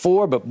in him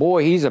before, but,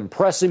 boy, he's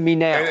impressing me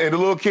now. And the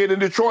little kid in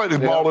Detroit is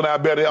balling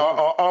out better.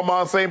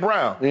 Armand St.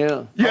 Brown.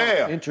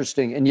 Yeah.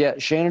 Interesting. And yet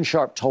Shannon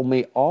Sharpe told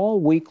me all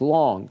week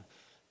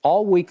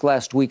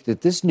last week,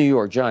 that this New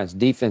York Giants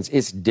defense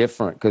is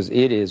different because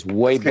it is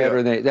way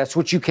better than – that's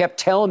what you kept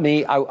telling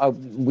me.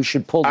 We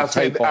should pull the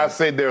tape on. I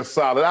said they're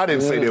solid. I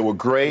didn't say they were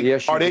great.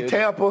 Yes, you did. They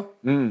Tampa?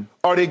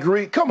 Are they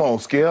Greek? Come on,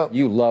 Skip.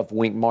 You love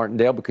Wink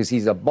Martindale because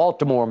he's a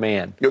Baltimore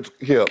man.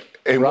 Yeah.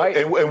 And,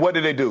 right? what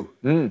did they do?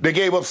 They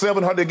gave up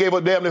 700. They gave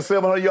up damn near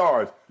 700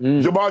 yards.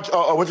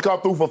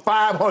 Jamar, threw for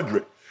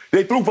 500.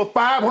 They threw for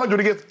 500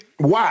 against –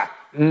 why?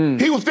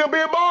 He was still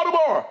being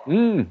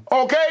Baltimore.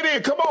 Okay,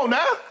 then. Come on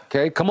now.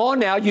 Okay, come on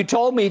now. You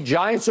told me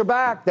Giants are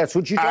back. That's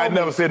what you told me. I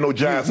never said no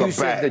Giants are back. You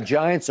said the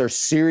Giants are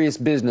serious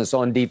business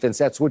on defense.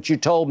 That's what you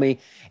told me.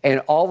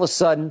 And all of a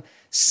sudden,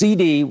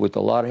 CD, with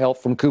a lot of help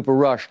from Cooper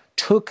Rush,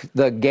 took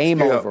the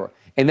game over.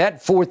 And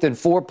that 4th and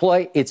 4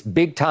 play, it's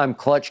big-time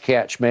clutch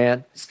catch,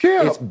 man.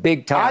 Skip, it's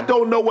big time. I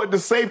don't know what the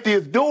safety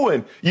is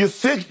doing. You're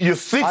 6, 7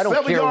 yards deep. I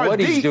don't care what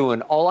he's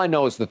doing. All I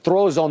know is the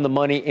throw is on the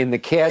money and the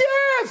catch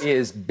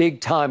is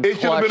big-time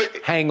clutch,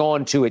 hang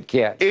on to it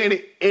catch.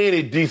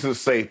 Any decent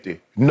safety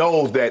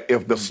knows that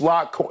if the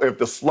slot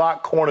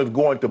corner is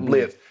going to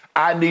blitz,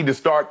 I need to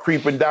start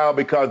creeping down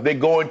because they're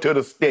going to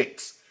the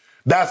sticks.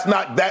 That's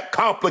not that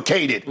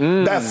complicated.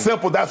 That's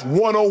simple. That's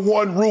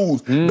 101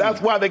 rules. That's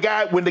why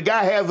when the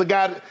guy has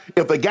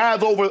if the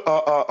guy's over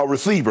a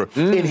receiver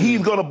and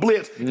he's going to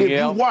blitz, if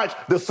you watch,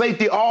 the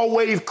safety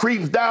always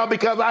creeps down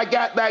because I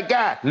got that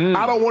guy.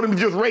 I don't want him to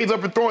just raise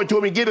up and throw it to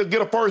him and get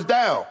a first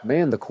down.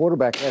 Man, the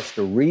quarterback has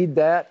to read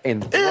that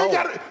and throw.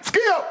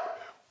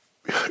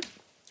 Skip.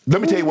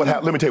 Let me tell you what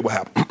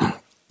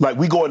happened. Like,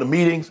 we go into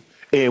meetings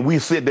and we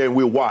sit there and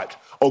we'll watch.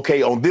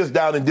 Okay, on this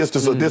down and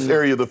distance of this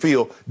area of the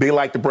field, they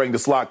like to bring the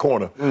slot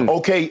corner.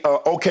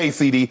 Okay,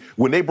 CD,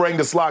 when they bring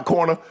the slot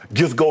corner,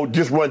 just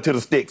run to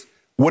the sticks.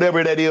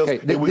 Whatever that is,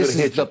 this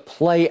is the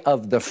play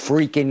of the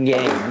freaking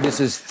game. This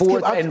is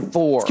 4th and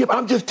 4. Skip,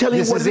 I'm just telling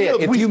you what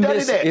it is. We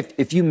studied that.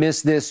 If you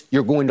miss this,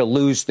 you're going to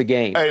lose the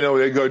game. Hey, no,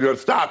 they're going to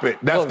stop it.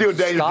 That's still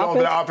Daniel Jones on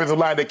the offensive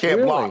line. They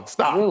can't block.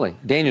 Stop. Really?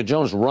 Daniel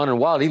Jones running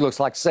wild. He looks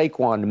like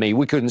Saquon to me.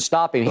 We couldn't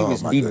stop him. He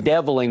was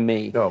bedeviling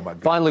me. Oh, my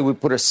God. Finally, we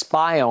put a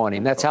spy on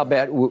him. That's how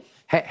bad.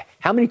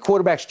 How many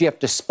quarterbacks do you have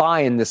to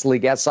spy in this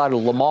league outside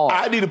of Lamar?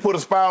 I need to put a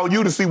spy on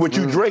you to see what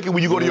you're drinking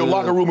when you go to your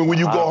locker room and when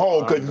you go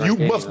home, because you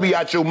must be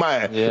out your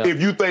mind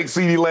if you think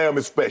CeeDee Lamb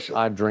is special.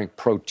 I drink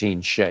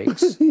protein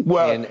shakes. And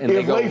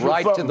they go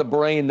right to the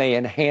brain. They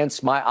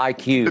enhance my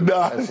IQ.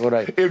 That's what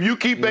if you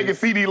keep thinking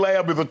CeeDee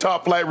Lamb is a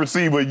top-flight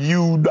receiver,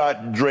 you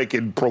not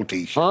drinking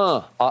protein shakes.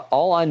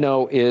 All I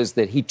know is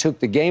that he took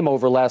the game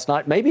over last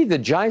night. Maybe the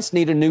Giants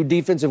need a new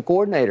defensive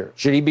coordinator.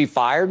 Should he be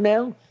fired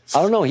now?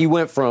 I don't know. He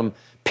went from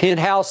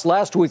penthouse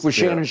last week with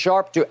Shannon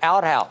Sharpe to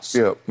outhouse.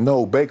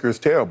 No, Baker's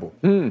terrible.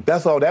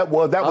 That's all that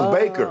was. That was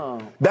Baker.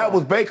 That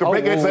was Baker. I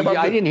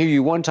didn't hear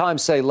you one time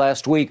say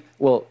last week,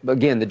 well,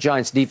 again, the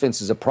Giants' defense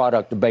is a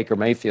product of Baker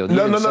Mayfield.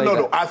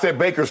 No. I said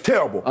Baker's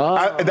terrible.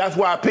 That's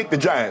why I picked the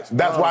Giants.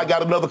 That's why I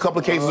got another couple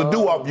of cases to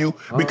do off you,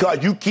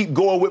 because you keep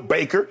going with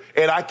Baker,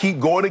 and I keep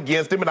going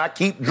against him, and I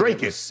keep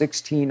drinking.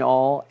 16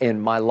 all, and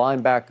my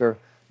linebacker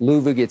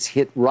Luva gets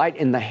hit right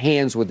in the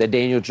hands with the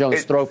Daniel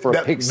Jones throw for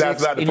a pick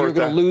six, and you're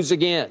going to lose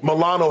again.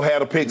 Milano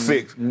had a pick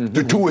six.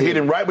 The two hit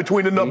him right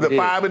between the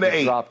 5 and the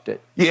 8. Dropped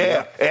it.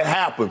 Yeah, it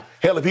happened.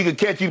 Hell, if he could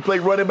catch, he'd play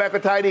running back or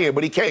tight end,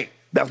 but he can't.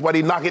 That's why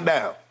they knock it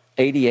down.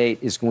 88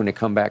 is going to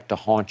come back to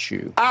haunt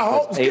you. I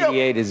hope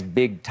 88 is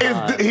big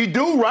time. He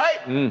do, right?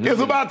 Mm-hmm.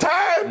 It's about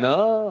time.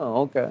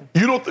 No, okay.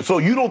 You don't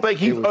think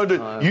he's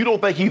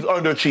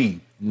underachieved?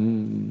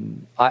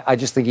 I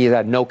just think he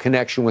had no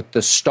connection with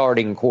the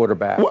starting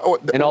quarterback.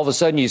 And all of a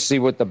sudden you see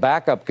what the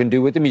backup can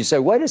do with him. You say,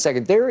 wait a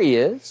second, there he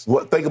is.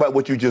 Think about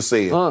what you just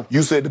said.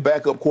 You said the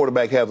backup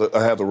quarterback has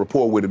a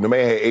rapport with him. The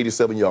man had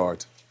 87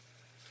 yards.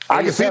 87?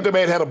 I can see if the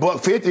man had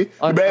 $150.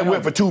 The man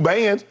went for 2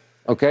 bands.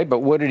 Okay, but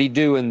what did he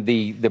do in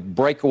the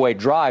breakaway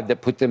drive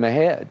that put them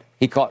ahead?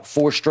 He caught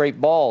 4 straight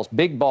balls,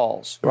 big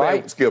balls,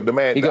 right? Skip, the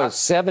man. He goes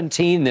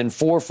 17, then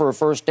 4 for a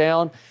first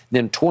down,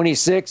 then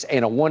 26,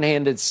 and a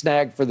one-handed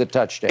snag for the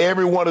touchdown.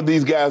 Every one of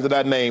these guys that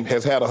I named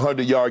has had a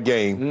 100-yard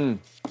game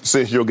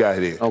since your guy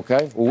did.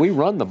 Okay, well, we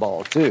run the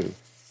ball, too,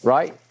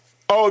 right?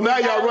 Oh, now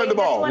y'all run the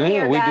ball.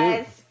 Here, we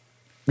guys. do.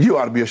 You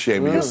ought to be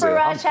ashamed of yourself. Cooper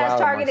Rush has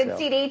targeted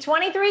CD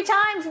 23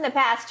 times in the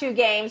past 2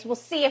 games. We'll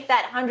see if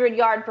that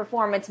 100-yard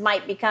performance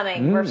might be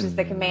coming versus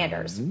the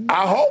Commanders.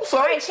 I hope so.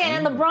 All right,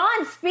 Shannon,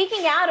 LeBron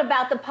speaking out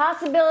about the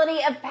possibility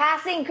of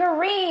passing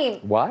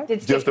Kareem. What?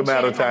 Did Just a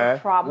matter of time. have a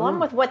problem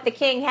with what the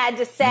King had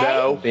to say?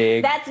 No.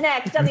 Big. That's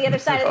next on the other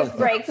side of this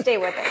break. Stay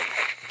with us.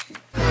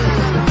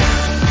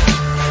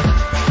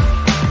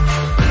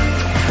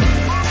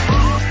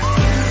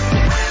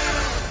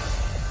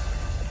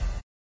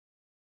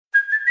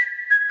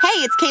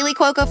 Hey, it's Kaylee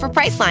Cuoco for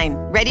Priceline.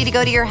 Ready to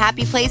go to your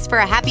happy place for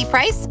a happy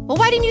price? Well,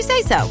 why didn't you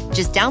say so?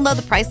 Just download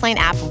the Priceline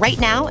app right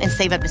now and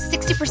save up to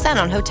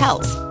 60% on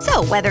hotels.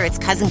 So whether it's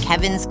Cousin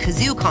Kevin's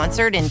Kazoo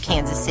Concert in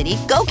Kansas City,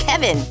 go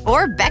Kevin,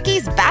 or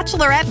Becky's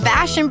Bachelorette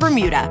Bash in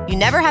Bermuda, you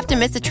never have to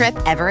miss a trip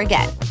ever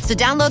again. So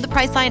download the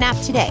Priceline app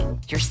today.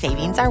 Your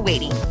savings are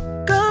waiting.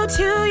 Go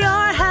to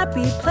your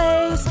happy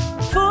place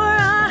for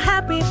a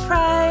happy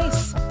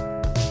price.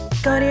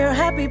 Go to your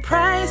happy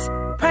price,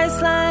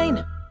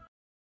 Priceline.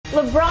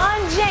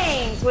 LeBron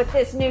James, with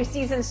this new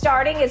season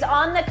starting, is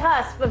on the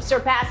cusp of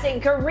surpassing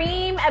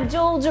Kareem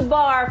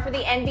Abdul-Jabbar for the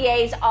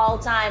NBA's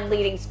all-time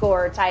leading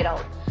scorer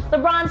title.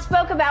 LeBron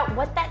spoke about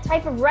what that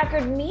type of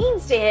record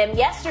means to him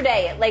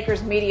yesterday at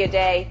Lakers Media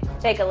Day.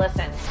 Take a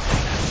listen.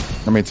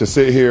 I mean, to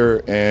sit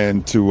here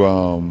and to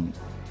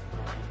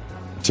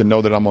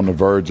know that I'm on the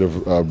verge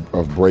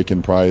of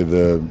breaking probably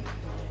the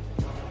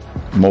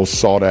most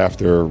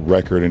sought-after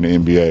record in the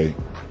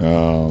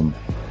NBA.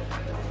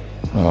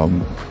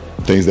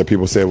 Things that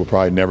people said would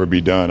probably never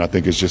be done. I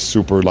think it's just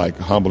super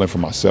humbling for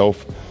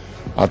myself.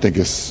 I think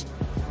it's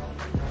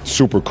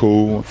super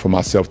cool for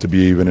myself to be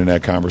even in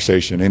that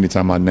conversation.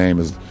 Anytime my name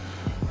is,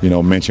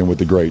 mentioned with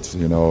the greats,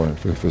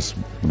 if it's,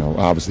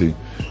 obviously,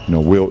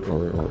 Wilt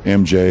or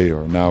MJ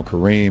or now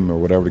Kareem or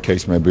whatever the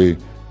case may be.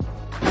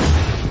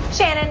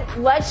 Shannon,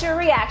 what's your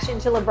reaction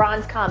to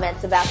LeBron's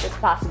comments about this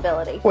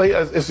possibility?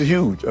 Well, it's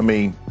huge. I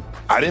mean,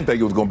 I didn't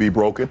think it was going to be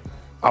broken.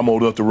 I'm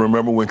old enough to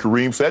remember when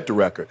Kareem set the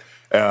record.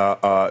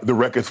 The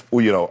record's,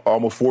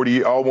 almost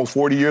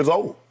 40 years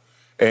old.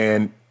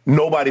 And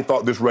nobody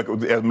thought this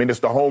record, it's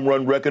the home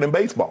run record in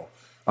baseball.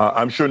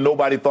 I'm sure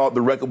nobody thought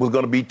the record was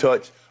going to be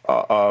touched,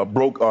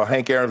 broke.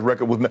 Hank Aaron's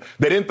record was not.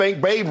 They didn't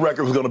think Babe's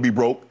record was going to be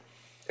broke.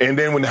 And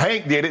then when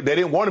Hank did it, they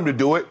didn't want him to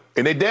do it.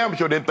 And they damn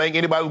sure didn't think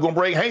anybody was going to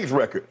break Hank's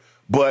record.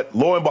 But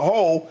lo and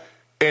behold,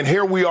 and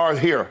here we are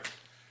here.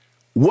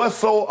 What's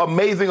so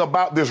amazing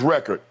about this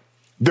record?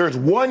 There's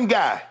one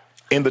guy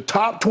in the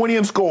top 20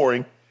 in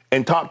scoring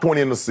and top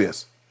 20 in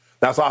assists.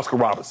 That's Oscar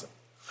Robertson.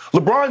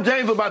 LeBron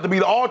James is about to be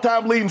the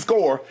all-time leading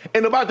scorer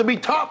and about to be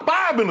top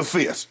 5 in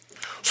assists.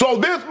 So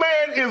this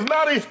man is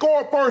not a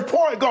scorer first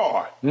point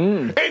guard.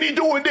 And he's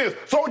doing this.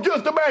 So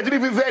just imagine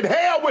if he said,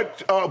 hell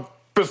with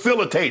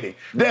facilitating.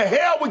 The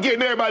hell with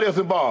getting everybody else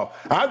involved.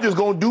 I'm just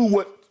going to do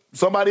what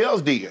somebody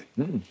else did.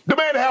 The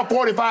man have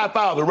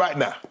 45,000 right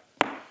now.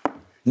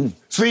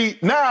 See,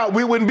 now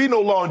we wouldn't be no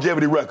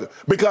longevity record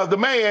because the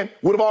man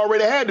would have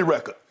already had the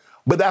record.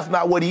 But that's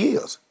not what he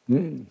is.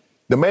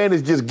 The man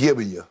is just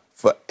giving you,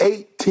 for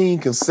 18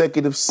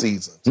 consecutive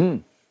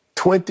seasons,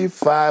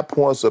 25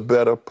 points or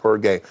better per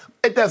game.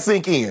 Let that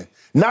sink in.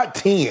 Not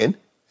 10,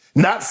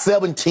 not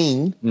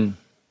 17.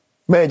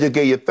 Man just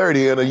gave you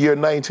 30 in a year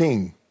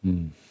 19.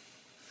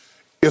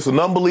 It's an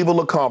unbelievable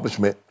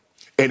accomplishment.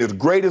 And as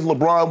great as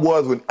LeBron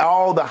was with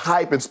all the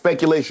hype and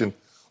speculation,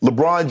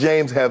 LeBron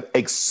James have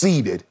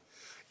exceeded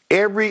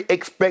every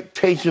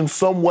expectation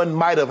someone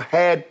might have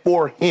had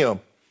for him.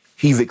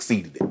 He's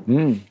exceeded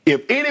it.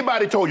 If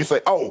anybody told you,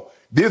 say, oh,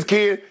 this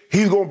kid,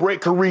 he's going to break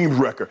Kareem's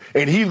record,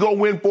 and he's going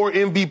to win 4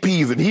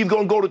 MVPs, and he's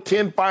going to go to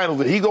 10 finals,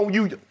 and he's going to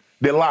use it,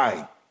 they're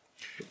lying.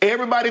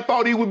 Everybody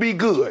thought he would be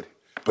good,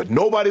 but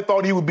nobody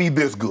thought he would be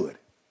this good.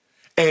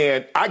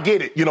 And I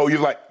get it. You're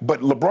like,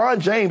 but LeBron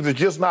James is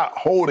just not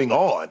holding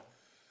on.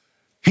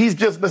 He's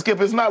just, Skip,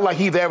 it's not like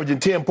he's averaging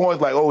 10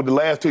 points like, the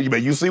last 2.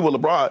 You see what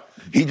LeBron,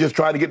 he just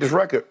trying to get this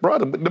record.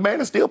 Brother, the man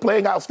is still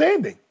playing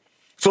outstanding.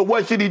 So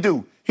what should he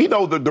do? He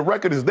knows that the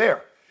record is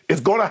there. It's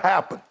going to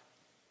happen.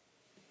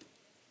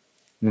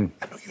 I know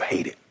you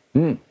hate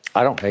it.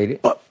 I don't hate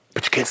it. But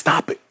you can't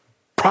stop it.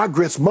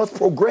 Progress must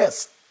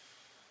progress.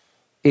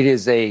 It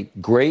is a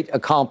great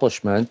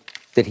accomplishment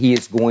that he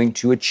is going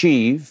to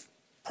achieve,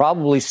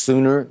 probably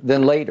sooner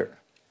than later.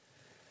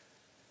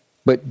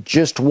 But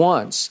just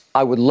once,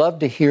 I would love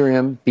to hear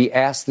him be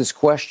asked this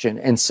question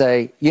and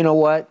say, you know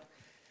what?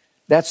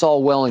 That's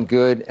all well and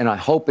good, and I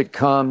hope it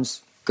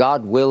comes,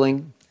 God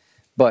willing.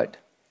 But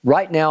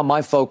right now,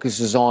 my focus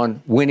is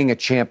on winning a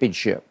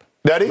championship.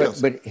 That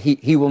is. But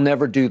he will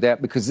never do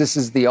that because this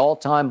is the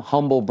all-time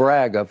humble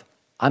brag of,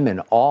 I'm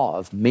in awe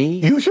of me.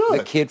 You should.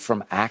 The kid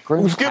from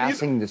Akron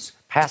passing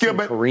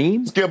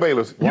Kareem. Skip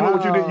Bayless, you know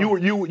what you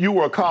did? You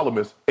were a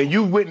columnist, and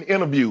you went and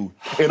interviewed,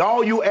 and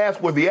all you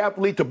asked was the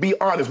athlete to be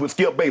honest with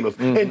Skip Bayless.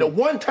 Mm-hmm. And the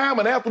one time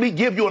an athlete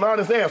gives you an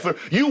honest answer,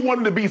 you want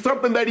him to be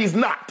something that he's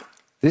not.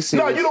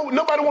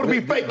 Nobody want to be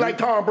fake like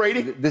Tom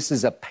Brady. This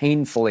is a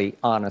painfully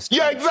honest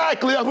Yeah, answer.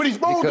 exactly. That's what he's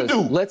supposed to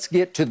do. Let's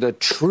get to the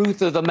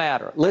truth of the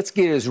matter. Let's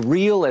get as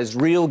real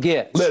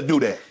gets. Let's do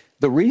that.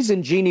 The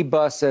reason Jeannie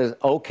Buss says,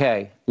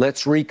 okay,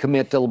 let's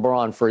recommit to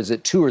LeBron for, is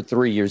it 2 or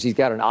 3 years? He's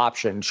got an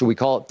option. Should we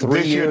call it 3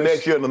 years? This year,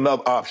 next year, and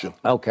another option.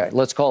 Okay,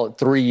 let's call it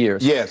 3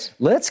 years. Yes.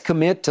 Let's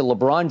commit to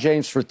LeBron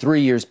James for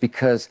 3 years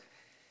because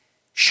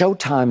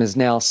Showtime is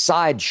now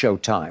side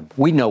Showtime.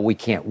 We know we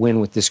can't win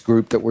with this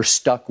group that we're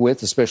stuck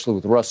with, especially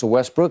with Russell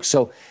Westbrook.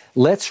 So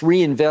let's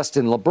reinvest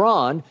in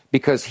LeBron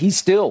because he's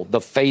still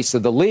the face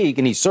of the league,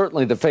 and he's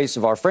certainly the face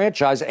of our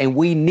franchise, and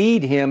we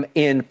need him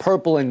in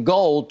purple and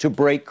gold to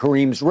break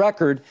Kareem's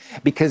record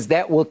because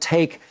that will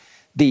take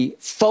the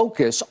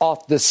focus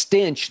off the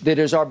stench that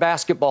is our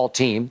basketball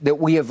team that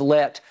we have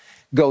let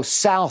go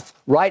south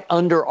right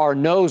under our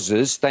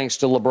noses, thanks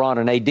to LeBron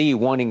and AD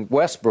wanting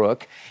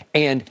Westbrook.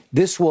 And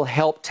this will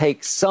help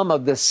take some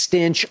of the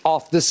stench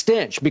off the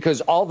stench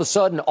because all of a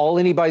sudden, all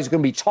anybody's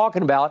going to be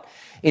talking about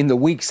in the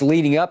weeks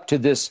leading up to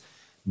this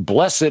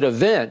blessed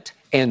event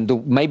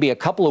and maybe a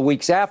couple of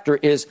weeks after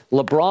is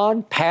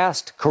LeBron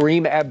passed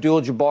Kareem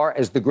Abdul-Jabbar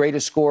as the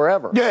greatest scorer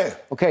ever. Yeah.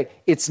 Okay,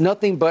 it's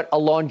nothing but a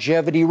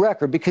longevity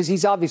record because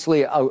he's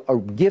obviously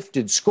a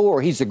gifted scorer.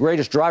 He's the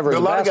greatest driver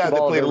in basketball. A lot of guys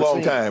that played a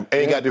long time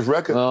ain't got this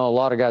record. Well, a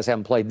lot of guys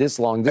haven't played this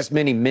long, this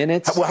many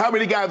minutes. Well, how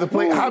many guys have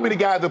played? How many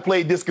guys have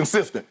played this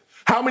consistent?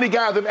 How many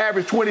guys have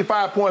averaged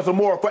 25 points or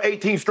more for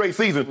 18 straight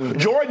seasons? Mm-hmm.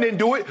 Jordan didn't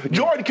do it.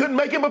 Jordan couldn't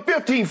make him a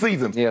 15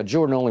 seasons. Yeah,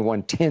 Jordan only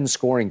won 10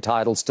 scoring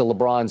titles to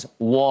LeBron's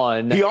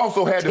 1. He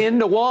also had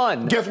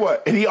 10-1. Guess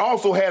what? And he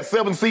also had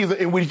 7 seasons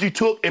in which he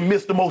took and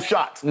missed the most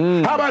shots.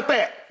 How about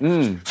that?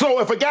 So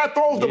if a guy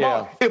throws the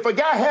ball, if a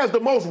guy has the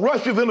most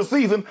rushes in a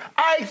season,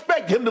 I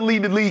expect him to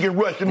lead the league in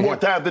rushing more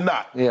times than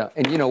not. Yeah,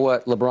 and you know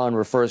what LeBron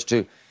refers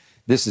to?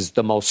 This is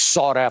the most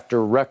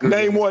sought-after record.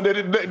 Name one.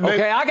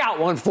 Okay, I got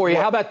one for you.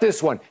 How about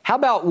this one? How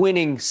about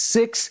winning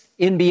 6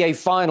 NBA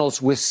Finals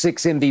with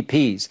 6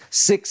 MVPs,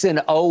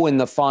 6-0 in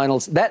the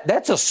finals?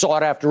 That's a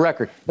sought-after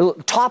record.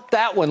 Top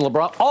that one,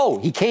 LeBron. Oh,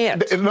 he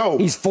can't. No,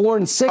 he's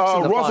 4-6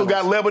 in the Russell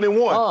finals. got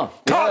 11-1.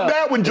 Top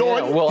that one,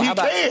 Jordan. Yeah. Well, he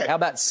how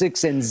about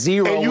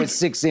 6-0 with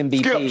 6 MVPs?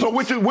 Skip, so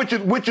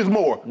which is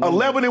more,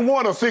 11-1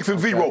 or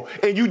 6-0?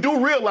 Okay. And you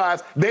do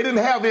realize they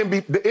didn't have the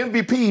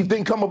MVPs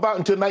didn't come about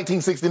until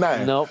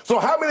 1969. Nope. So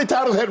how many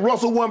titles had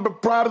Russell won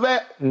prior to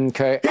that?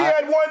 Okay, he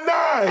had won 9.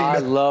 I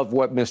love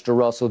what Mr.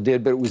 Russell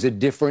did, but it was a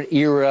different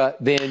era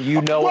than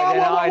you know it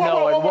and I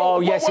know it. Whoa,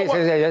 yes. It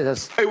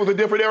was a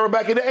different era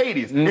back in the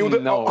 80s.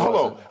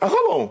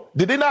 Hold on.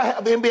 Did they not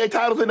have the NBA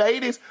titles in the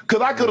 80s?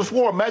 Because I could have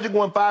sworn Magic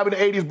won 5 in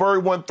the 80s,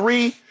 Bird won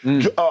 3,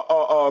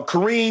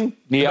 Kareem,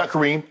 not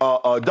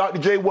Kareem,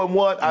 Dr. J won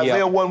 1,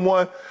 Isaiah won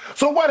 1.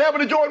 So what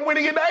happened to Jordan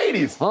winning in the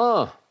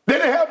 80s? They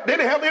didn't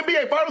have the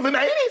NBA finals in the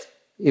 80s?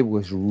 It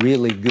was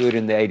really good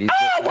in the 80s.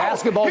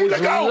 Basketball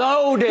was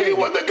loaded. He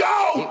was the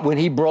GOAT. When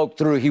he broke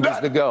through, he was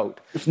the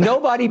GOAT.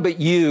 Nobody but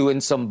you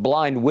and some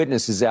blind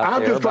witnesses out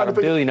there, about a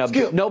billion of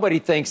them, nobody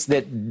thinks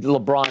that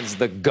LeBron's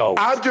the GOAT.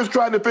 I'm just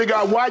trying to figure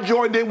out why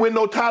Jordan didn't win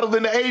no titles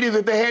in the 80s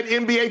if they had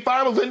NBA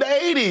finals in the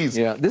 80s.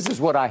 Yeah, this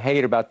is what I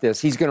hate about this.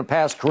 He's going to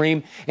pass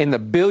Kareem, and the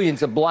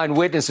billions of blind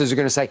witnesses are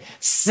going to say,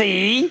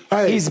 see,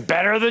 he's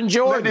better than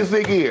Jordan. Let this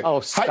thing in.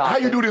 Oh, stop How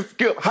you do this,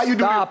 Skip? How you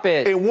stop do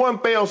this it. In one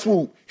fell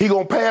swoop? He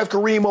going to pass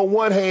Kareem on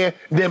one hand,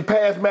 then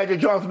pass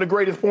Magic Johnson, the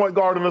greatest point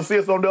guard, and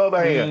assist on the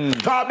other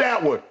hand. Top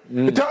that one.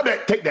 Top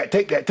that. Take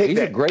that. He's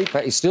a great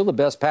he's still the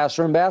best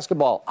passer in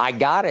basketball. I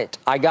got it.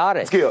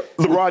 Skip,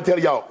 LeBron tell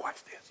y'all,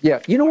 watch this. Yeah,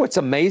 you know what's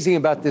amazing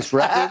about this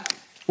record?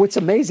 What's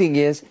amazing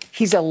is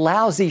he's a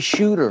lousy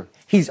shooter.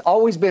 He's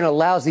always been a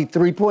lousy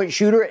three-point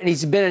shooter, and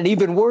he's been an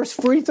even worse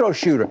free throw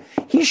shooter.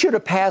 He should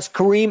have passed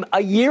Kareem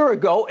a year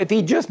ago if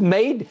he just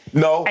made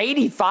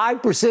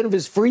 85% of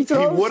his free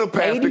throws. He would have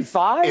passed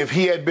 85? if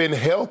he had been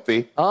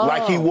healthy,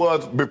 like he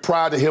was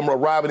prior to him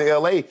arriving to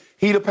L.A.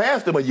 He'd have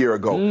passed him a year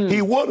ago.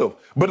 He would have.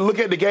 But look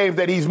at the games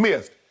that he's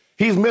missed.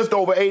 He's missed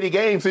over 80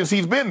 games since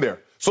he's been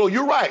there. So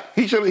you're right.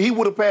 He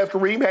would have passed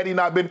Kareem had he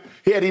not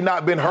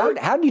been hurt.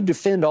 How do you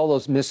defend all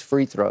those missed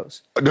free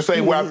throws? The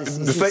same way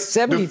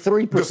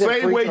 73%. The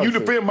same way you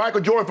defend Michael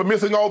Jordan for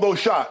missing all those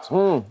shots.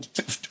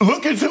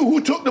 Look at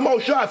who took the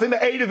most shots in the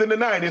 80s and the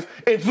 90s,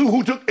 and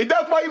who took. And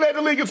that's why he led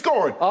the league in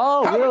scoring.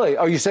 Oh, really?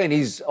 Are you saying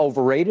he's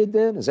overrated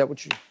then? Is that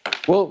what you?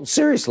 Well,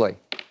 seriously.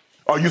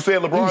 Are you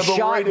saying LeBron's He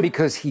shot overrated?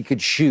 because he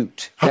could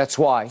shoot. That's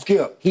why.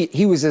 Skip.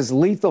 He was as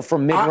lethal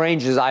from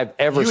mid-range as I've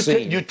ever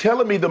seen. You're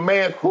telling me the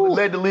man who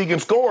led the league in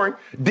scoring,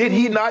 did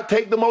he not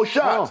take the most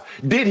shots?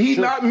 No. Did he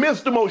not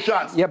miss the most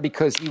shots? Yeah,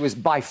 because he was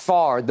by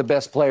far the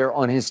best player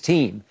on his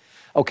team.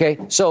 Okay,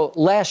 so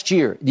last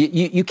year,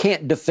 you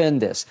can't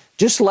defend this.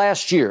 Just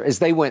last year, as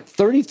they went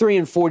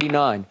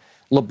 33-49,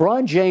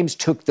 LeBron James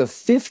took the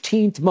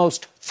 15th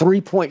most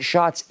three-point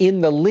shots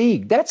in the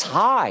league. That's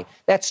high.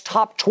 That's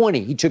top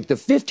 20. He took the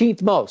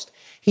 15th most.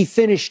 He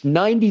finished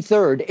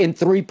 93rd in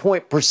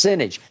three-point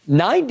percentage.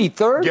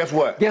 93rd? Guess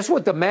what? Guess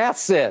what the math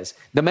says?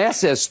 The math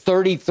says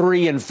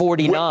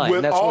 33-49.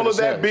 With That's all what it of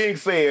that says. being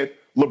said,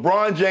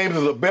 LeBron James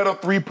is a better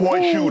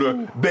three-point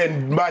shooter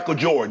than Michael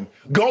Jordan.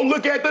 Go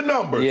look at the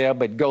numbers. Yeah,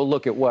 but go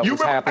look at what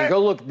was happening. Go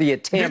look at the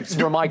attempts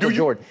for Michael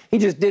Jordan. He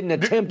just didn't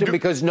attempt it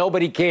because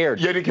nobody cared.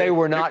 Yeah, they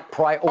were not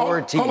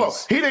priorities. Hold on.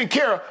 He didn't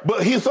care,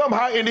 but he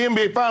somehow in the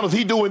NBA Finals,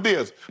 he doing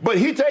this. But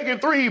he taking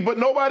threes, but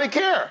nobody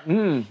care.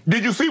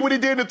 Did you see what he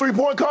did in the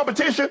three-point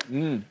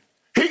competition?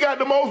 He got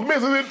the most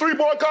misses in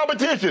three-point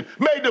competition,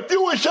 made the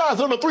fewest shots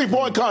on the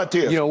three-point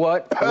contest. You know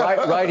what?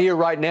 Right here,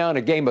 right now, in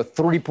a game of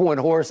three-point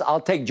horse,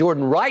 I'll take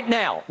Jordan right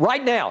now,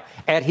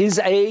 at his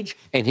age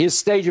and his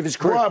stage of his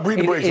career. Brian, beat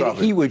the brakes off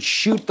him. He would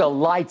shoot the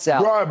lights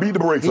out. Brian, beat the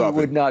brakes off him. He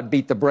would not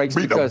beat the brakes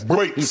because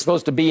he's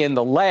supposed to be in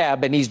the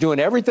lab and he's doing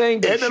everything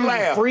but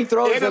shooting free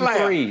throws and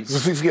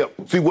threes. See, Skip,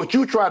 what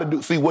you try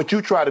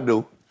to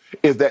do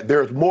is that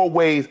there's more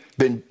ways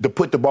than to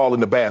put the ball in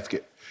the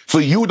basket. So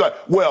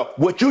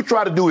what you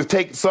try to do is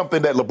take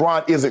something that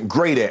LeBron isn't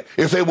great at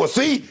and say, well,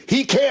 see,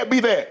 he can't be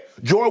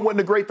that. Jordan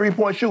wasn't a great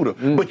three-point shooter,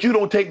 but you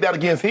don't take that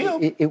against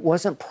him. It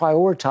wasn't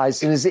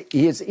prioritized in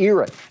his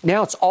era.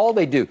 Now it's all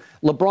they do.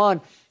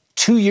 LeBron,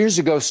 2 years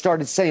ago,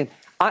 started saying,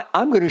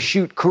 I'm going to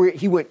shoot career.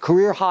 He went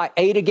career high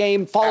 8 a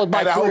game, followed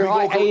by career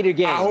high 8 a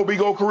game. I hope he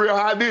go career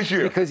high this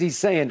year. Because he's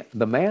saying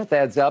the math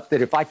adds up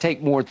that if I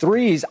take more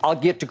threes, I'll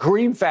get to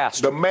Kareem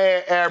faster. The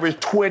man averaged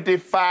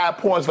 25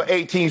 points for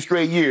 18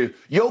 straight years.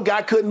 Your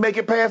guy couldn't make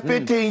it past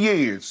 15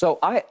 years. So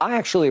I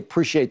actually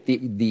appreciate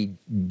the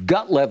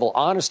gut level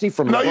honesty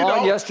from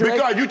LeBron yesterday.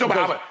 Because you talking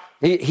about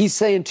He's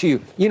saying to you,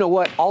 you know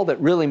what? All that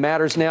really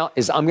matters now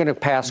is I'm going to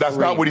pass That's Kareem.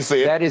 not what he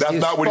said. That is That's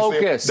his not what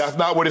focus. He said. That's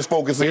not what his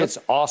focus is. It's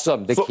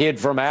awesome. The kid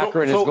from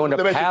Akron is going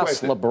to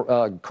pass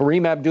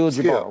Kareem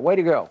Abdul-Jabbar. Way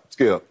to go.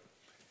 Skip,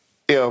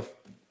 if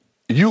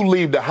you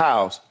leave the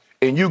house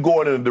and you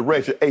going in a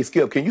direction, hey,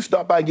 Skip, can you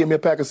stop by and get me a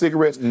pack of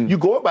cigarettes? You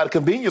go up by the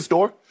convenience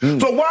store.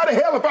 So why the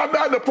hell, if I'm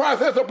not in the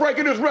process of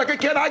breaking this record,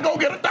 can I go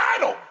get a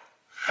title?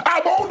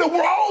 I'm on the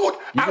road.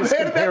 I'm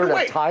headed that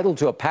way. A title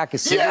to a pack of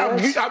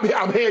cigarettes? Yeah,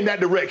 I'm heading that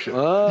direction.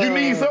 You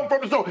need something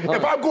from the store.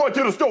 If I'm going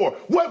to the store,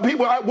 what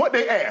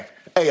they ask?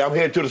 Hey, I'm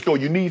headed to the store.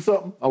 You need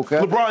something? Okay.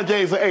 LeBron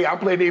James said, hey, I'm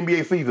playing the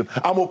NBA season.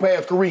 I'm going to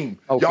pass Kareem.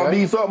 Okay. Y'all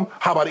need something?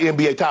 How about the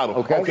NBA title?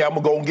 Okay, I'm going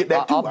to go and get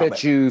that too. I'll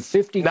bet you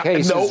 50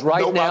 cases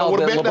now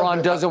that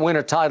LeBron doesn't win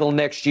a title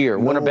next year.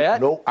 Want to bet?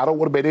 No, I don't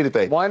want to bet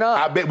anything. Why not?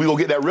 I bet we're going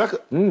to get that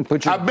record.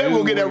 I bet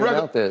we'll get that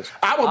record.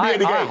 I'm going to be in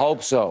the game. I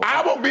hope so.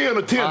 I'm going to be in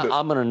attendance.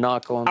 I'm going to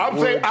knock on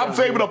I'm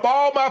saving up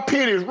all my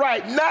pennies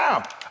right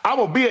now. I'm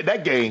going to be at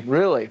that game.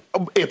 Really?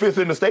 If it's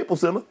in the Staples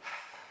Center.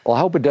 Well, I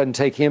hope it doesn't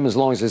take him as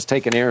long as it's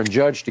taken Aaron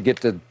Judge to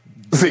get to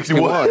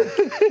 61. That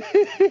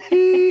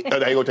ain't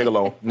gonna take a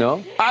long.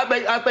 No?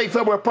 I think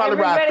somewhere probably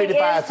around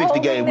 55, 60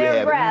 games we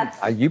have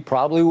it. You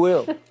probably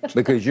will,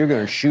 because you're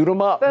going to shoot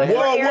them up, man.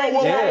 Whoa.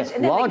 Yeah,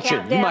 launch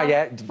it. You might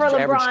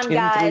average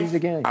 10 threes a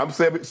game. I'm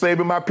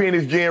saving my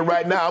pennies, Jen,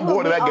 right now. I'm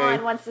going to that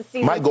game. Once the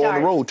season might go on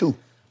the road, too.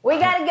 We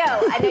got to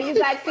go. I know you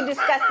guys could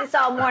discuss this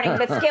all morning,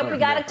 but Skip, we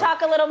got to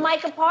talk a little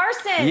Micah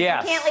Parsons.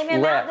 Yes, we can't leave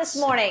him out this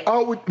morning.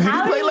 Oh, did he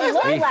play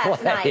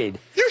last night?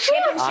 You sure?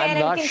 Skip and Shannon I'm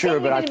not sure,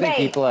 but I think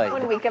he played.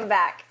 When we come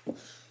back.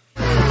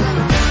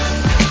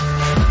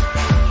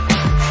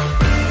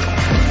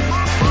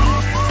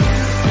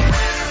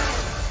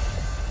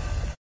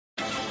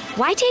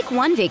 Why take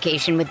one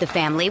vacation with the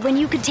family when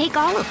you could take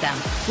all of them?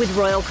 With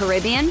Royal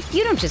Caribbean,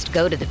 you don't just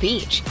go to the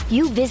beach.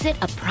 You visit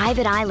a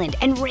private island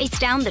and race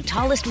down the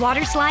tallest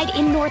water slide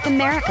in North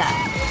America.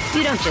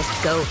 You don't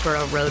just go for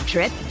a road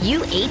trip.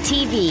 You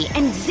ATV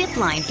and zip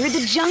line through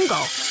the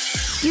jungle.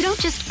 You don't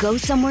just go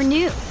somewhere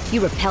new.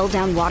 You rappel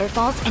down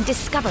waterfalls and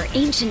discover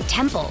ancient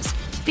temples.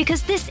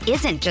 Because this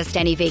isn't just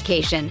any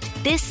vacation.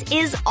 This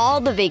is all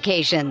the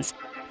vacations.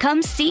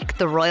 Come seek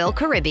the Royal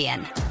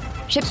Caribbean.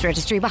 Ships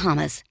Registry,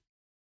 Bahamas.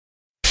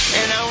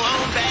 And I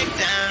won't back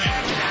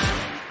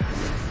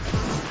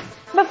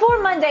down.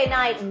 Before Monday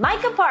night,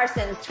 Micah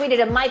Parsons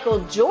tweeted a Michael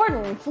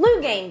Jordan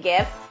flu game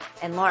gift,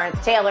 and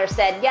Lawrence Taylor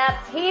said, yep,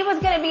 he was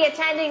going to be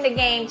attending the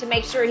game to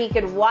make sure he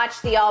could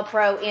watch the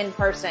All-Pro in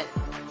person.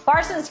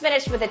 Parsons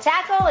finished with a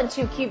tackle and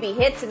 2 QB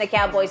hits in the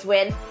Cowboys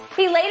win.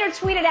 He later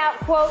tweeted out,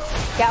 quote,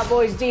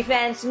 Cowboys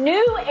defense,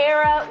 new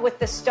era with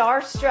the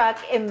starstruck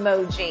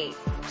emoji.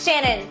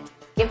 Shannon,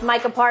 give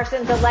Micah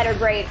Parsons a letter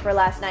grade for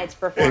last night's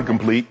performance.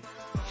 Incomplete.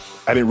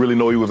 I didn't really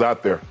know he was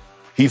out there.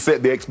 He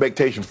set the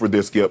expectation for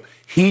this, Skip.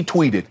 He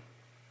tweeted,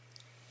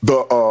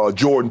 the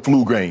Jordan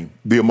flu game,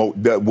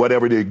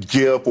 whatever the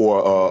GIF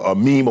or a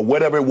meme or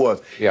whatever it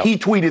was. Yeah. He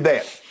tweeted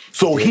that.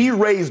 So he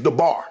raised the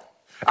bar.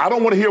 I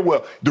don't want to hear,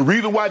 well, the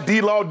reason why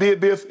D-Law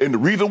did this and the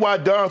reason why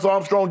Dorrance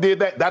Armstrong did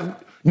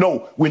that,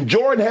 no, when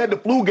Jordan had the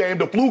flu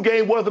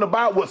game wasn't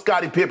about what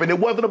Scottie Pippen, it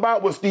wasn't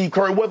about what Steve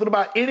Kerr, it wasn't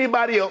about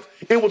anybody else,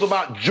 it was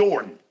about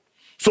Jordan.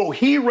 So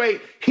he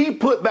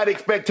put that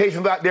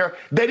expectations out there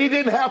that he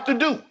didn't have to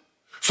do.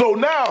 So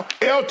now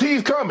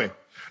LT's coming.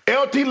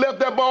 LT left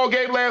that ball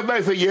game last night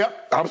and said,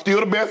 yep, I'm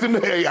still the best in the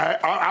league.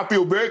 I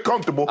feel very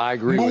comfortable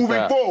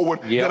moving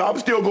forward that I'm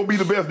still going to be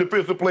the best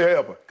defensive player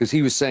ever. Because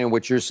he was saying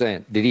what you're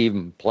saying. Did he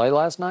even play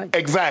last night?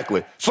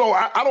 Exactly. So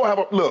I don't have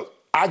a – look,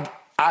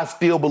 I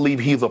still believe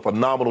he's a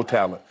phenomenal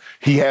talent.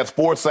 He has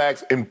 4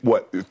 sacks in,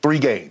 3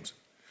 games.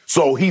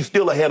 So he's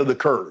still ahead of the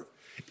curve.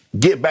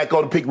 Get back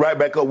on the pick right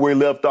back up where he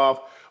left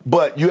off.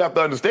 But you have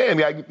to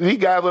understand, these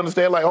guys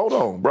understand, like, hold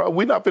on, bro.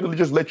 We're not going to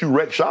just let you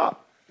wreck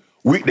shop.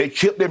 They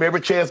chipped them every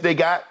chance they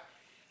got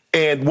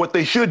and what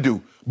they should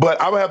do.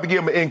 But I'm going to have to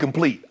give him an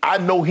incomplete. I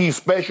know he's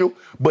special,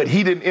 but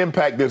he didn't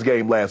impact this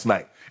game last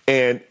night.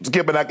 And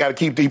Skip and I got to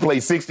keep – he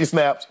played 60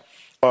 snaps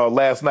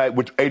last night,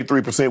 which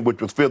 83%,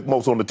 which was 5th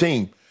most on the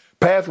team.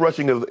 Pass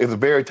rushing is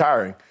very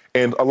tiring.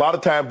 And a lot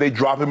of times they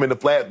drop him in the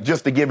flat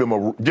just to give him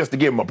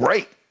a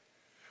break.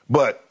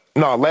 But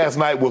no, last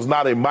night was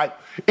not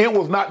it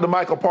was not the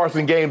Michael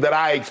Parsons game that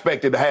I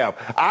expected to have.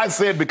 I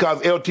said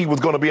because LT was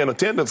going to be in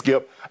attendance,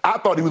 Skip, I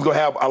thought he was going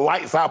to have a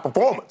lights out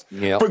performance.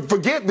 Yep.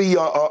 Forget the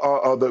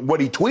what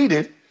he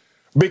tweeted,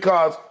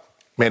 because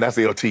man, that's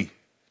LT.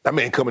 That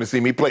man coming to see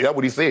me play. That's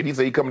what he said. He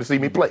said he coming to see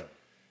me play.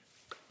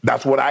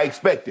 That's what I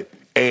expected,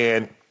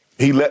 and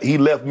he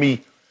left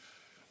me.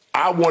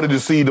 I wanted to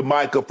see the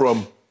Micah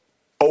from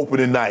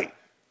opening night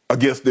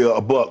against the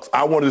Bucks.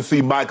 I wanted to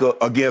see Micah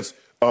against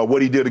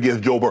what he did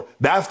against Joe Burrow.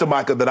 That's the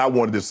Micah that I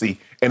wanted to see,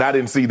 and I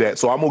didn't see that.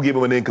 So I'm going to give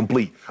him an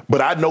incomplete.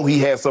 But I know he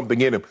has something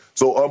in him.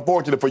 So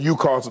unfortunate for you,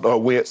 Carson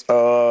Wentz,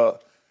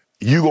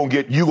 you're going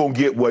to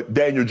get what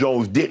Daniel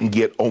Jones didn't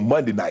get on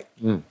Monday night.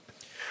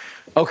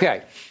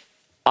 Okay.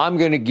 I'm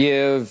going to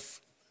give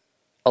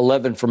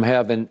 11 from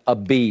Heaven a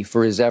B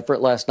for his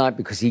effort last night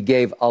because he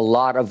gave a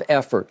lot of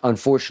effort.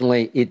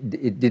 Unfortunately,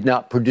 it did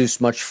not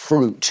produce much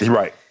fruit.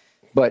 Right.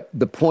 But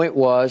the point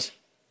was,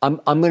 I'm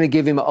going to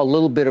give him a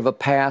little bit of a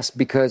pass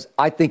because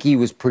I think he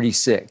was pretty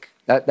sick.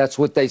 That's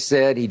what they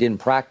said. He didn't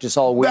practice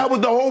all week. That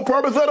was the whole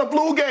purpose of the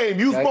flu game.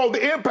 You supposed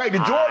to impact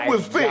it. Jordan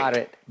was sick. Got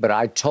it. But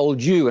I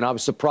told you, and I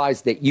was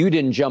surprised that you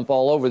didn't jump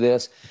all over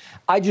this.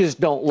 I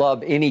just don't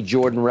love any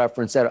Jordan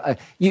reference.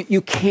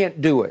 You can't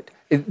do it.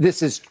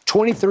 This is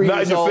 23 years old.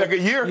 Not in your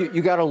second year.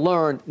 You got to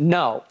learn.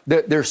 No,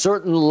 there are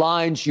certain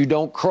lines you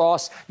don't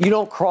cross. You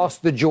don't cross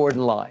the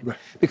Jordan line. Right.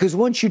 Because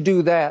once you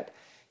do that,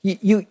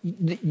 you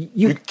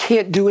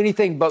can't do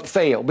anything but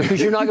fail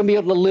because you're not going to be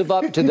able to live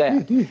up to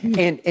that.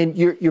 And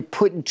you're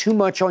putting too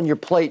much on your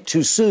plate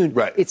too soon.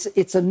 Right.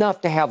 It's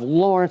enough to have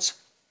Lawrence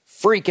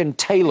freaking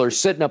Taylor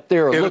sitting up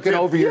there looking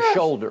over your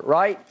shoulder,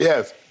 right?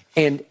 Yes.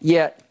 And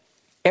yet,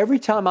 every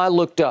time I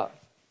looked up,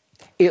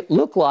 it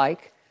looked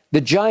like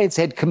the Giants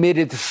had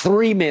committed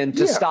 3 men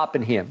to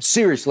stopping him.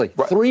 Seriously,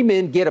 right. 3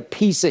 men get a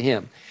piece of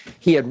him.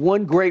 He had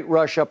one great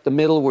rush up the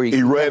middle where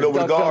he ran over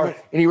the guard.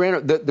 And he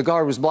ran. The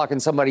guard was blocking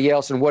somebody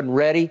else and wasn't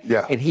ready.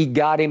 Yeah. And he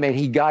got him, and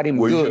he got him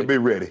good. Well, you should be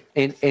ready.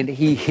 And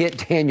he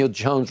hit Daniel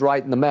Jones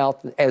right in the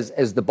mouth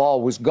as the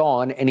ball was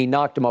gone, and he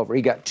knocked him over.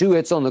 He got 2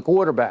 hits on the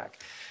quarterback.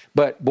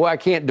 But, boy, I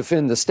can't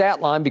defend the stat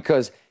line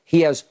because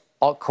he has,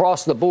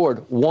 across the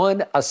board,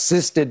 1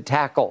 assisted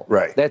tackle.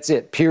 Right. That's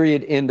it,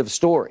 period, end of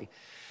story.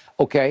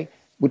 Okay,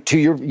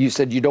 you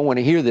said you don't want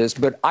to hear this,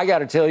 but I got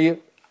to tell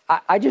you,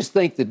 I just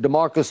think that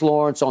DeMarcus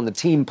Lawrence on the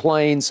team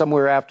plane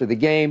somewhere after the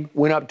game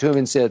went up to him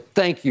and said,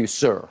 "Thank you,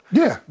 sir."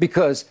 Yeah.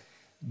 Because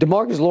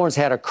DeMarcus Lawrence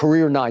had a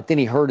career night. Then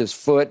he hurt his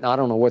foot, and I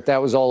don't know what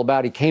that was all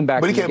about. He came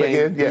back. But he came back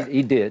in, yeah.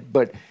 He did,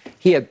 but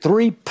he had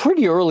 3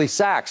 pretty early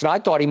sacks, and I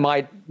thought he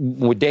might,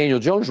 with Daniel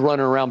Jones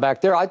running around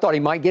back there, I thought he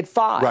might get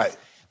 5. Right.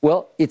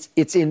 Well, it's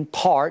in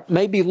part,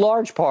 maybe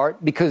large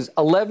part, because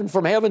 11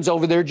 from Heaven's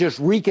over there just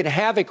wreaking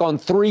havoc on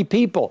 3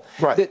 people.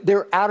 Right.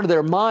 They're out of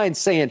their minds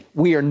saying,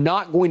 we are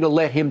not going to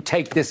let him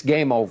take this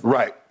game over.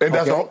 Right. And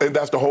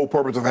that's the whole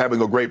purpose of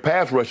having a great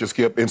pass rusher,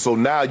 Skip. And so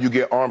now you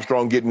get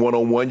Armstrong getting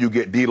one-on-one, you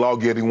get D-Law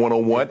getting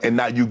one-on-one, and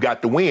now you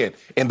got the win.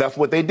 And that's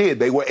what they did.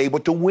 They were able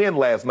to win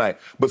last night.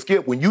 But,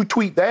 Skip, when you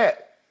tweet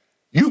that,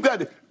 you got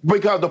to,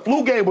 because the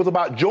flu game was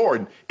about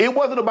Jordan. It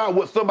wasn't about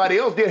what somebody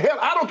else did. Hell,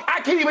 I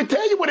can't even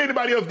tell you what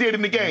anybody else did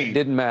in the game. It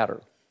didn't matter.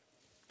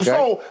 Okay?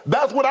 So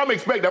that's what I'm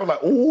expecting. I was like,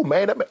 oh,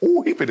 man,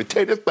 he finna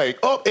tear this thing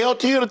up.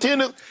 LT in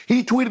attendance.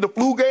 He tweeted the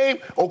flu game.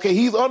 Okay,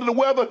 he's under the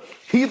weather.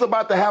 He's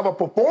about to have a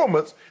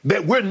performance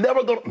that we're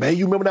never going to. Man,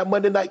 you remember that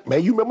Monday night?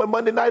 Man, you remember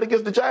Monday night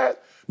against the Giants?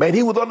 Man,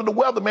 he was under the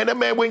weather. Man, that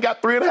man went and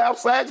got 3.5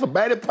 sacks, a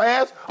batted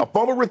pass, a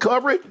fumble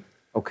recovery.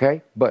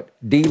 Okay, but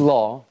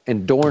D-Law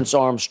and Dorrance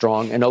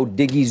Armstrong and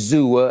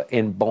Odigizua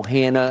and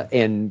Bohanna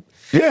and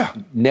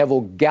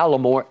Neville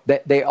Gallimore,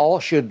 they all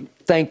should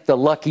thank the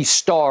lucky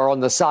star on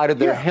the side of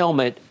their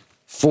helmet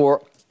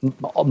for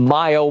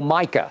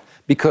Micah,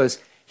 because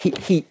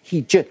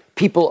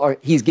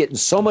he's getting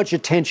so much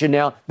attention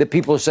now that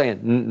people are saying,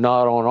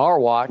 not on our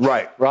watch.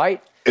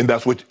 Right? And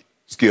that's what,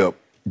 Skip,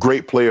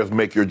 great players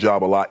make your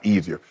job a lot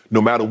easier.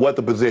 No matter what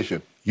the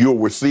position. You're a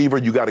receiver,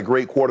 you got a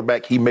great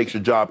quarterback, he makes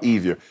your job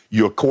easier.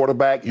 You're a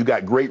quarterback, you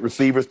got great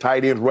receivers,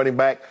 tight ends, running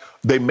back,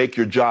 they make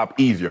your job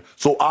easier.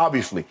 So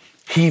obviously,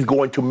 he's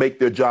going to make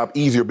their job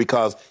easier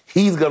because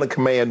he's going to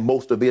command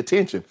most of the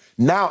attention.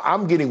 Now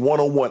I'm getting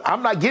one-on-one.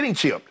 I'm not getting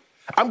chipped.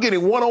 I'm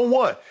getting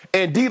one-on-one.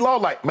 And D-Law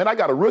like, man, I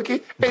got a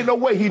rookie. Ain't no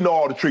way he know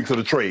all the tricks of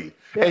the trade.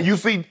 Yeah. And you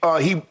see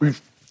he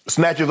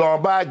snatches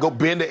on by, go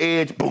bend the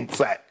edge, boom,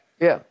 sack.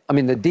 Yeah, I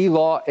mean, the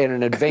D-Law at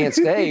an advanced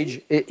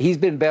age, he's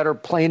been better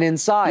playing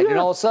inside. Yeah. And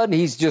all of a sudden,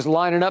 he's just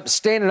lining up,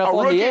 standing up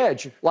on the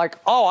edge. Like,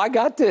 oh, I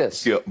got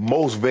this. Yeah,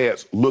 most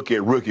vets look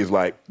at rookies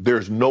like,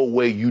 there's no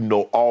way you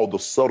know all the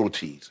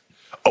subtleties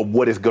of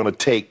what it's going to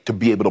take to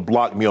be able to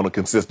block me on a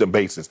consistent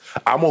basis.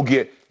 You're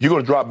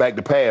going to drop back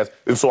the pass,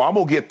 and so I'm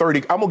going to get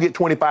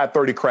 25,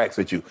 30 cracks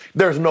at you.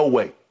 There's no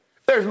way.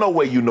 There's no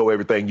way you know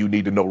everything you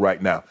need to know right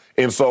now.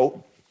 And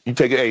so you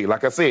take it, hey,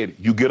 like I said,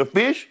 you get a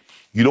fish,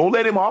 you don't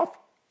let him off.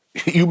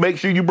 You make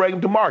sure you bring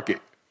him to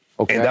market.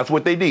 Okay. And that's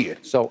what they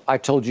did. So I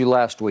told you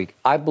last week,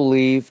 I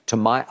believe to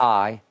my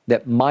eye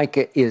that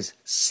Micah is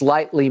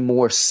slightly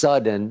more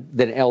sudden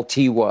than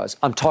LT was.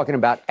 I'm talking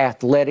about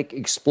athletic,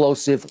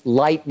 explosive,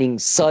 lightning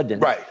sudden.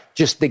 Right.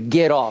 Just the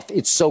get off.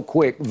 It's so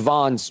quick.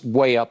 Von's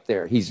way up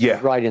there. He's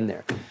right in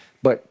there.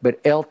 But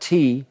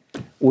LT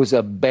was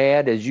a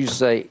bad, as you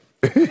say,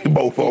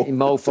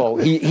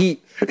 mofo. He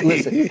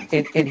listen,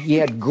 and he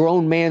had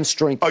grown man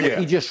strength.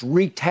 He just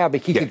wreaked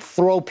havoc. He could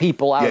throw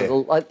people out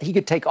of he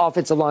could take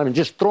offensive line and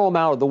just throw them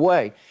out of the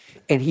way.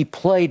 And he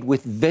played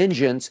with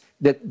vengeance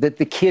that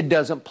the kid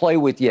doesn't play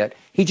with yet.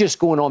 He's just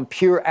going on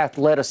pure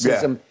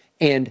athleticism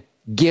and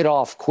get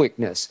off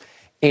quickness.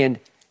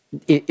 And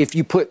if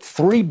you put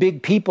three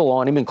big people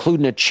on him,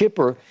 including a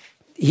chipper,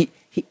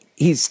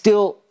 he's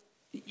still,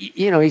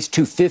 he's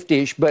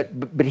 250-ish, but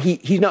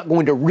he's not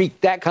going to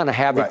wreak that kind of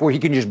havoc where he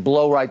can just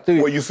blow right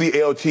through. Well, you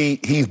see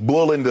LT, he's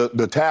bullying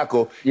the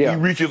tackle. Yeah.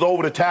 He reaches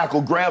over the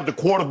tackle, grabs the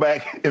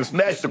quarterback, and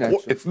snatch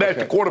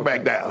the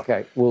quarterback down.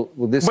 Okay. Well,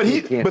 this.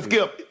 But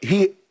Skip,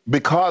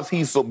 because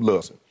he's so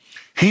listen,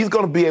 he's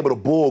going to be able to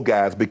bull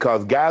guys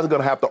because guys are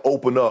going to have to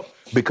open up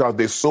because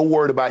they're so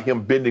worried about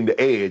him bending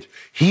the edge.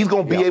 He's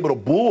going to be able to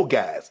bull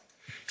guys.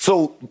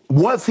 So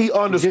once he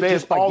understands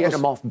just by getting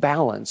them off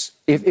balance,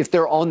 if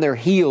they're on their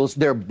heels,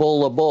 they're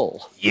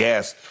bull.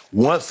 Yes.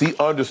 Once he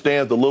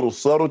understands the little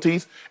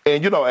subtleties,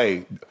 and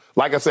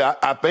like I said,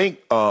 I think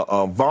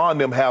Von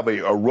them have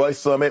a rush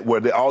summit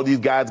where all these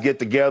guys get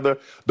together,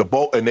 he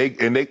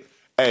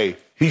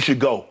should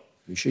go.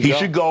 He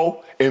should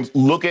go and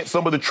look at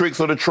some of the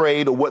tricks of the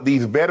trade or what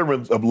these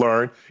veterans have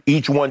learned.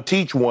 Each one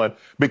teach one,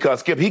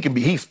 because Skip,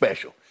 he's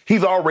special.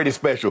 He's already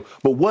special.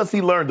 But once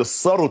he learned the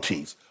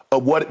subtleties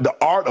of what the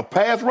art of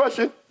pass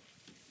rushing,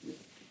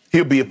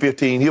 he'll be a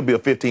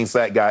 15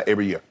 sack guy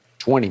every year.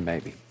 20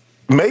 maybe.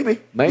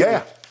 Maybe.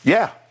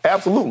 Yeah,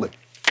 absolutely.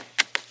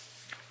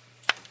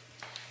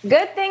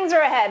 Good things are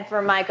ahead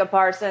for Micah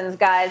Parsons,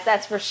 guys,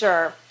 that's for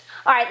sure.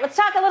 All right, let's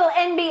talk a little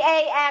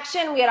NBA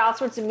action. We had all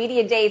sorts of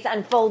media days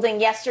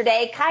unfolding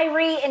yesterday.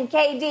 Kyrie and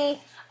KD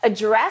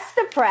addressed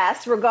the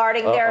press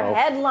regarding their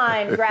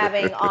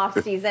headline-grabbing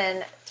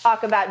offseason.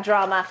 Talk about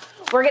drama.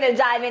 We're going to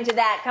dive into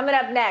that coming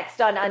up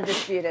next on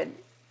Undisputed.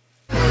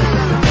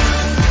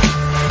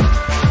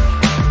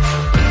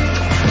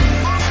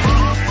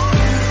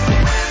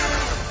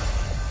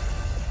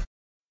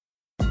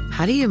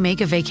 How do you make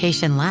a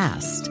vacation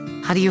last?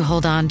 How do you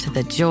hold on to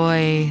the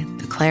joy,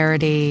 the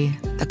clarity,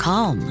 the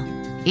calm?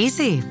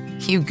 Easy.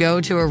 You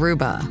go to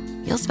Aruba.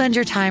 You'll spend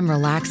your time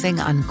relaxing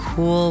on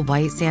cool,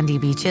 white, sandy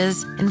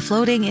beaches and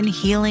floating in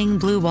healing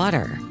blue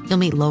water. You'll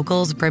meet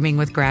locals brimming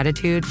with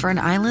gratitude for an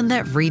island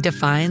that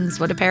redefines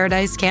what a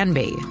paradise can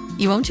be.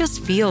 You won't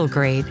just feel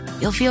great.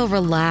 You'll feel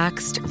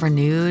relaxed,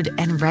 renewed,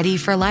 and ready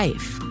for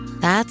life.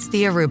 That's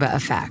the Aruba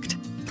effect.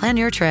 Plan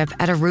your trip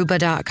at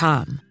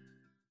Aruba.com.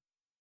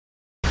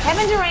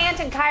 Kevin Durant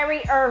and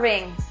Kyrie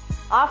Irving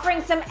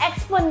offering some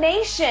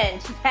explanation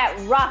to that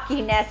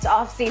rocky Nets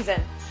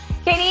offseason.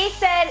 KD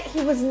said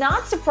he was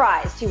not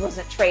surprised he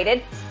wasn't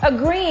traded,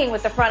 agreeing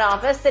with the front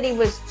office that he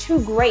was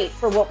too great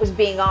for what was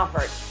being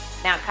offered.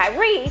 Now,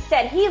 Kyrie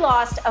said he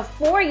lost a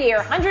 4-year,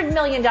 $100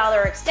 million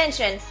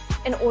extension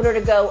in order to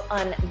go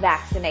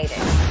unvaccinated.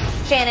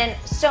 Shannon,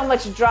 so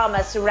much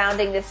drama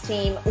surrounding this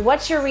team.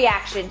 What's your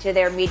reaction to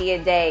their media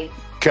day?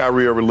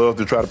 Kyrie Irving loves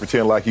to try to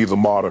pretend like he's a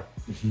martyr,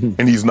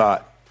 and he's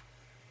not.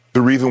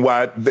 The reason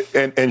why,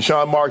 and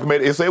Sean Marks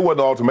made it wasn't an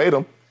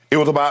ultimatum. It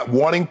was about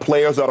wanting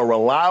players that are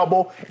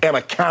reliable and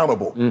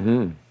accountable.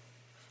 Mm-hmm.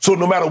 So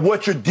no matter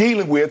what you're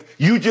dealing with,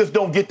 you just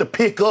don't get to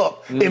pick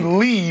up and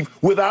leave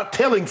without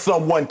telling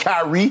someone,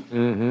 Kyrie.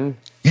 Mm-hmm.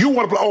 You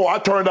want to play, I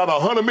turned out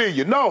 $100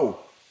 million. No.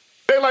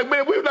 They're like,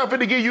 man, we're not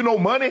going to give you no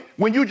money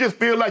when you just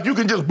feel like you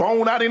can just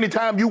bone out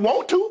anytime you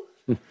want to.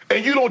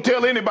 And you don't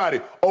tell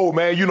anybody, oh,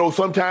 man,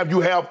 sometimes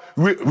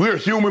we're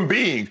human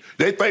beings.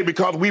 They think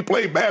because we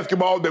play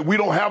basketball that we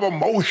don't have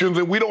emotions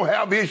and we don't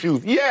have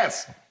issues.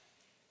 Yes,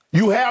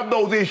 you have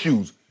those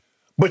issues.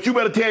 But you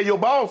better tell your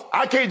boss,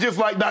 I can't just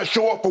not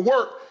show up for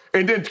work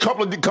and then a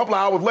couple of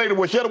hours later,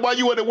 well, Shannon, why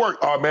you at work?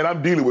 Oh, man,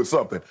 I'm dealing with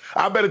something.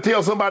 I better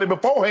tell somebody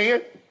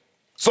beforehand.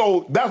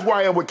 So that's where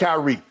I am with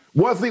Kyrie.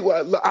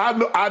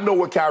 I know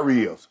what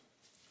Kyrie is.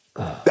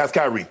 That's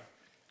Kyrie.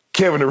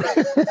 Kevin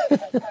Durant.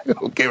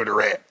 Kevin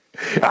Durant.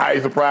 I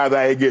ain't surprised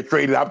I ain't get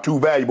traded. I'm too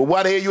valuable.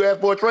 Why the hell you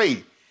asked for a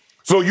trade?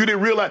 So you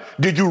didn't realize,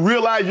 did you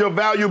realize your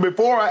value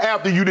before or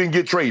after you didn't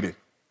get traded?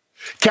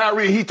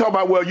 Kyrie, he talking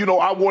about,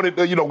 well, I wanted,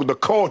 the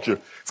culture.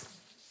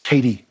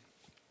 KD,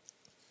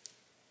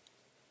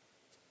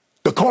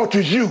 the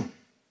culture's you.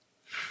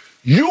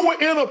 You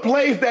were in a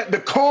place that the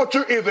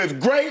culture is as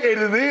great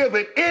as it is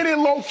in any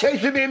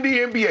location in the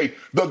NBA.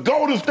 The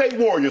Golden State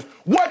Warriors.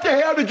 What the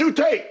hell did you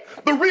take?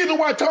 The reason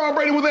why Tom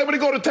Brady was able to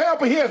go to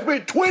Tampa, he had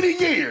spent 20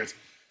 years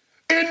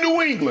in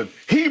New England.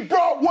 He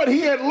brought what he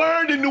had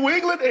learned in New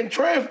England and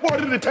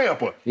transported it to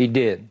Tampa. He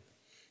did.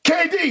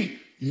 KD,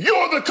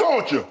 you're the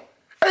culture.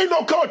 Ain't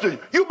no culture.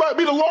 You might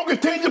be the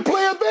longest tenured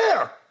player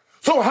there.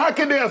 So how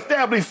can they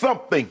establish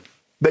something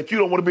that you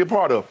don't want to be a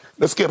part of?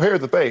 Let's skip. Here's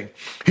the thing.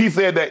 He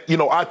said that,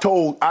 I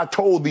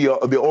told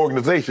the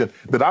organization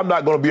that I'm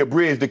not going to be a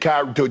bridge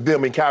to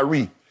them and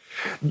Kyrie.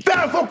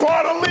 That's a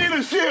part of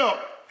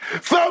leadership.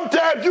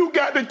 Sometimes you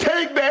got to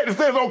take that and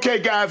say, okay,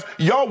 guys,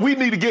 we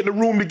need to get in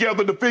the room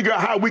together to figure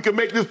out how we can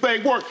make this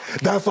thing work.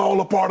 That's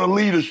all a part of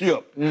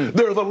leadership.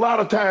 There's a lot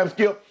of times,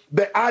 Skip,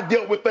 that I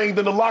dealt with things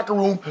in the locker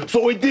room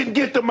so it didn't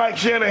get to Mike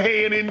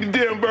Shanahan in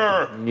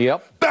Denver.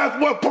 Yep.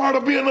 That's what part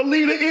of being a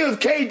leader is,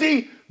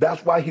 KD.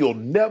 That's why he'll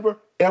never,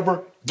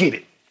 ever get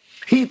it.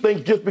 He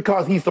thinks just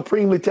because he's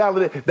supremely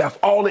talented, that's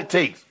all it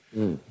takes.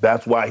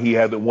 That's why he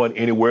hasn't won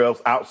anywhere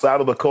else outside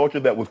of the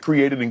culture that was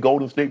created in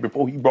Golden State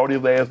before he brought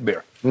his ass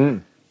there.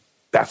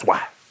 That's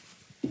why.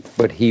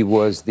 But he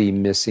was the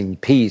missing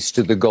piece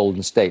to the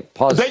Golden State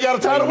puzzle. They got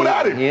a title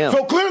without him.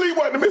 So clearly he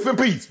wasn't the missing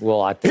piece.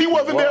 Well, I think he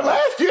wasn't there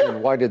last year.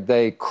 And why did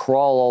they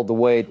crawl all the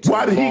way to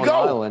Long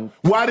Island?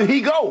 Why did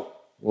he go?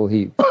 Well,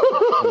 he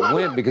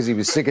went because he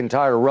was sick and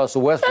tired of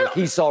Russell Westbrook.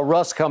 He saw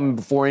Russ coming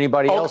before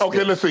anybody else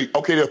did. Let's see.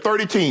 Okay, there are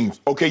 30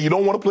 teams. Okay, you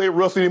don't want to play with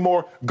Russ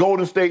anymore.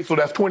 Golden State, so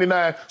that's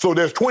 29. So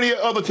there's 20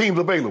 other teams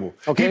available.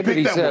 Okay, but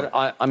he said,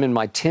 I'm in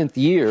my 10th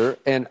year,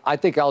 and I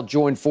think I'll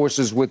join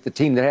forces with the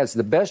team that has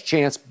the best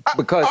chance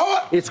because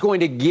it's going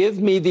to give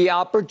me the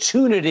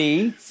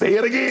opportunity say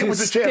it again, to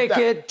stick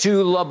it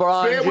to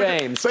LeBron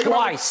James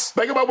twice.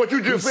 Think about what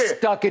you just said.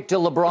 Stuck it to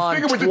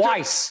LeBron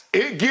twice.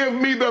 It gives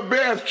me the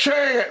best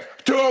chance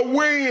to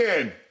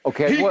win.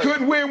 Okay, he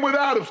couldn't win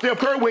without him. Steph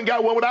Curry went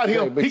got one without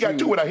him. He got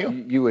two without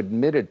him. You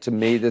admitted to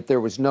me that there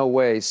was no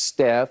way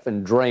Steph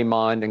and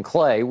Draymond and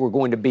Clay were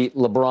going to beat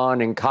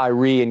LeBron and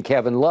Kyrie and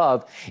Kevin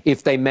Love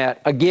if they met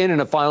again in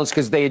the finals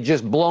because they had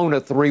just blown a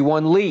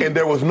 3-1 lead. And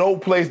there was no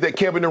place that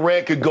Kevin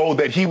Durant could go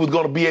that he was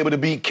going to be able to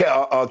beat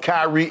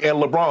Kyrie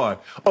and LeBron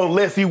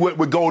unless he went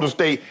with Golden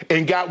State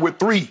and got with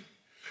three.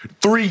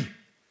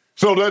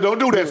 So don't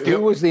do that, Skip.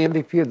 Who was the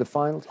MVP of the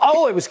finals?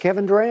 Oh, it was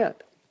Kevin Durant.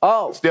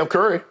 Oh, Steph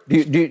Curry.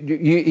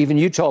 Even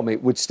you told me,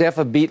 would Steph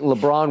have beaten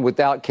LeBron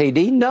without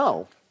KD?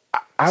 No.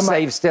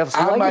 Save Steph's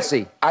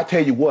legacy. I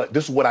tell you what,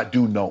 this is what I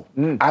do know.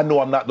 I know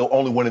I'm not the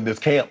only one in this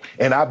camp.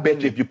 And I bet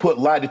you if you put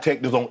lie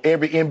detectors on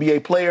every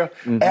NBA player,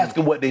 ask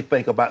them what they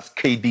think about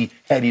KD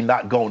had he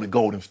not gone to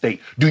Golden State.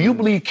 Do you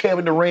believe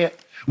Kevin Durant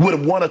would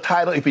have won a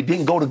title if he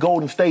didn't go to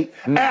Golden State?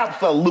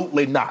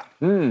 Absolutely not.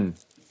 Well,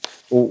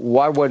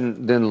 why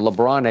wasn't then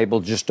LeBron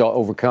able just to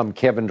overcome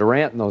Kevin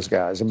Durant and those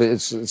guys? I mean,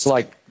 it's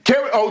like...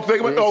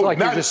 you're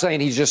just saying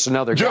he's just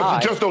another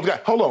guy. Just those guys.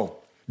 Hold on.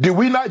 Did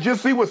we not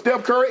just see what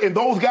Steph Curry and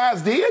those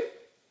guys did?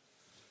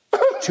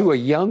 To a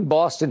young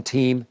Boston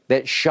team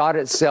that shot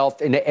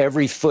itself into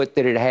every foot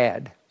that it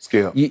had.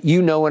 Skip.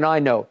 You know and I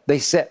know. They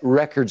set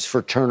records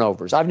for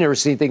turnovers. I've never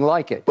seen anything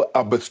like it.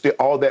 But still,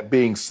 all that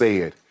being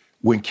said,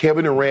 when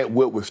Kevin Durant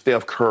went with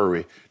Steph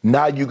Curry,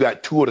 now you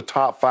got two of the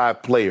top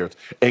 5 players.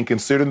 And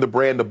considering the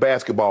brand of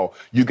basketball,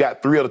 you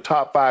got 3 of the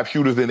top 5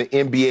 shooters in the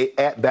NBA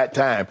at that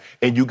time.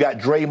 And you got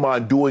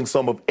Draymond doing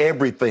some of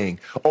everything.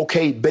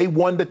 Okay, they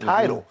won the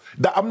title.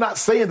 I'm not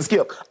saying,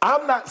 Skip,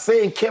 I'm not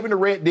saying Kevin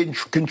Durant didn't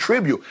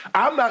contribute.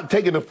 I'm not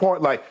taking the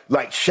point like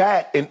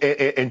Shaq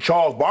and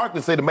Charles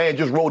Barkley say the man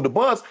just rode the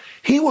bus.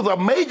 He was a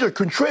major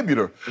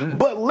contributor.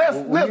 But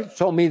you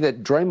told me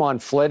that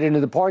Draymond fled into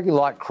the parking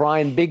lot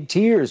crying big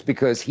tears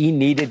because he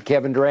needed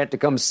Kevin Durant to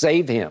come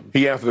save him.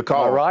 He answered the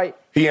call. All right.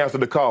 He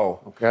answered the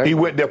call. Okay. He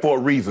went there for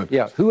a reason.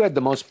 Yeah. Who had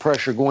the most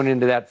pressure going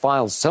into that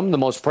finals? Some of the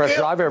most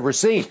pressure I've ever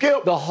seen.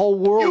 Skip, the whole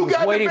world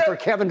was waiting for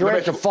Kevin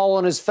Durant to fall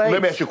on his face.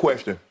 Let me ask you a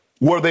question.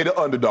 Were they the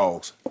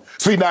underdogs?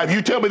 See, now, if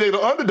you tell me they're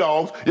the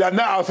underdogs, now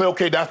I'll say,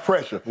 okay, that's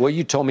pressure. Well,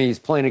 you told me he's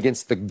playing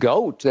against the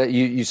GOAT.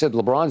 You said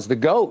LeBron's the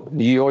GOAT.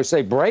 You always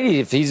say, Brady,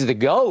 if he's the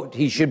GOAT,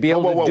 he should be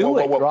able to do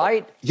it,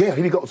 right? Yeah,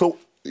 he go. So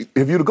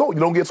if you're the GOAT, you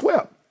don't get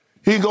swept.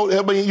 You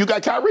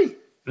got Kyrie.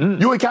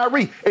 You and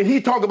Kyrie. And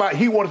he talked about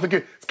he wanted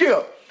to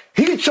Skip.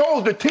 He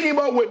chose to team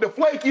up with the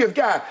flakiest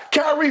guy,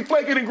 Kyrie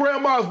flaking and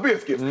Grandma's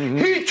biscuits.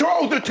 He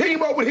chose to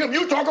team up with him.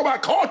 You talk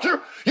about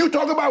culture. You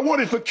talk about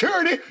wanting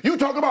security. You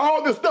talk about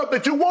all this stuff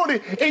that you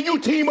wanted, and you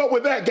team up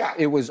with that guy.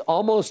 It was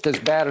almost as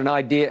bad an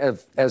idea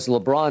as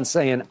LeBron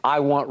saying, I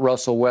want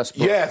Russell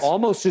Westbrook. Yes.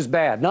 Almost as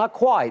bad. Not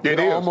quite, but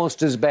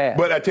almost as bad.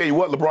 But I tell you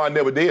what, LeBron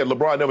never did.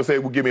 LeBron never said,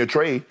 well, give me a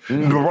trade.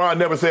 LeBron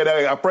never said,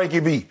 hey, Frankie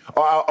V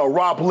or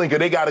Rob Pelinka,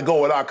 they got to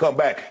go and I'll come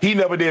back. He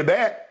never did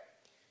that.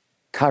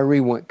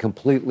 Kyrie went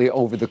completely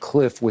over the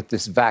cliff with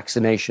this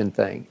vaccination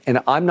thing.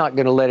 And I'm not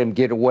going to let him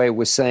get away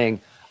with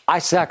saying, I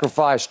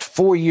sacrificed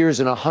 4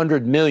 years and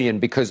 $100 million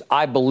because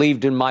I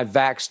believed in my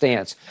vax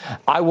stance.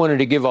 I wanted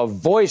to give a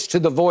voice to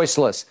the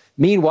voiceless.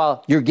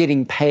 Meanwhile, you're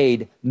getting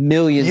paid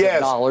millions of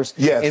dollars.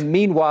 Yes. And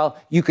meanwhile,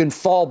 you can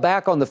fall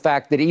back on the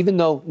fact that even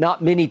though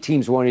not many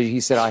teams wanted, he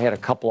said, I had a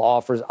couple of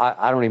offers.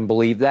 I don't even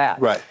believe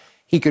that. Right.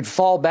 He could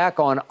fall back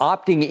on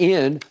opting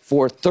in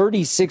for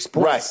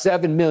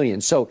 $36.7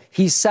 million. So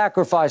he's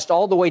sacrificed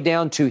all the way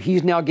down to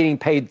he's now getting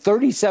paid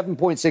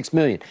 $37.6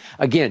 million.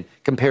 Again,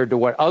 compared to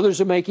what others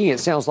are making, it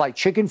sounds like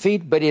chicken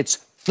feed, but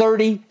it's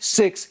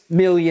 $36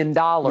 million.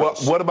 Well,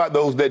 what about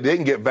those that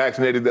didn't get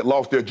vaccinated that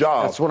lost their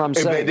jobs? That's what I'm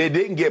saying. They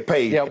didn't get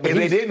paid, and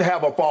they didn't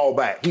have a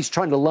fallback. He's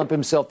trying to lump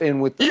himself in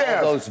with all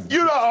those.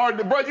 You're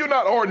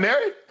not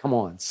ordinary. Come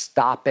on,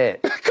 stop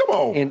it. Come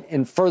on.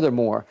 And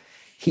furthermore,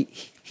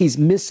 he's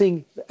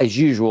missing, as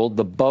usual,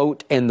 the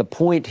boat and the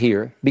point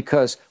here,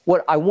 because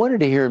what I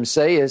wanted to hear him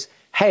say is,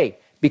 hey,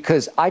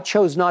 because I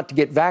chose not to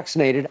get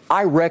vaccinated,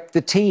 I wrecked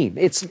the team.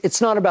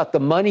 It's not about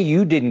the money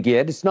you didn't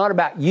get. It's not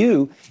about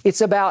you.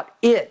 It's about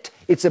it.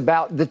 It's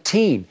about the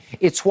team.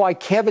 It's why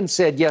Kevin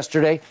said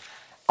yesterday,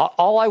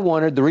 all I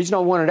wanted, the reason I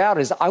wanted out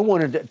is I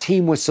wanted a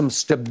team with some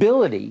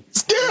stability.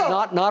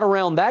 Not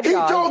around that guy. He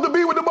chose to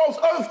be with the most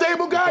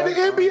unstable guy in the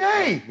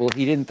NBA. Well,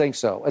 he didn't think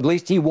so. At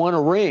least he won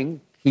a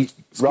ring.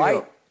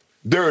 Right?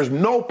 There is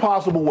no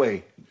possible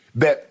way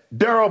that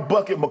Daryl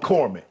Bucket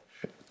McCormick,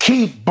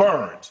 Keith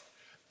Burns,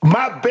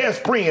 my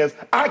best friends,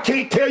 I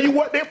can't tell you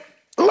what they're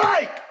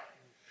like.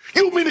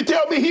 You mean to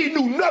tell me he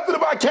knew nothing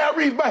about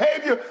Kyrie's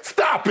behavior?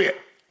 Stop it.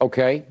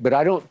 Okay, but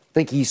I don't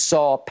think he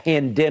saw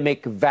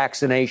pandemic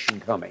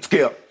vaccination coming.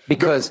 Skip.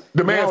 Because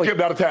the man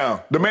skipped out of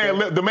town. The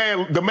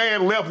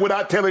man left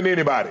without telling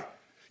anybody.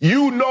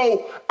 You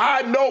know,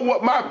 I know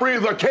what my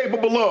friends are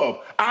capable of.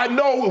 I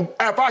know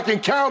if I can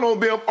count on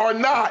them or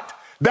not.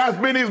 That's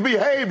been his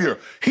behavior.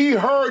 He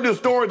heard the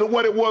stories of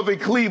what it was in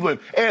Cleveland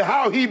and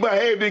how he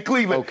behaved in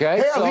Cleveland.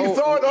 Okay, hell, he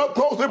saw it up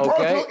close and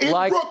personal in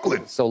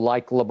Brooklyn. So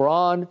like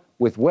LeBron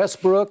with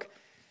Westbrook,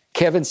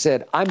 Kevin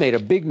said, I made a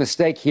big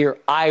mistake here.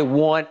 I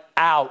want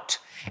out.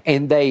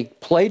 And they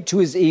played to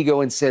his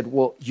ego and said,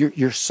 well,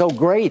 you're so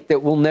great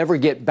that we'll never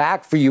get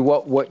back for you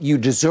what you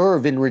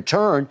deserve in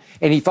return.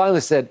 And he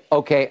finally said,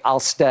 okay, I'll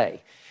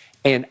stay.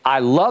 And I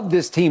loved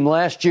this team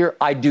last year.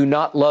 I do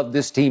not love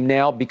this team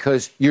now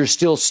because you're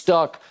still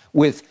stuck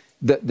with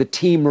the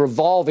team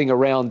revolving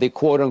around the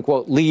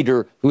quote-unquote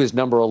leader who is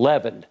number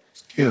 11.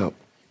 Yeah.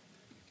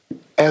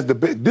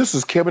 This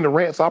is Kevin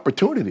Durant's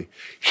opportunity.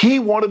 He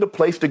wanted a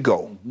place to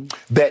go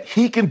that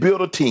he can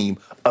build a team,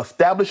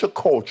 establish a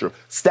culture,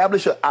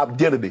 establish an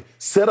identity,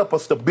 set up a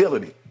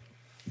stability.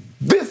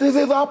 This is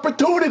his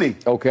opportunity.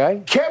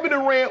 Okay. Kevin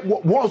Durant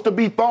wants to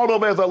be thought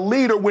of as a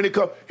leader when it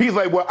comes. He's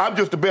like, well, I'm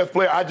just the best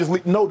player. I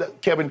just know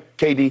that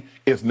KD,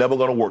 it's never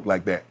going to work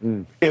like that.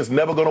 It's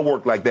never going to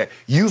work like that.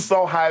 You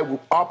saw how it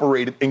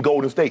operated in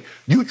Golden State.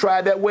 You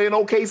tried that way in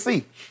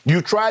OKC.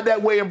 You tried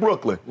that way in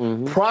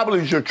Brooklyn. Probably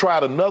you should try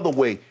it another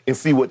way and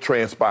see what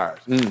transpires.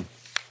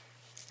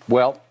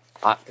 Well,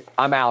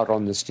 I'm out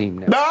on this team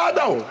now.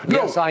 No.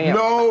 Yes, I am.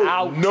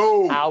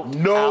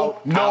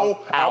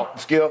 Out.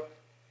 Skip.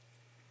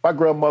 My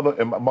grandmother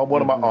and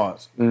one of my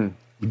aunts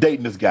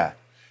dating this guy.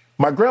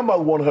 My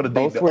grandmother wanted her to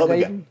date the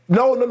other guy.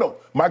 No.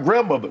 My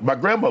grandmother. My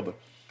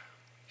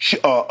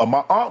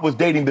aunt was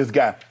dating this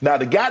guy. Now,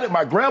 the guy that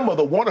my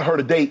grandmother wanted her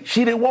to date,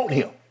 she didn't want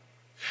him.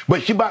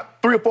 But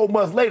about 3 or 4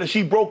 months later,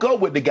 she broke up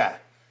with the guy.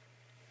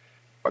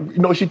 You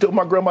know,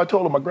 my grandma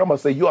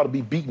said, you ought to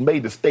be beaten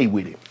made to stay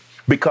with him.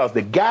 Because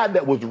the guy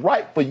that was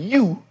right for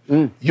you,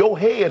 your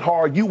head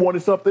hard, you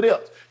wanted something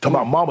else. To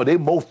my mama, they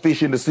both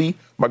fish in the sea.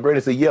 My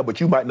granny said, yeah,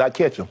 but you might not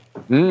catch them.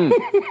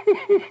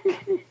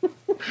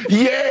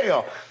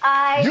 Yeah.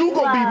 I'm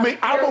going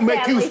to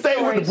make you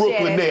stay with the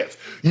Brooklyn Nets.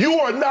 You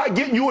are not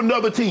getting you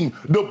another team.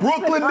 The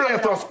Brooklyn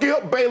Nets are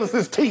Skip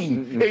Bayless's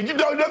team. And you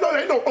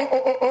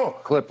no.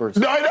 Clippers.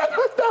 No.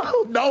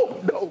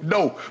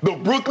 The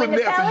Brooklyn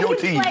Nets are your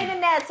team. When the Pelicans play the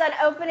Nets on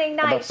opening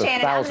night,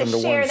 Shannon, I'm going to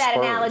share that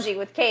analogy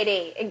with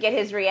KD and get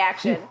his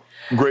reaction.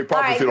 Great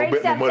prophecy. All right,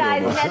 great stuff,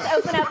 guys. The Nets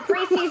open up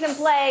preseason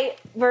play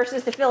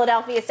versus the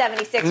Philadelphia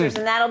 76ers,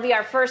 and that'll be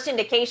our first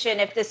indication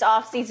if this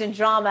offseason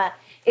drama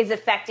is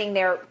affecting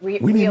their real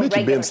regular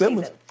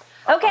season.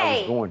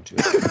 Okay. I was going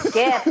to.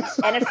 Skip,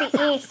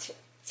 NFC East.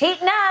 It's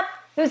heating up.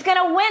 Who's going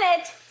to win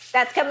it?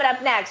 That's coming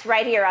up next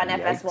right here on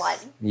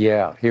FS1.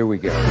 Yeah, here we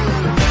go.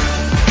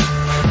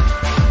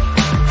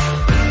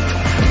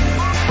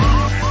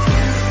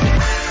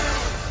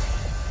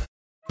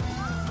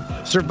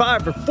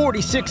 Survivor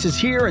 46 is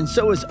here, and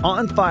so is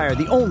On Fire,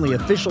 the only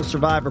official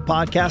Survivor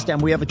podcast,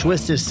 and we have a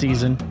twist this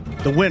season.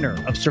 The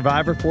winner of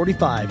Survivor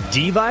 45,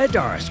 Dee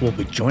Valladares, will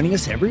be joining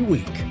us every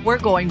week. We're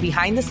going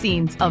behind the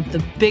scenes of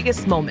the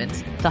biggest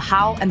moments, the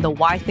how and the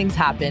why things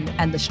happen,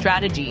 and the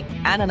strategy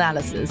and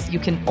analysis you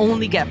can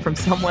only get from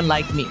someone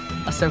like me,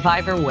 a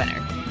Survivor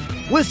winner.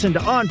 Listen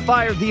to On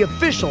Fire, the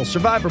official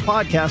Survivor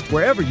podcast,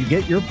 wherever you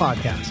get your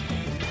podcast.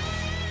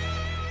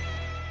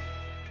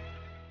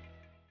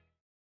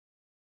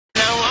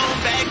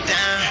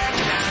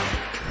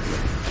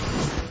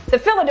 The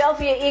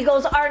Philadelphia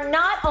Eagles are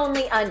not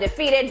only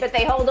undefeated, but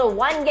they hold a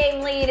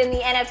one-game lead in the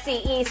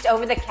NFC East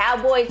over the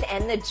Cowboys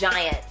and the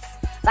Giants.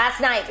 Last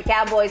night, the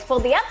Cowboys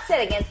pulled the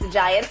upset against the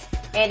Giants,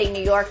 handing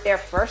New York their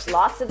first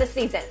loss of the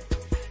season.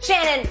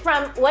 Shannon,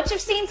 from what you've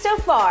seen so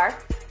far,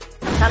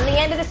 come the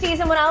end of the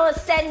season when all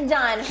is said and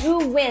done,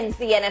 who wins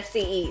the NFC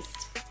East?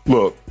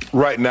 Look,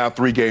 right now,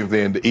 3 games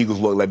in, the Eagles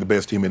look like the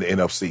best team in the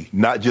NFC.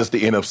 Not just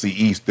the NFC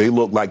East. They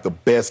look like the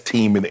best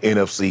team in the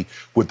NFC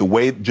with the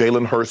way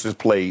Jalen Hurts has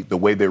played, the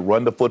way they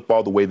run the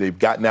football, the way they've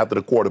gotten after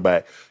the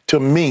quarterback. To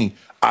me,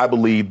 I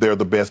believe they're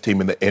the best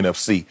team in the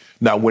NFC.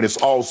 Now, when it's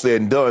all said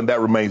and done,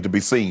 that remains to be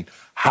seen.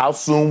 How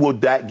soon will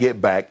Dak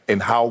get back,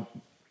 and how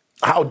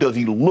does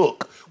he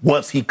look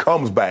once he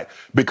comes back?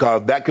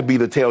 Because that could be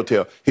the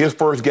telltale. His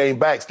first game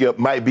back, Skip,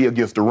 might be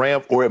against the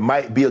Rams or it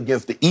might be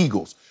against the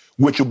Eagles,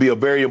 which will be a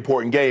very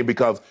important game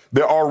because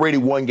they're already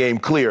 1 game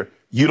clear.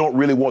 You don't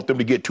really want them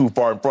to get too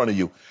far in front of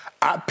you.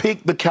 I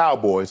picked the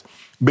Cowboys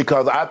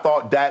because I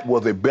thought Dak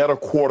was a better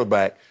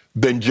quarterback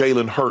than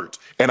Jalen Hurts.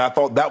 And I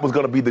thought that was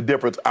going to be the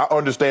difference. I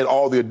understand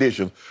all the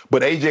additions,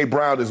 but A.J.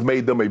 Brown has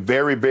made them a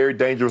very, very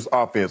dangerous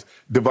offense.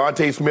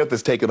 Devontae Smith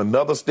has taken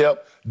another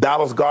step.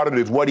 Dallas Goedert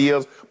is what he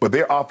is, but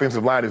their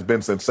offensive line has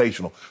been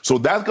sensational. So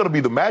that's going to be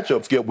the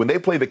matchup, Skip. When they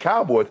play the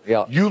Cowboys,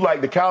 you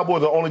like the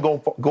Cowboys are only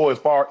going to go as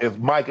far as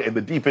Micah and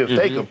the defense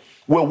take them.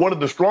 Well, one of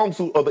the strong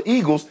suits of the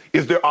Eagles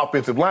is their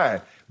offensive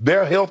line.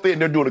 They're healthy,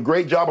 and they're doing a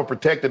great job of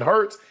protecting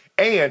Hurts.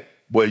 And,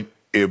 well,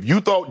 if you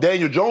thought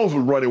Daniel Jones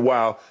was running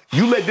wild,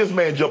 you let this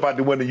man jump out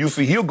the window, you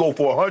see he'll go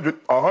for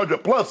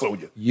 100 plus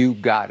on you. You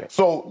got it.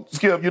 So,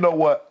 Skip, you know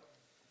what?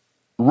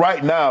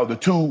 Right now, the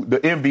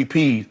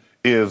MVP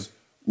is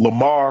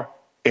Lamar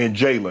and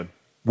Jalen,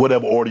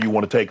 whatever order you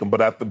want to take them. But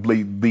I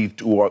believe these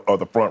 2 are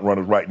the front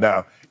runners right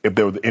now. If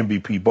they were the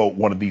MVP vote,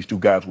 one of these 2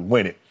 guys would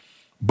win it.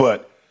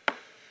 But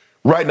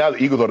right now,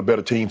 the Eagles are the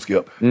better team,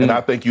 Skip. And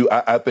I think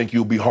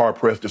you'll be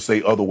hard-pressed to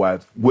say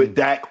otherwise. With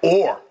Dak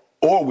or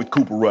with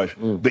Cooper Rush,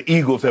 the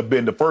Eagles have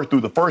been through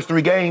the first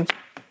 3 games.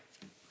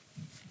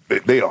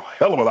 They are a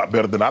hell of a lot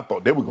better than I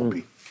thought they were going to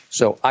be.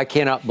 So I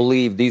cannot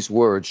believe these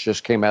words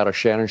just came out of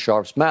Shannon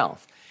Sharp's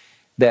mouth,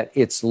 that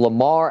it's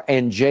Lamar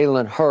and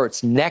Jalen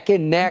Hurts neck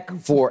and neck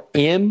for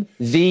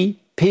MVP.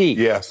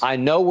 Yes. I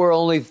know we're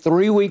only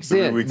 3 weeks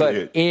in,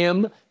 but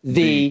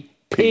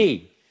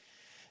MVP.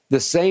 The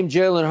same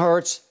Jalen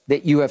Hurts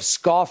that you have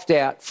scoffed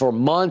at for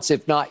months,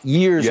 if not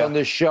years on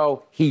this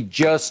show, he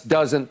just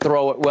doesn't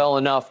throw it well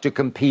enough to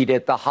compete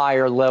at the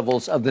higher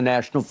levels of the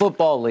National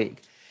Football League.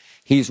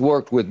 He's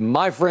worked with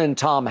my friend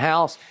Tom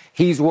House.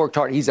 He's worked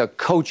hard. He's a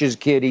coach's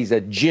kid. He's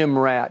a gym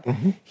rat.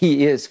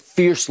 He is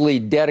fiercely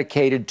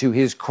dedicated to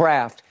his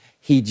craft.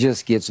 He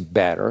just gets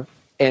better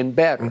and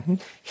better.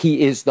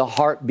 He is the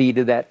heartbeat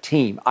of that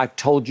team. I've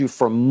told you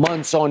for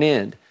months on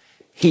end,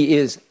 he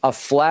is a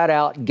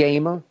flat-out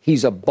gamer.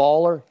 He's a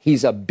baller.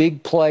 He's a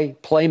big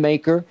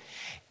playmaker.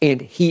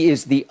 And he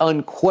is the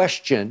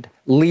unquestioned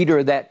leader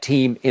of that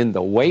team in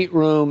the weight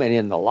room and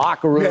in the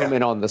locker room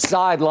and on the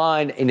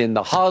sideline and in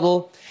the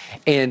huddle.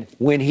 And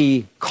when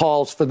he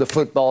calls for the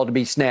football to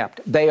be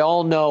snapped, they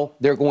all know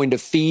they're going to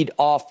feed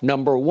off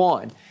number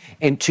 1.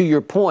 And to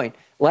your point,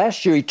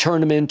 last year he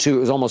turned him into, it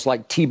was almost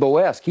like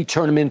Tebow-esque, he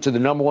turned him into the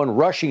number 1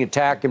 rushing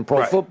attack in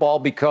pro football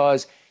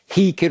because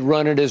he could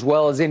run it as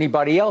well as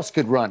anybody else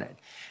could run it.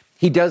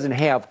 He doesn't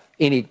have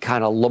any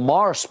kind of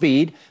Lamar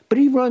speed, but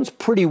he runs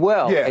pretty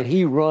well, and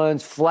he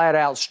runs flat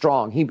out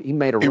strong. He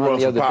made a run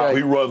the other day.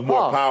 He runs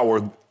more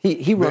power.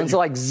 He runs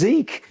like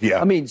Zeke.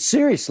 I mean,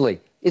 seriously,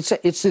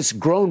 it's this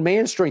grown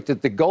man strength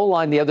at the goal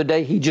line the other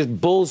day. He just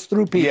bulls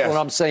through people, what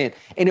I'm saying.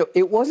 And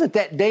it wasn't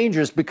that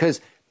dangerous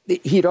because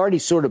he'd already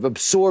sort of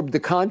absorbed the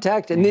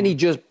contact, and then he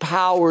just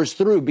powers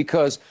through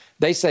because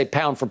they say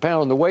pound for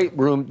pound in the weight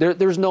room,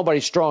 there's nobody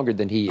stronger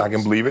than he is. I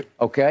can believe it.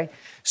 Okay?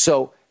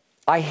 So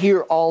I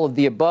hear all of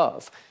the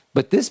above.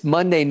 But this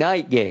Monday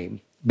night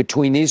game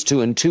between these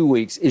 2 in 2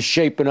 weeks is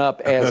shaping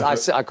up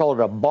as, I call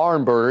it a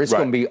barn burner. It's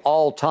going to be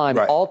all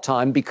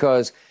time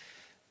because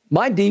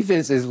my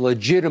defense is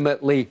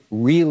legitimately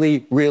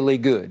really, really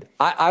good.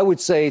 I would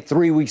say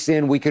 3 weeks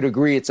in, we could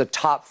agree it's a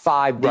top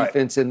 5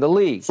 defense in the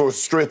league. So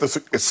strength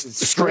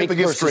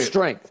against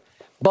strength.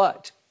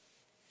 But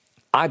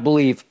I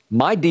believe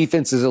my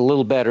defense is a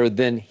little better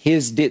than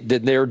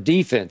than their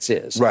defense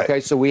is. Okay,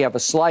 so we have a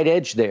slight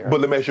edge there.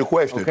 But let me ask you a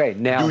question. Okay,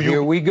 now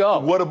here we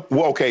go.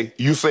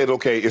 You said,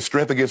 it's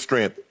strength against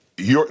strength.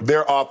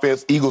 Their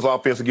offense, Eagles'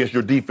 offense against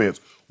your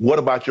defense. What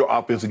about your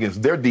offense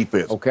against their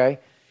defense? Okay.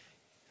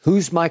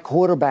 Who's my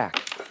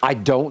quarterback? I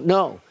don't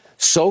know.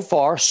 So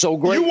far, so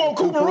great. You want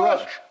Cooper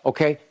Rush.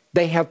 Okay.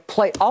 They have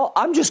played.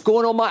 I'm just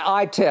going on my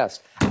eye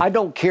test. I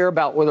don't care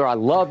about whether I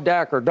love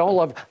Dak or don't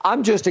love.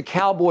 I'm just a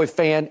Cowboy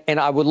fan, and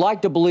I would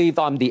like to believe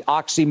I'm the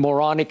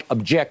oxymoronic,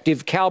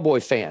 objective Cowboy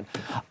fan.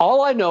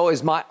 All I know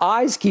is my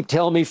eyes keep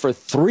telling me for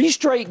 3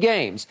 straight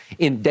games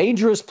in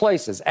dangerous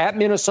places, at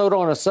Minnesota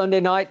on a Sunday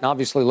night, and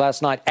obviously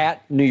last night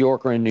at New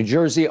York or in New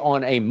Jersey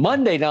on a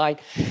Monday night.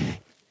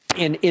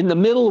 And in the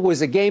middle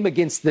was a game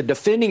against the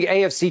defending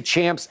AFC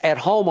champs at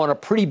home on a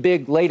pretty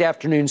big late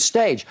afternoon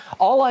stage.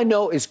 All I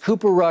know is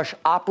Cooper Rush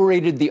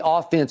operated the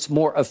offense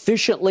more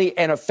efficiently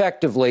and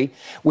effectively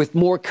with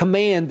more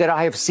command than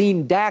I have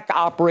seen Dak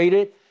operate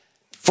it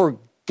for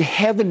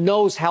heaven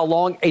knows how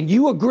long. And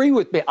you agree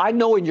with me. I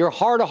know in your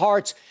heart of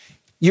hearts,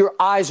 your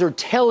eyes are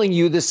telling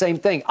you the same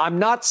thing. I'm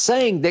not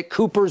saying that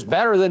Cooper's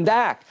better than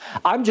Dak.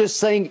 I'm just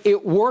saying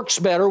it works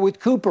better with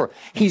Cooper.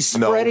 He's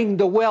spreading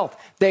the wealth.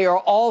 They are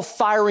all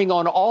firing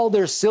on all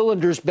their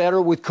cylinders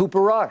better with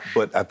Cooper Rush.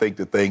 But I think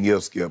the thing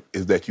is, Skip,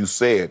 is that you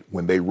said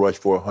when they rush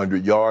for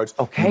 100 yards,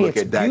 okay, you look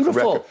it's at Dak's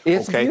beautiful. record.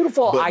 It's okay?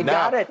 beautiful. But I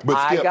got it.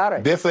 But Skip, I got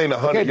it. This ain't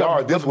 100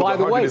 yards. This was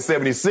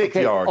 176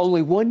 yards.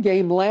 Only one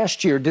game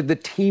last year did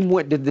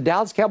the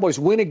Dallas Cowboys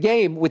win a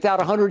game without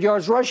 100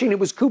 yards rushing. It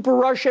was Cooper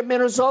Rush at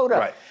Minnesota.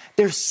 Right.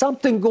 There's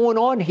something going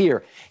on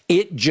here.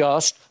 It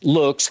just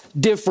looks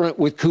different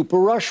with Cooper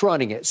Rush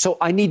running it. So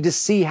I need to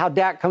see how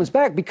Dak comes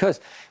back because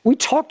we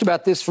talked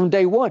about this from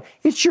day one.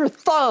 It's your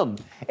thumb.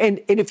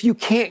 And if you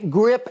can't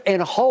grip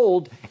and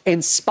hold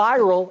and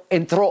spiral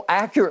and throw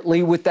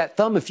accurately with that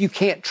thumb, if you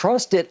can't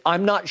trust it,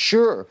 I'm not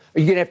sure. Are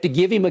you going to have to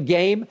give him a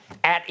game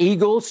at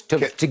Eagles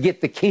to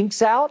get the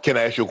kinks out? Can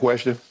I ask you a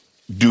question?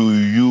 Do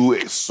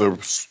you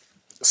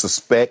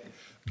suspect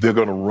they're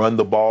going to run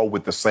the ball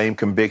with the same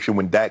conviction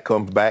when Dak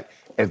comes back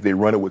as they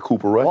run it with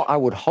Cooper Rush? Well, I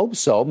would hope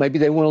so. Maybe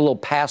they went a little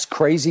pass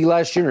crazy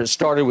last year, and it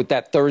started with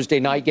that Thursday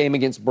night game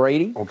against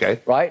Brady.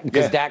 Okay. Right?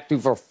 Because Dak threw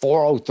for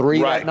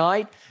 403 that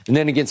night. And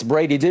then against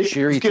Brady this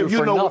year, he threw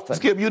for nothing.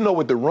 Skip, you know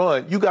with the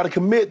run, you got to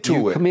commit to it.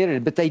 You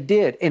committed, but they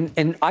did.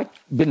 And I've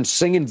been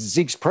singing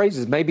Zeke's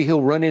praises. Maybe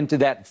he'll run into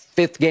that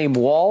 5th game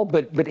wall,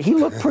 but he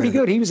looked pretty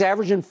good. He was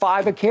averaging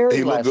 5 a carry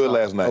He looked good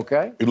last night.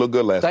 Okay. He looked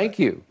good last night. Thank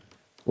you.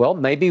 Well,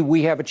 maybe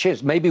we have a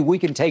chance. Maybe we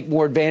can take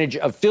more advantage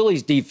of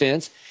Philly's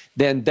defense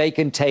than they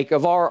can take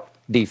of our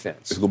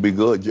defense. It's going to be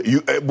good. You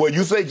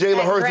say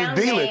Jalen Hurts is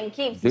dealing. Game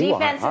keeps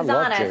defenses I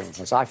love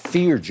honest. I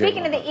fear Jalen.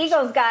 Speaking of the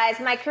Eagles, guys,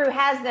 my crew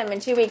has them in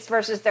 2 weeks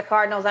versus the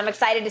Cardinals. I'm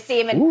excited to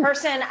see them in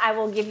person. I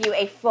will give you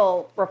a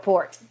full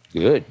report.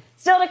 Good.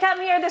 Still to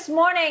come here this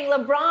morning,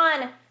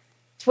 LeBron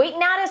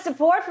tweeting out his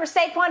support for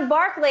Saquon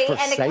Barkley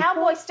and the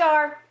Cowboy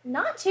star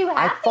not too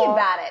happy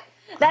about it.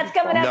 That's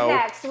coming up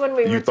next when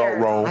we return. You thought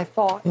wrong. I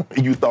thought.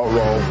 You thought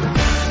wrong.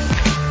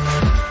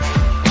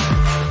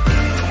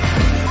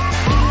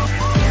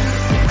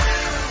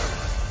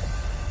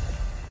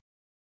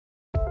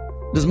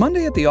 Does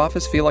Monday at the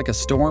office feel like a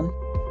storm?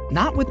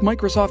 Not with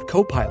Microsoft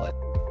Copilot.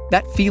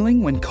 That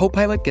feeling when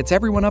Copilot gets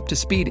everyone up to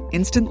speed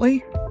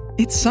instantly?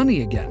 It's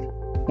sunny again.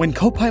 When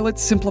Copilot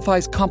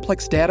simplifies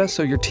complex data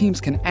so your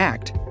teams can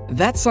act,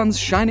 that sun's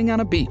shining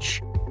on a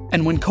beach.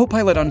 And when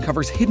Copilot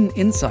uncovers hidden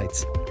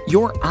insights,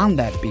 you're on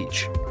that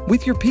beach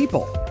with your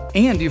people,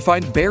 and you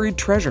find buried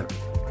treasure.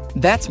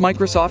 That's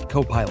Microsoft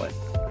Copilot.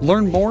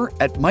 Learn more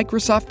at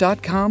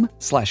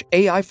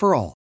Microsoft.com/AI for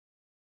all.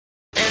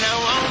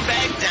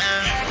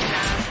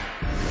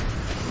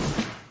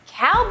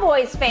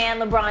 Cowboys fan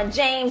LeBron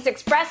James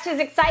expressed his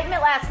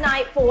excitement last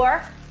night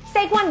for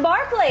Saquon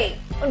Barkley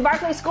when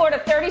Barkley scored a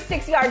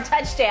 36-yard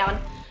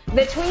touchdown.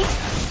 The tweet,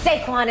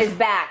 Saquon is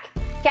back.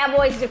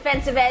 Cowboys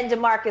defensive end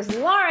DeMarcus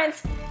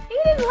Lawrence, he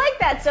didn't like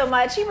that so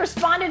much. He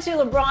responded to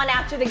LeBron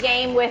after the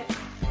game with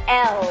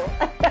L.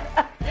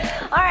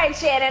 All right,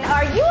 Shannon,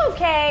 are you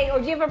okay, or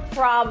do you have a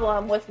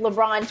problem with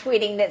LeBron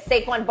tweeting that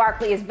Saquon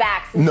Barkley is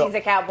back since he's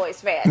a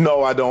Cowboys fan?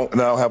 No, I don't. And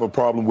I don't have a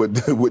problem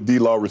with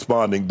D-Law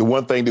responding. The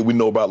one thing that we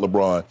know about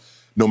LeBron,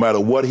 no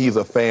matter what he's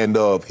a fan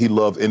of, he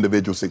loves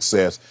individual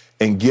success.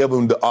 And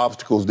given the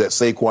obstacles that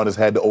Saquon has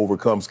had to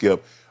overcome,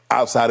 Skip,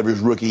 outside of his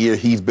rookie year,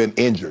 he's been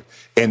injured.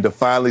 And to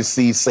finally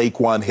see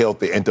Saquon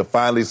healthy and to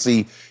finally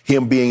see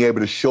him being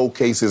able to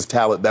showcase his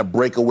talent, that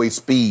breakaway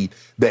speed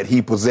that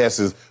he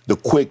possesses, the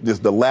quickness,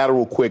 the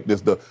lateral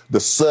quickness, the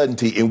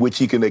certainty in which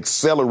he can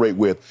accelerate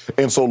with.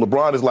 And so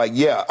LeBron is like,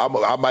 yeah,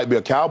 I might be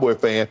a Cowboy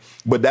fan,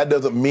 but that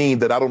doesn't mean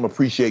that I don't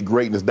appreciate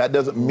greatness. That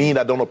doesn't mean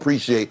I don't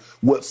appreciate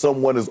what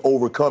someone has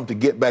overcome to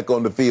get back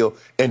on the field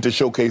and to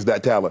showcase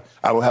that talent.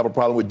 I don't have a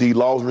problem with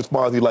D-Law's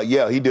response. He's like,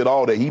 yeah, he did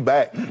all that. He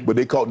back, but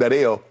they caught that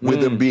L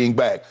with him being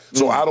back.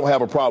 So I don't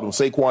have a problem.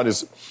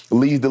 Saquon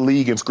leads the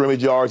league in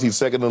scrimmage yards. He's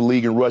second in the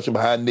league in rushing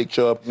behind Nick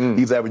Chubb.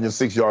 He's averaging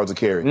 6 yards a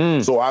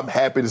carry. So I'm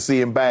happy to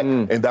see him back,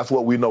 and that's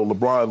what we know.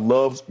 LeBron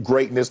loves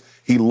greatness.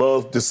 He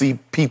loves to see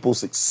people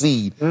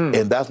succeed,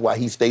 and that's why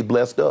he stayed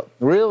blessed up.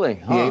 Really?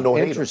 He ain't no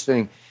hater.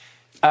 Interesting.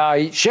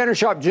 Shannon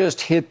Sharp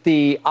just hit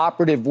the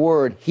operative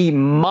word. He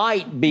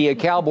might be a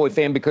Cowboy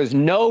fan because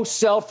no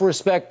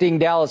self-respecting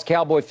Dallas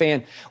Cowboy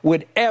fan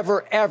would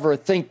ever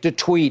think to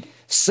tweet,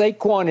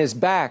 Saquon is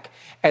back,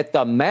 at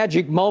the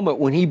magic moment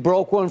when he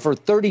broke one for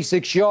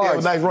 36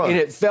 yards. Nice run. And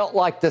it felt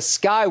like the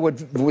sky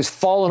was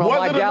falling on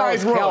my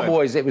Dallas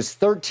Cowboys. It was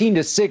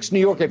 13-6 New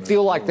York. It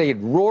felt like they had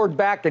roared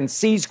back and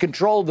seized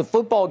control of the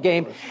football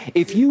game.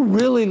 If you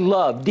really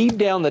love deep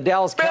down the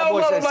Dallas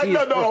Cowboys,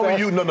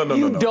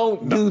 you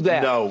don't do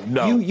that.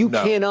 You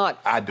cannot.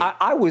 I do.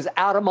 I was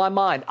out of my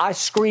mind. I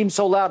screamed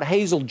so loud,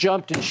 Hazel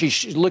jumped and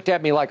she looked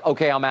at me like,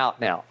 okay, I'm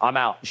out now. I'm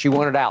out. She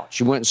wanted out.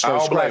 She went and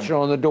started scratching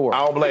on the door.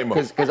 I don't blame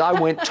her. Because I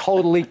went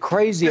totally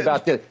crazy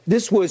about this.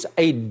 This was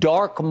a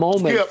dark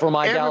moment for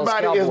my Dallas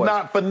Cowboys. Everybody is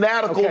not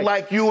fanatical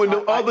like you and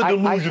the other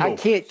delusional. I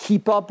can't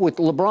keep up with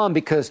LeBron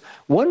because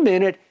one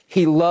minute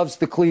he loves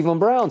the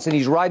Cleveland Browns and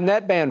he's riding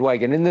that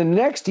bandwagon. And then the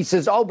next he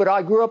says, but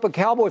I grew up a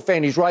Cowboy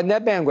fan. He's riding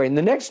that bandwagon.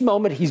 The next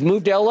moment he's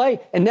moved to L.A.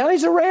 and now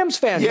he's a Rams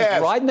fan. Yes.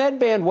 He's riding that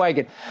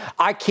bandwagon.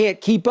 I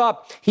can't keep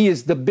up. He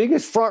is the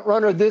biggest front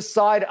runner this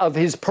side of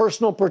his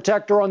personal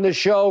protector on this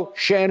show,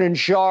 Shannon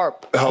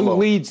Sharp, who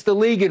leads the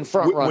league in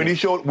front running.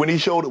 When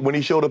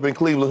he showed up in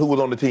Cleveland, who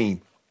was on the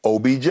team?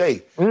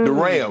 OBJ. The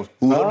Rams,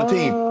 who was on the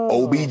team?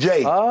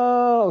 OBJ.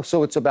 Oh,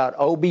 so it's about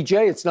OBJ.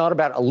 It's not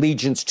about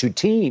allegiance to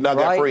team, Not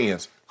right? got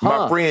friends.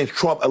 My friends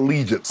trump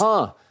allegiance.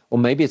 Well,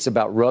 maybe it's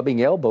about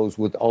rubbing elbows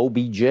with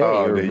OBJ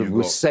or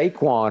with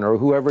Saquon or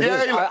whoever it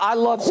is. I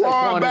love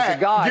Saquon as a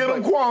guy. Get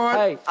him, Quan.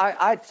 Hey,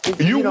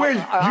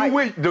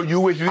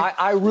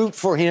 I root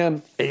for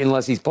him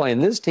unless he's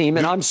playing this team,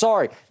 and I'm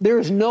sorry. There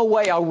is no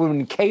way I would have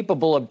been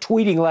capable of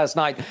tweeting last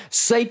night,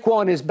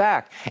 Saquon is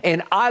back.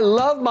 And I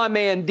love my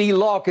man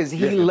D-Law because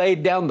he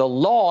laid down the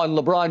law on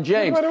LeBron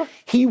James.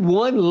 He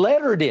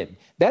one-lettered him.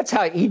 That's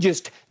how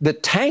the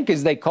tank,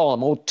 as they call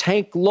him, old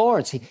Tank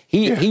Lawrence.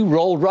 He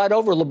rolled right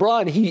over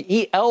LeBron. He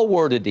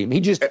L-worded him.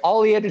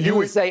 All he had to do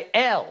was say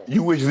L.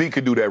 You wish Zeke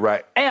could do that,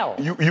 right? L.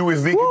 You wish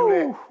Zeke could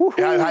do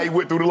that? How he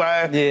went through the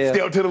line,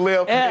 stepped to the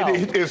left,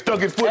 and stuck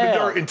his foot in the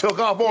dirt and took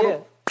off on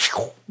him.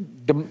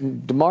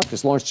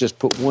 DeMarcus Lawrence just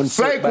put one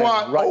foot back.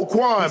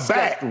 Saquon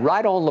back.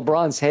 Right on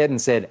LeBron's head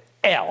and said,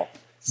 L.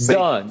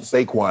 Done.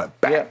 Saquon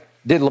back. Yeah.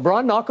 Did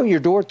LeBron knock on your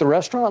door at the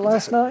restaurant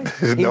last night?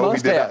 No,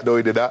 he did not. No,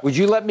 he did not. Would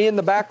you let me in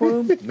the back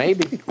room?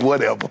 Maybe.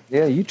 Whatever.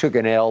 Yeah, you took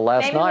an L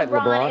last night,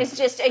 LeBron. LeBron is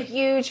just a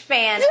huge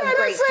fan of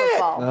great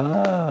football.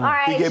 All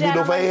right,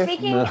 gentlemen,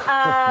 speaking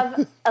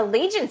of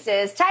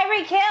allegiances,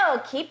 Tyreek Hill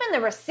keeping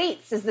the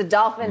receipts as the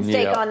Dolphins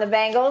take on the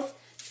Bengals.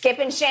 Skip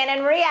and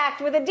Shannon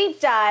react with a deep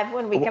dive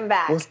when we come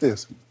back. What's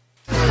this?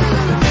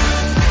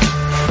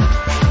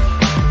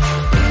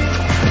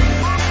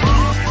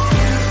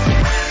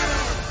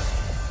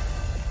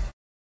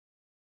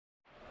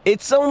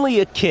 It's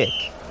only a kick,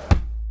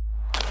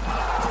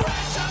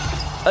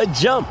 a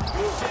jump,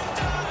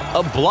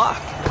 a block.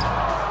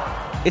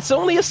 It's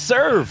only a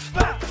serve.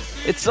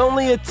 It's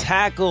only a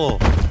tackle,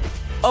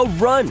 a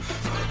run.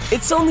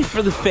 It's only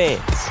for the fans.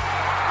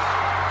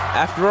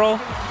 After all,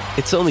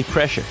 it's only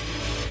pressure.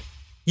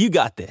 You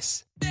got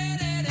this.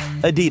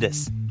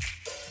 Adidas.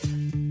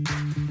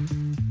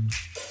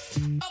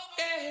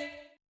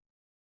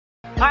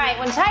 All right,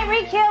 when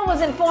Tyreek Hill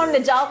was informed the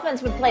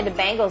Dolphins would play the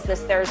Bengals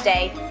this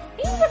Thursday,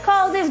 he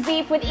recalled his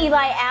beef with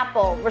Eli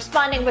Apple,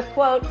 responding with,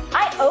 quote,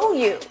 I owe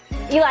you.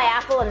 Eli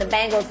Apple and the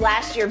Bengals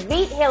last year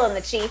beat Hill and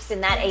the Chiefs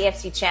in that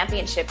AFC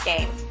Championship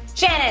game.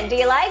 Shannon, do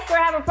you like or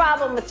have a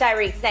problem with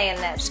Tyreek saying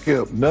this?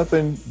 Skip,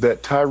 nothing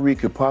that Tyreek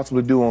could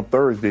possibly do on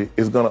Thursday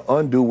is going to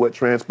undo what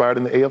transpired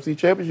in the AFC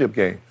Championship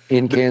game.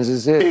 In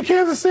Kansas City. In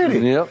Kansas City.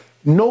 Yep.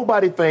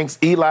 Nobody thinks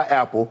Eli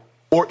Apple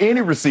or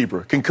any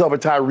receiver can cover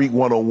Tyreek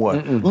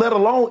one-on-one, let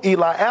alone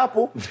Eli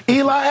Apple.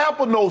 Eli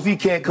Apple knows he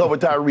can't cover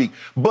Tyreek.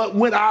 But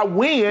when I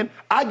win,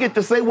 I get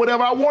to say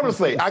whatever I want to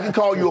say. I can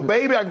call you a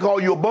baby, I can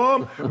call you a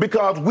bum,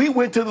 because we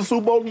went to the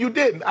Super Bowl and you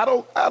didn't. I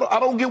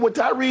don't get what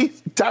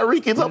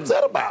Tyreek is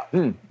upset about.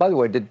 By the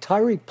way, did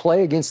Tyreek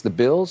play against the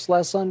Bills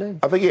last Sunday?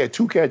 I think he had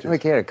 2 catches. I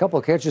think he had a couple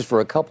of catches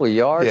for a couple of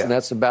yards, and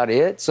that's about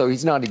it. So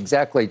he's not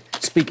exactly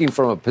speaking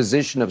from a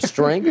position of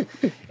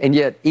strength. And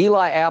yet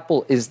Eli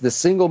Apple is the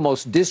single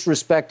most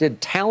disrespected,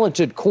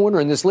 talented corner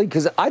in this league,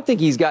 because I think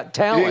he's got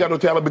talent. He ain't got no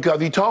talent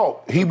because he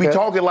talk. He be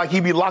talking like he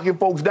be locking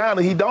folks down,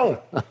 and he don't.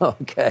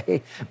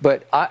 Okay,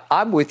 but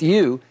I'm with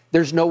you.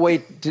 There's no way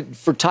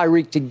for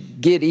Tyreek to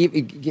get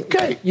even.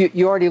 Okay.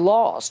 You already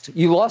lost.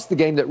 You lost the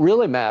game that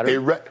really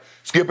mattered.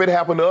 Skip, it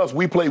happened to us.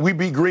 We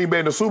beat Green Bay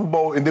in the Super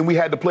Bowl, and then we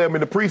had to play them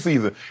in the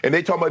preseason. And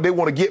they talking about they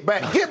want to get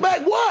back. Get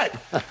back what?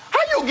 How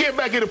you get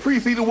back in the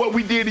preseason what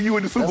we did to you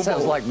in the Super Bowl? That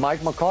sounds like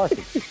Mike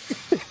McCarthy.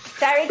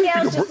 Tyreek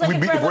Hill's just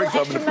looking for a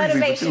little extra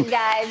motivation,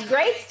 guys.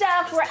 Great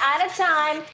stuff. We're out of time.